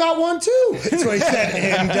said, hey, you got one too. That's what he said.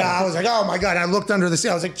 And I was like, oh my God. I looked under the seat.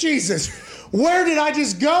 I was like, Jesus, where did I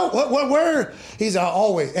just go? Where? He's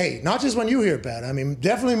always, hey, not just when you hear bad. I mean,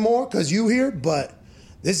 definitely more because you hear, but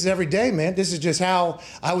this is every day, man. This is just how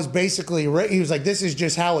I was basically, he was like, this is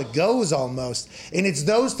just how it goes almost. And it's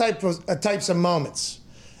those types of moments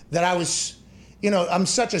that I was, I'm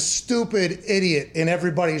such a stupid idiot, and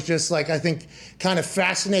everybody's just like, I think, kind of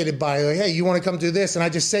fascinated by, like, hey, you want to come do this? And I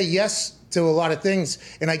just say yes to a lot of things,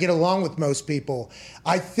 and I get along with most people.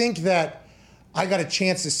 I think that I got a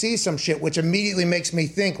chance to see some shit, which immediately makes me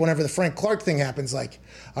think whenever the Frank Clark thing happens, like,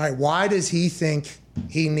 all right, why does he think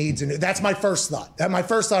he needs a new? That's my first thought. My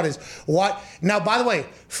first thought is, what? Now, by the way,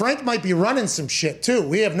 Frank might be running some shit too.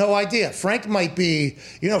 We have no idea. Frank might be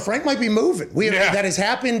moving. That has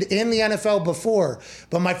happened in the NFL before.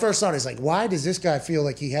 But my first thought is like, why does this guy feel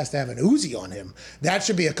like he has to have an Uzi on him? That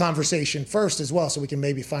should be a conversation first as well, so we can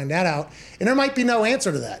maybe find that out. And there might be no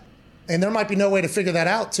answer to that. And there might be no way to figure that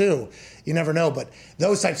out too. You never know. But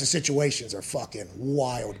those types of situations are fucking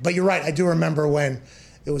wild. But you're right. I do remember when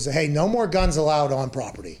it was hey, no more guns allowed on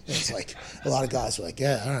property. It's like a lot of guys were like,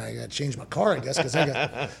 yeah, all right, I got to change my car, I guess, because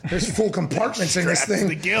there's full compartments in this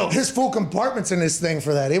thing. There's full compartments in this thing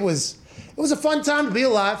for that. It was a fun time to be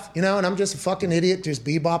alive, and I'm just a fucking idiot, just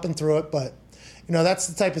bebopping through it. But that's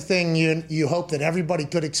the type of thing you hope that everybody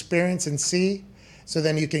could experience and see, so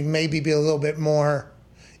then you can maybe be a little bit more,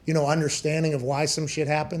 understanding of why some shit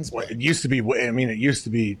happens. Well, it used to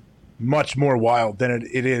be much more wild than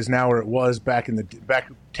it is now, or it was back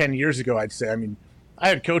 10 years ago, I'd say. I mean, I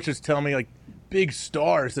had coaches tell me, like, big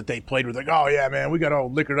stars that they played with. Like, oh, yeah, man, we got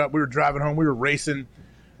all liquored up. We were driving home. We were racing.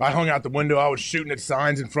 I hung out the window. I was shooting at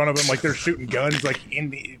signs in front of them like they're shooting guns, like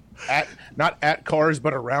not at cars,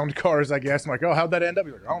 but around cars, I guess. I'm like, oh, how'd that end up?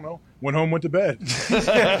 He's like, I don't know. Went home, went to bed.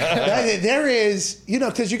 There is,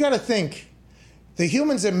 because you got to think, the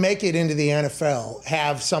humans that make it into the NFL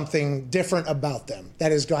have something different about them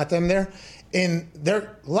that has got them there. And a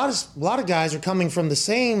lot of guys are coming from the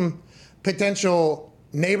same potential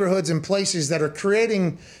neighborhoods and places that are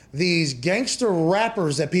creating these gangster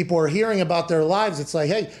rappers that people are hearing about their lives. It's like,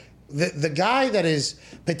 hey, the guy that is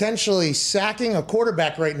potentially sacking a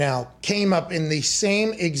quarterback right now came up in the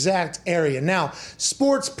same exact area. Now,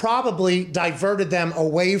 sports probably diverted them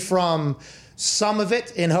away from some of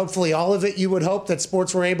it, and hopefully all of it. You would hope that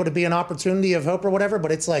sports were able to be an opportunity of hope or whatever,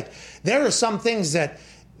 but it's like there are some things that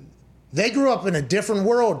they grew up in a different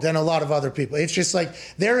world than a lot of other people. It's just like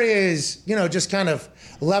there is, just kind of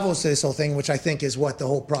levels to this whole thing, which I think is what the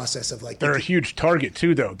whole process of like. They're a huge target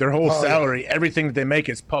too, though. Their whole salary, everything that they make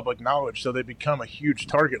is public knowledge, so they become a huge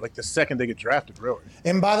target like the second they get drafted, really.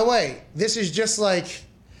 And by the way, this is just like,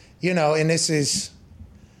 and this is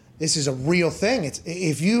a real thing. It's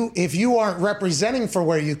if you aren't representing for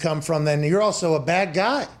where you come from, then you're also a bad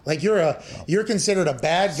guy. Like you're considered a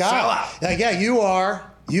bad guy. Like, yeah, you are.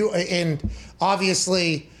 And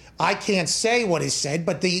obviously I can't say what is said,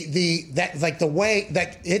 but the way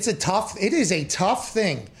that it is a tough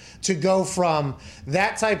thing to go from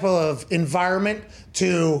that type of environment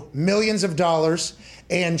to millions of dollars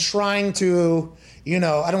and trying to, I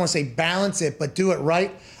don't want to say balance it, but do it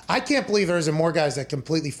right. I can't believe there isn't more guys that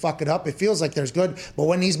completely fuck it up. It feels like there's good, but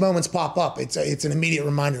when these moments pop up, it's an immediate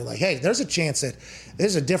reminder like, hey, there's a chance that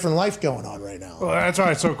there's a different life going on right now. Well, that's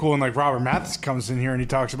why it's so cool. And like Robert Mathis comes in here and he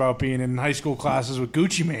talks about being in high school classes with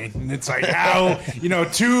Gucci Mane. And it's like how,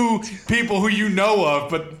 two people who you know of,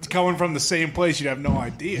 but coming from the same place, you'd have no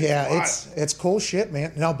idea. Yeah, it's cool shit,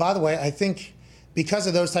 man. Now, by the way, I think because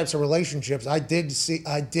of those types of relationships, I did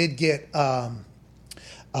get,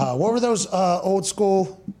 what were those old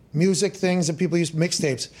school music things that people used,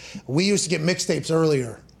 mixtapes? We used to get mixtapes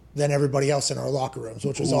earlier than everybody else in our locker rooms,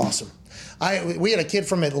 which was awesome. We had a kid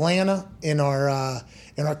from Atlanta in our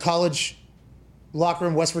college locker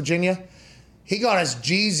room, West Virginia. He got us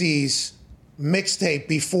Jeezy's mixtape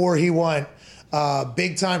before he went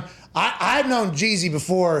big time. I've known Jeezy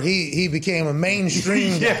before he became a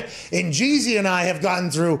mainstream guy. And Jeezy and I have gotten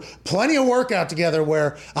through plenty of workout together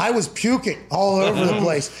where I was puking all over the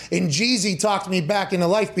place. And Jeezy talked me back into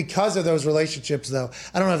life because of those relationships, though.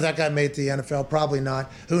 I don't know if that guy made it to the NFL. Probably not.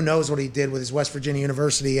 Who knows what he did with his West Virginia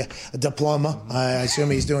University diploma. I assume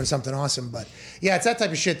he's doing something awesome. But, yeah, it's that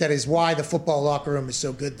type of shit that is why the football locker room is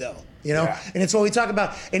so good, though. And it's what we talk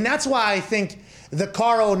about. And that's why I think the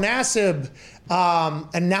Carl Nassib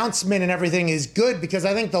announcement and everything is good, because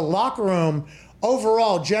I think the locker room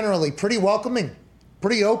overall generally pretty welcoming,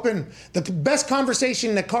 pretty open. The best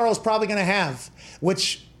conversation that Carl's probably going to have,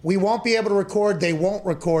 which we won't be able to record, they won't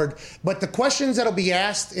record, but the questions that'll be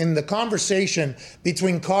asked in the conversation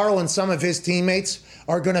between Carl and some of his teammates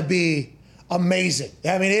are going to be amazing.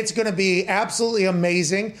 I mean, it's going to be absolutely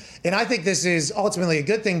amazing. And I think this is ultimately a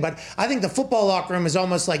good thing, but I think the football locker room is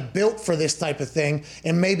almost like built for this type of thing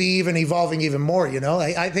and maybe even evolving even more,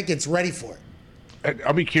 I think it's ready for it.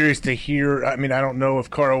 I'll be curious to hear. I mean, I don't know if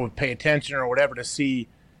Carl would pay attention or whatever to see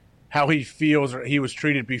how he feels or he was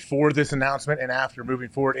treated before this announcement and after moving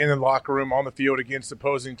forward in the locker room, on the field against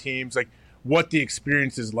opposing teams, like what the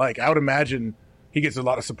experience is like. I would imagine he gets a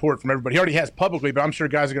lot of support from everybody. He already has publicly, but I'm sure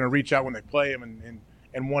guys are going to reach out when they play him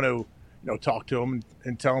and want to, talk to him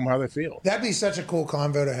and tell him how they feel. That'd be such a cool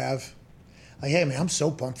convo to have. Like, hey man, I'm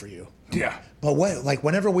so pumped for you. Yeah. But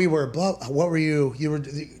whenever we were above, what were you? You were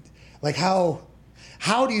like, how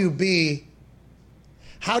do you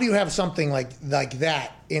have something like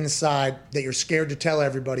that inside that you're scared to tell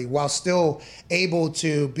everybody while still able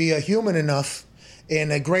to be a human enough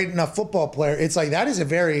and a great enough football player? It's like, that is a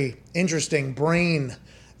very interesting brain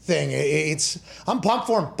thing. I'm pumped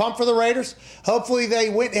for them. Pumped for the Raiders. Hopefully they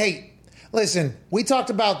win. Hey, listen, we talked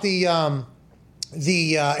about the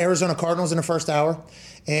Arizona Cardinals in the first hour,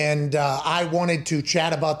 and I wanted to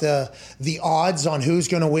chat about the odds on who's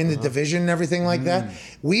going to win the division and everything like that.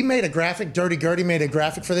 We made a graphic. Dirty Gertie made a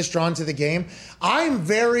graphic for this, drawn to the game. I'm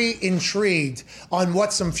very intrigued on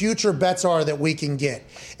what some future bets are that we can get.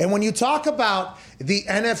 And when you talk about the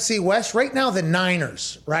NFC West, right now the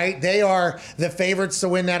Niners, right? They are the favorites to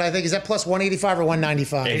win that, I think. Is that plus 185 or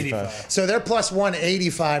 195? 85. So they're plus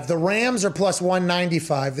 185. The Rams are plus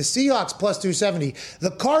 195. The Seahawks plus 270.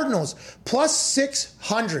 The Cardinals plus 600.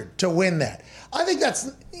 +600 to win that. I think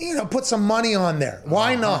that's, put some money on there.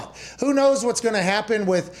 Why not? Who knows what's going to happen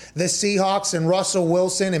with the Seahawks and Russell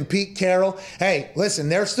Wilson and Pete Carroll. Hey, listen,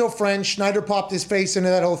 they're still friends. Schneider popped his face into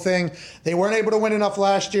that whole thing. They weren't able to win enough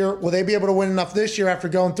last year. Will they be able to win enough this year after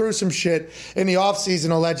going through some shit in the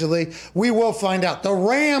offseason, allegedly? We will find out. The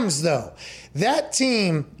Rams, though, that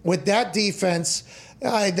team with that defense,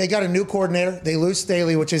 they got a new coordinator. They lose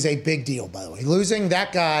Staley, which is a big deal, by the way. Losing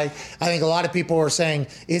that guy, I think a lot of people are saying,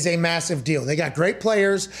 is a massive deal. They got great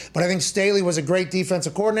players, but I think Staley was a great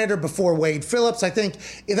defensive coordinator before Wade Phillips. I think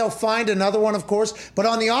they'll find another one, of course. But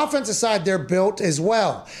on the offensive side, they're built as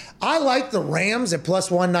well. I like the Rams at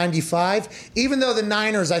 +195, even though the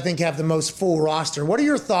Niners, I think, have the most full roster. What are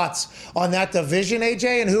your thoughts on that division,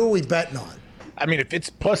 AJ, and who are we betting on? I mean, if it's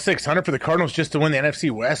 +600 for the Cardinals just to win the NFC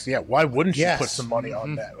West, why wouldn't you put some money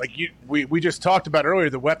on that? Like we just talked about earlier,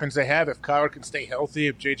 the weapons they have. If Kyler can stay healthy,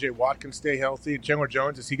 if J.J. Watt can stay healthy, Chandler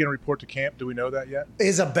Jones, is he going to report to camp? Do we know that yet?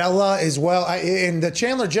 Isabella as well. And the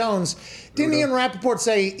Chandler Jones, didn't Ian Rappaport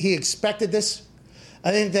say he expected this?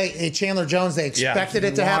 I think Chandler Jones, they expected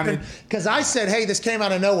it to happen. Because I said, hey, this came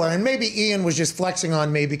out of nowhere. And maybe Ian was just flexing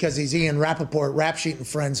on me because he's Ian Rappaport, Rap Sheet and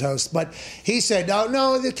Friends host. But he said,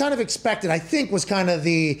 no, they kind of expected, I think was kind of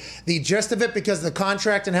the gist of it because of the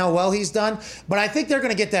contract and how well he's done. But I think they're going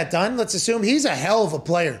to get that done. Let's assume he's a hell of a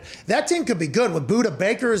player. That team could be good with Buda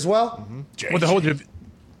Baker as well. Mm-hmm. Well,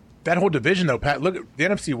 that whole division, though, Pat, look at the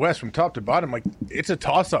NFC West from top to bottom. Like, it's a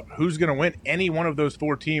toss-up. Who's going to win? Any one of those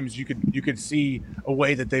four teams, you could see a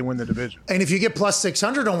way that they win the division. And if you get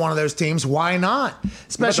 +600 on one of those teams, why not?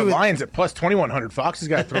 Especially the Lions at +2,100. Fox has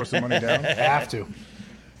got to throw some money down. Have to.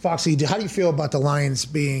 Foxy, how do you feel about the Lions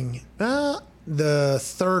being the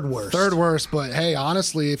third worst? Third worst, but hey,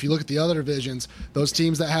 honestly, if you look at the other divisions, those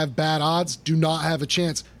teams that have bad odds do not have a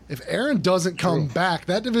chance. If Aaron doesn't come back,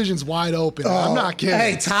 that division's wide open. I'm not kidding.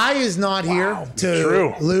 Hey, Ty is not here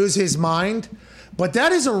to lose his mind, but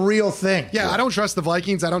that is a real thing. Yeah, I don't trust the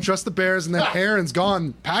Vikings. I don't trust the Bears. And then Aaron's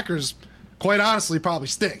gone. Packers, quite honestly, probably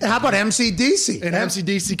stink. How about MCDC? And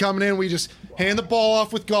MCDC coming in, we just hand the ball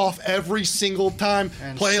off with Goff every single time,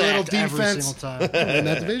 and play a little defense, every single time. in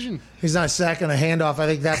that division. He's not sacking a handoff. I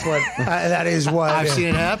think that's what that is. What I've seen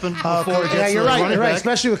it happen. You're right. You're right.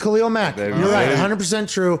 Especially with Khalil Mack. You're right.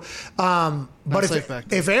 100% true.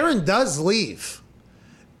 But if Aaron does leave,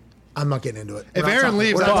 I'm not getting into it. If Aaron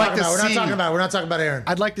leaves, we're not talking about Aaron.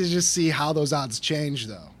 I'd like to just see how those odds change,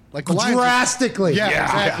 though. Like drastically. Yeah,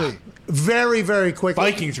 exactly. Very, very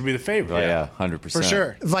quickly. Vikings would be the favorite. Oh, yeah, 100%. For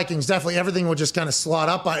sure. Vikings, definitely. Everything will just kind of slot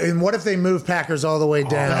up. And what if they move Packers all the way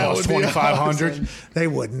down? That was 2,500. They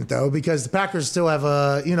wouldn't, though, because the Packers still have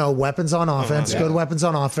weapons on offense, good weapons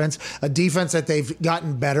on offense, a defense that they've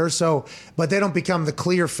gotten better. But they don't become the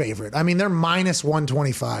clear favorite. I mean, they're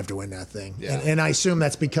 -125 to win that thing. Yeah. And I assume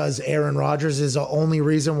that's because Aaron Rodgers is the only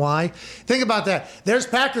reason why. Think about that. There's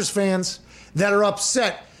Packers fans that are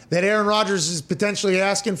upset that Aaron Rodgers is potentially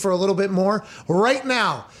asking for a little bit more. Right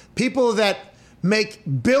now, people that make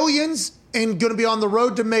billions and going to be on the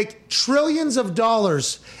road to make trillions of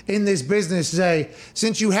dollars in this business say,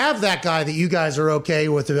 since you have that guy that you guys are okay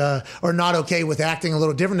with or not okay with acting a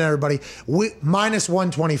little different than everybody,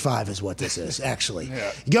 -125 is what this is, actually.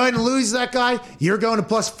 You go ahead and lose that guy, you're going to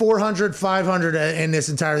 +400, 500 in this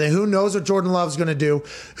entire thing. Who knows what Jordan Love's going to do?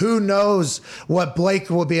 Who knows what Blake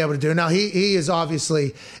will be able to do? Now, he is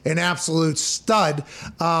obviously an absolute stud,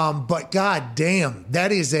 but god damn,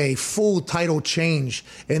 that is a full title change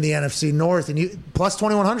in the NFC North, and you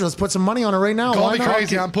 +2,100. Let's put some money on it right now. Call me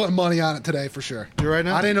crazy. I'm putting money on it today for sure. You right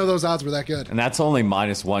now? I didn't know those odds were that good. And that's only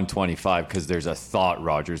 -125 because there's a thought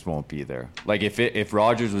Rodgers won't be there. Like if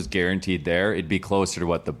Rodgers was guaranteed there, it'd be closer to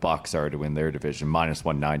what the Bucs are to win their division,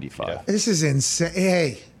 -195. Yeah. This is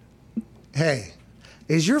insane. Hey,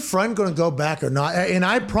 is your friend going to go back or not? And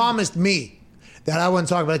I promised me that I wouldn't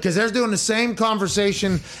talk about it because they're doing the same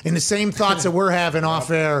conversation and the same thoughts that we're having off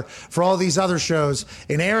air for all these other shows.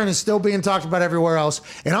 And Aaron is still being talked about everywhere else.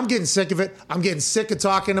 And I'm getting sick of it. I'm getting sick of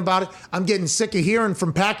talking about it. I'm getting sick of hearing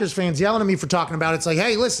from Packers fans yelling at me for talking about it. It's like,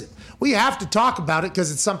 hey, listen, we have to talk about it because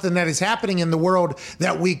it's something that is happening in the world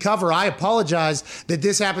that we cover. I apologize that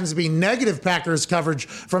this happens to be negative Packers coverage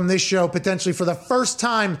from this show, potentially for the first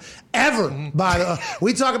time ever.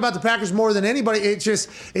 We talk about the Packers more than anybody.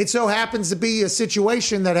 It so happens to be a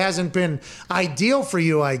situation that hasn't been ideal for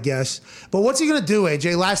you, I guess. But what's he going to do,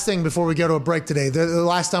 AJ? Last thing before we go to a break today. The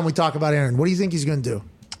last time we talk about Aaron, what do you think he's going to do?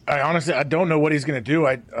 I don't know what he's going to do.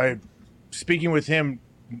 I speaking with him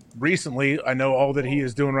recently, I know all that he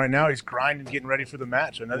is doing right now. He's grinding, getting ready for the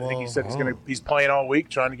match. Another thing he said he's playing all week,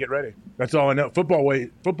 trying to get ready. That's all I know.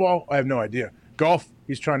 Football, I have no idea. Golf,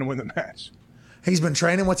 he's trying to win the match. He's been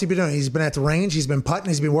training. What's he been doing? He's been at the range. He's been putting.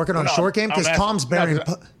 He's been working on a short game because Tom's burying.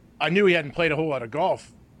 I knew he hadn't played a whole lot of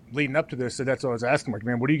golf leading up to this, so that's what I was asking. Like,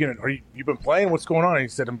 man, what are you gonna? You been playing? What's going on? And he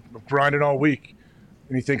said, I'm grinding all week.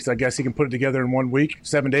 And he thinks, I guess he can put it together in 1 week,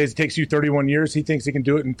 7 days. It takes you 31 years. He thinks he can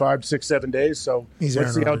do it in 5, 6, 7 days. So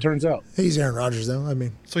let's see how it turns out. He's Aaron Rodgers, though. I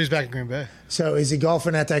mean, so he's back in Green Bay. So is he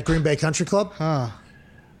golfing at that Green Bay Country Club?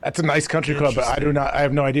 That's a nice country club, but I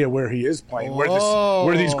have no idea where he is playing,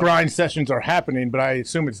 where these grind sessions are happening, but I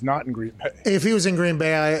assume it's not in Green Bay. If he was in Green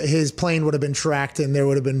Bay, his plane would have been tracked, and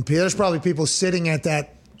there's probably people sitting at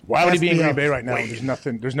that. Why would he be in Green Bay right now? There's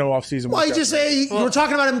nothing. There's no offseason. Well, you just say you were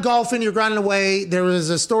talking about him golfing. You're grinding away. There was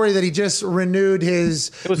a story that he just renewed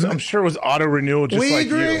his. I'm sure it was auto renewal. We like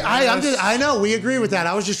agree. You. I know we agree with that.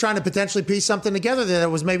 I was just trying to potentially piece something together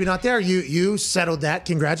that was maybe not there. You settled that.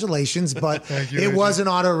 Congratulations, but it was an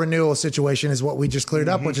auto renewal situation, is what we just cleared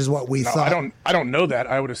up, which is what we thought. I don't know that.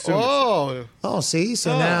 I would assume. See,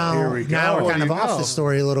 so now we're kind of off the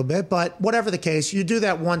story a little bit, but whatever the case, you do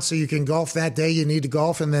that once so you can golf that day. You need to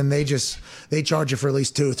golf, and then they charge you for at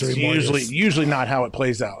least 2 or 3 more. Usually not how it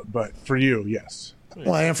plays out, but for you, yes.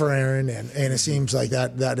 Well, and for Aaron, and it seems like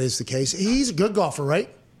that is the case. He's a good golfer, right?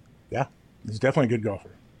 Yeah, he's definitely a good golfer.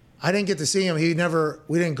 I didn't get to see him. We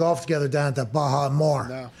didn't golf together down at the Baja Mar.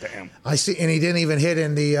 No. Damn. And he didn't even hit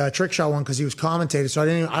in the trick shot one because he was commentated. So I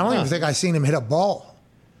don't even think I seen him hit a ball.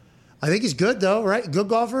 I think he's good though, right? Good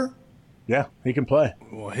golfer. Yeah, he can play.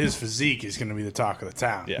 Well, his physique is going to be the talk of the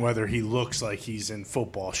town, whether he looks like he's in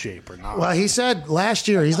football shape or not. Well, he said last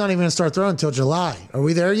year he's not even going to start throwing until July. Are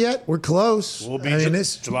we there yet? We're close. We'll be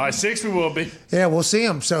July 6th. We will be. Yeah, we'll see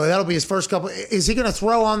him. So that'll be his first couple. Is he going to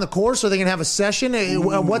throw on the course? Or are they going to have a session?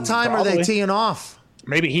 What time probably. Are they teeing off?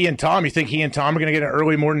 Maybe he and Tom. You think he and Tom are going to get an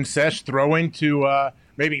early morning sesh throwing to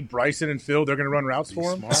maybe Bryson and Phil? They're going to run routes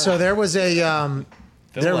for him. Smart. So there was a.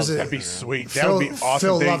 That'd be sweet. That would be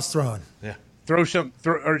awesome. Phil loves throwing. Yeah.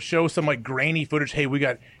 Show some like grainy footage. Hey, we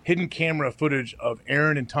got hidden camera footage of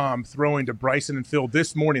Aaron and Tom throwing to Bryson and Phil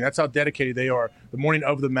this morning. That's how dedicated they are. The morning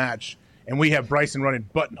of the match, and we have Bryson running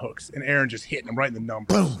button hooks and Aaron just hitting them right in the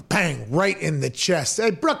numbers. Boom, bang, right in the chest.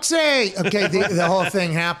 Hey, Brooksy. Okay, the whole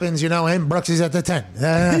thing happens, and Brooksy's at the 10.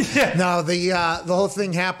 No, the whole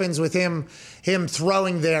thing happens with him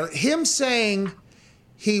throwing there. Him saying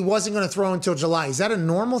he wasn't going to throw until July. Is that a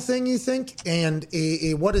normal thing, you think? And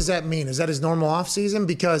what does that mean? Is that his normal offseason?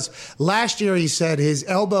 Because last year he said his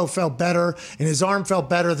elbow felt better and his arm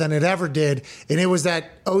felt better than it ever did. And it was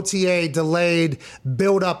that OTA delayed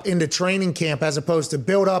build up into training camp as opposed to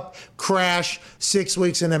build up, crash 6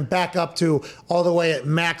 weeks, and then back up to all the way at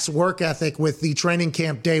max work ethic with the training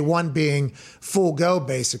camp day one being full go,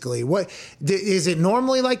 basically. What is it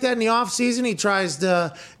normally like that in the offseason? He tries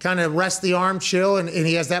to kind of rest the arm, chill, and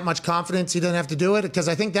he has that much confidence he doesn't have to do it? Because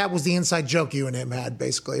I think that was the inside joke you and him had,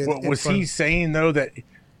 basically. Was he saying, though, that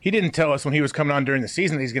he didn't tell us when he was coming on during the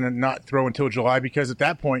season that he's going to not throw until July, because at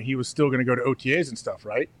that point he was still going to go to OTAs and stuff,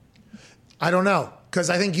 right? I don't know, because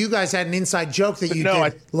I think you guys had an inside joke that you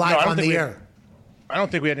did live on the air. I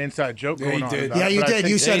don't think we had an inside joke going on. Yeah, you did.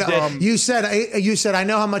 You said, I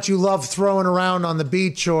know how much you love throwing around on the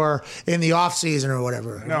beach or in the off season or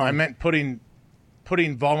whatever. No, I meant putting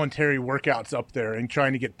voluntary workouts up there and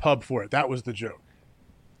trying to get pub for it. That was the joke.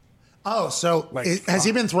 Oh, so has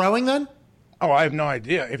he been throwing then? Oh, I have no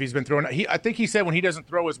idea if he's been throwing. I think he said when he doesn't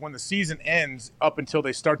throw is when the season ends up until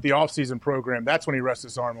they start the offseason program. That's when he rests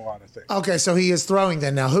his arm a lot, I think. Okay, so he is throwing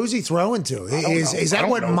then. Now, who's he throwing to? Is that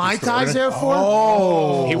what Mai Tai's there for?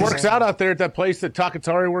 Oh. He works out there at that place that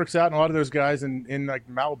Takatari works out, and a lot of those guys in like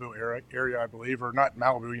Malibu area, I believe, or not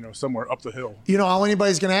Malibu, somewhere up the hill. All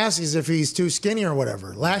anybody's going to ask is if he's too skinny or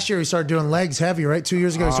whatever. Last year he started doing legs heavy, right? 2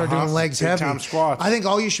 years ago he started doing legs heavy. Big-time squats. I think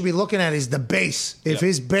all you should be looking at is the base. If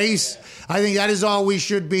his base, I think that is all we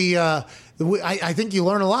should be. I think you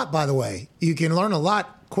learn a lot, by the way. You can learn a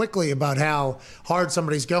lot quickly about how hard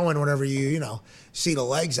somebody's going whenever you see the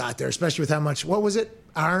legs out there, especially with how much, what was it?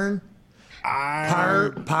 Iron?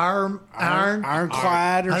 Ironclad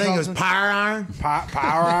or something? I think it was power iron.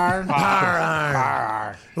 Power iron? Power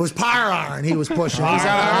iron. It was power iron he was pushing. He was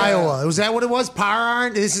out of Iowa. Was that what it was? Power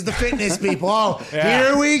iron? This is the fitness people. Oh, yeah.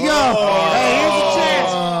 Here we go. Hey, here's a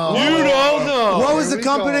chance. You don't know. What was the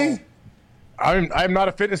company? I'm not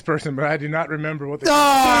a fitness person, but I do not remember what they shut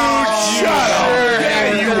up.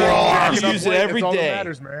 Yeah, you are. Use it every That's all day. that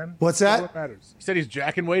matters, man. What's That's that? all that matters. He said he's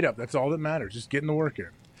jacking weight up. That's all that matters. Just getting the work in.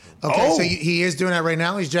 Okay, so he is doing that right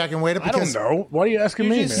now? He's jacking weight up? I don't know. Why are you asking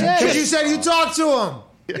me, man? Because you said you talked to him.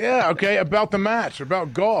 Yeah, okay, about the match,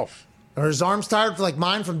 about golf. Are his arms tired like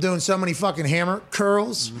mine from doing so many fucking hammer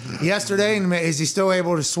curls yesterday? And is he still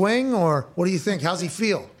able to swing, or what do you think? How's he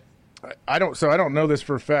feel? I don't know this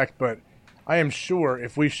for a fact, but I am sure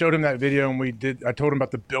if we showed him that video and I told him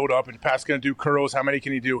about the build up and Pat's going to do curls, how many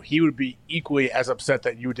can he do? He would be equally as upset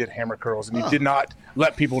that you did hammer curls and you did not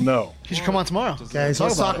let people know. He should come on tomorrow. Okay, so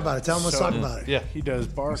let's talk about it. Tell him let's talk about it. Yeah, He does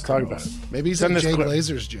bar Let's talk about it. Maybe he's Send at this Jay clip.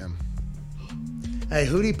 Glazer's gym. Hey,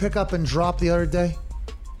 who'd he pick up and drop the other day?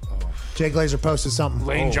 Jay Glazer posted something.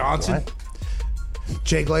 Lane Johnson.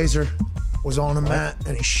 Jay Glazer was on a mat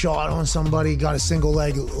and he shot on somebody, got a single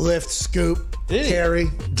leg lift, scoop, carry,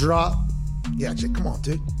 drop. Yeah, Jay, come on,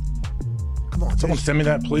 dude. Come on, Someone dude. send me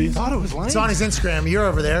that, please. Thought it was Lane. It's on his Instagram. You're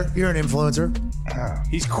over there. You're an influencer.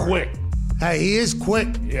 He's quick. Hey, he is quick.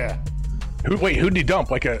 Yeah. Who did he dump?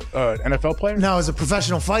 Like a NFL player? No, as a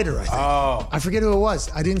professional fighter, I think. Oh. I forget who it was.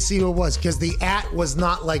 I didn't see who it was because the @ was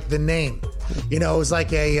not like the name. You know, it was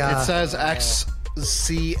like a. It says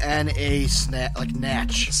XCNA snatch, like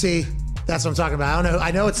Natch. See, that's what I'm talking about. I don't know. I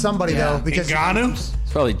know it's somebody though because Ngannou? It's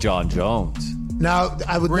probably John Jones. no,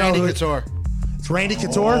 I would Randy know. Couture. It's Randy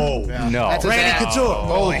Couture. Oh, No. That's his Randy ad. Couture.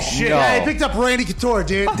 holy shit. No. Yeah, he picked up Randy Couture,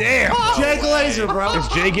 dude. Damn. Jay Glazer, bro. Is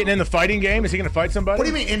Jay getting in the fighting game? Is he going to fight somebody? What do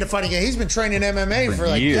you mean into fighting game? He's been training MMA for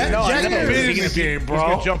like years. No, I Jay know. Glazer. Is he Business game, bro. He's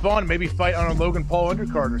going to jump on and maybe fight on a Logan Paul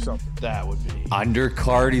undercard or something. that would be.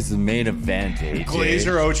 Undercard is the main event, AJ.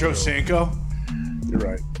 Glazer Ocho Cinco. You're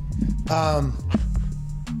right.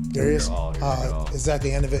 There he is. Oh, here we go. Is that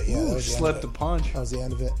the end of it? Yeah, that was the end Slipped of the it. punch. That was the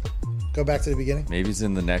end of it. Go back to the beginning. Maybe he's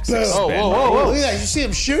in the next Boom. expand. Look at that. You see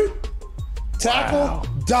him shoot, tackle,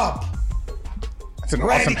 dump. That's an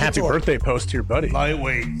Randy awesome happy Couture. birthday post to your buddy.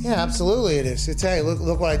 Lightweight. Yeah, absolutely it is. It's, hey,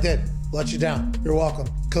 look what I did. Let you down. You're welcome.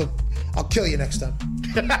 I'll kill you next time.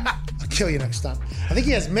 I'll kill you next time. I think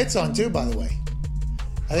he has mitts on too, by the way.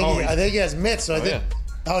 I think he has mitts. So I think.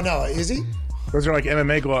 yeah. Oh no, is he? Those are like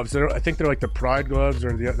MMA gloves. I think they're like the Pride gloves,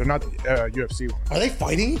 or they're not the UFC ones. Are they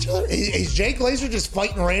fighting each other? Is Jay Glazer just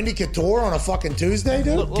fighting Randy Couture on a fucking Tuesday,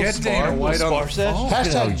 dude? Get Dana White on the phone.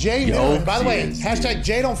 Hashtag Jay Yo, Newman. By the way, geez, hashtag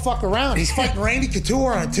Jay don't fuck around. He's fighting Randy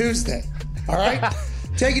Couture on a Tuesday. All right?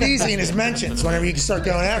 Take it easy in his mentions whenever you can start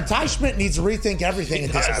going out. Ty Schmidt needs to rethink everything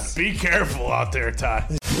at this Yeah, point. be careful out there, Ty.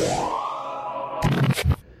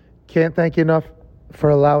 Can't thank you enough for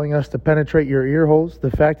allowing us to penetrate your ear holes.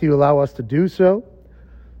 The fact you allow us to do so,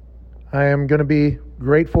 I am going to be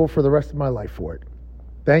grateful for the rest of my life for it.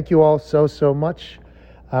 Thank you all so much.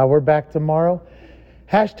 We're back tomorrow.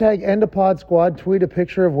 Hashtag Endapod Squad. Tweet a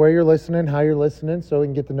picture of where you're listening, how you're listening, so we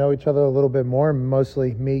can get to know each other a little bit more, and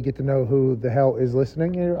mostly me get to know who the hell is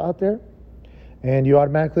listening out there. And you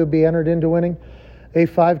automatically will be entered into winning a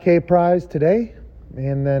 5K prize today,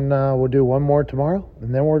 and then we'll do one more tomorrow,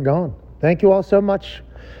 and then we're gone. Thank you all so much.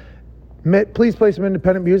 Please play some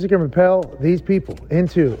independent music and propel these people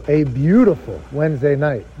into a beautiful Wednesday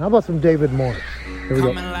night. How about some David Morris? Here we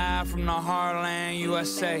go. Coming live from the heartland,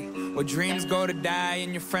 USA, where dreams go to die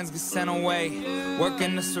and your friends get sent away.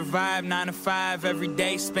 Working to survive 9 to 5 every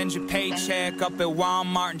day. Spend your paycheck up at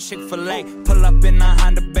Walmart and Chick-fil-A. Pull up in a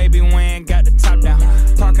Honda, baby, we ain't got the top down.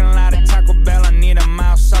 Parking lot at Taco Bell, I need a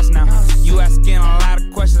mouse sauce now. You asking a lot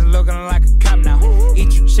of questions, looking like a cop now.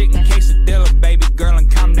 Eat your chicken quesadilla, baby girl, and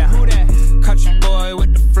calm down. Who that? Country boy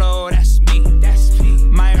with the flow, that's me.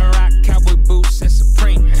 Might rock cowboy boots and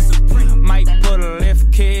Supreme. Might put a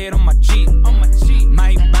lift kit on my Jeep.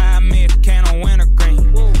 Might buy me a can of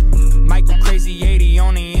wintergreen. Might go crazy 80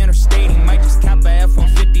 on the interstate. He might just cop a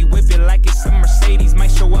F-150, whip it like it's a Mercedes.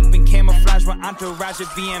 Might show up in camouflage with entourage at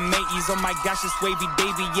VMAs. Oh my gosh, it's Wavy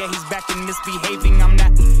Davy. Yeah, he's back and misbehaving. I'm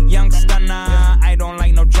that young stunner. I don't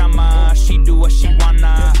like no drama. She do what she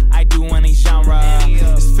wanna. I do any genre.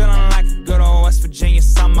 It's feeling like a good old West Virginia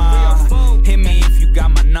summer. Hit me if you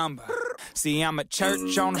got my number. See, I'm at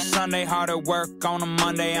church on a Sunday, hard at work on a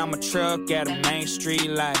Monday. I'm a truck at a Main Street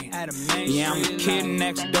light. Yeah, I'm a kid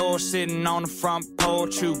next door sitting on the front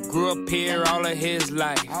porch who grew up here all of his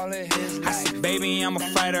life. I said, baby, I'm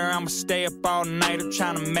a fighter. I'ma stay up all night. I'm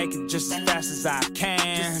trying to make it just as fast as I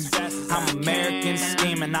can. I'm American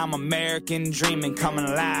scheming, I'm American dreaming, coming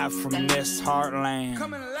live from this heartland.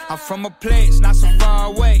 I'm from a place not so far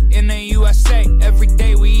away in the USA. Every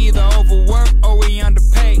day we either overwork or we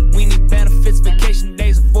underpaid. We need benefits, vacation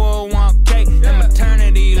days, a 401k, and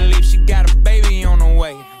maternity leave. She got a baby on the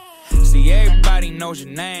way. See, everybody knows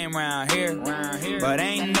your name round here, but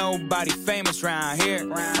ain't nobody famous round here.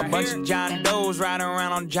 A bunch of John Does riding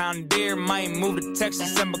around on John Deere. Might move to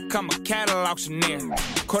Texas and become a cattle auctioneer.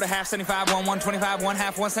 Quarter half 75, 125, one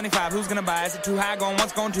half 175. Who's gonna buy? Is it too high? Going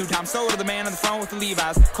once, going two times. Sold to the man on the front with the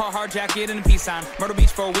Levi's. Car hard jacket and a peace sign. Myrtle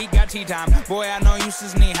Beach for a week, got tea time. Boy, I know you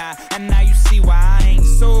since knee high, and now you see why I ain't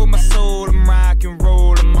sold my soul. I'm rock and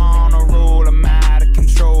roll, I'm on a roll, I'm out of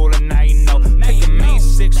control, and now you know. Pick a main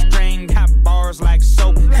 6 string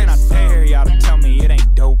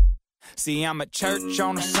See, I'm at church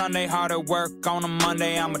on a Sunday, hard at work on a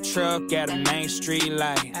Monday. I'm a truck at a Main Street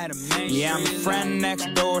light. Yeah, I'm your friend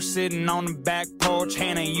next door, sitting on the back porch,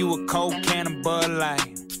 handing you a cold can of Bud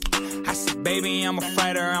Light. I said, baby, I'm a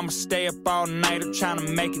fighter, I'ma stay up all night, I'm trying to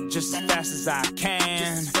make it just as fast as I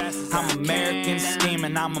can. I'm American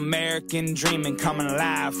scheming, I'm American dreaming, coming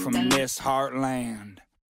live from this heartland.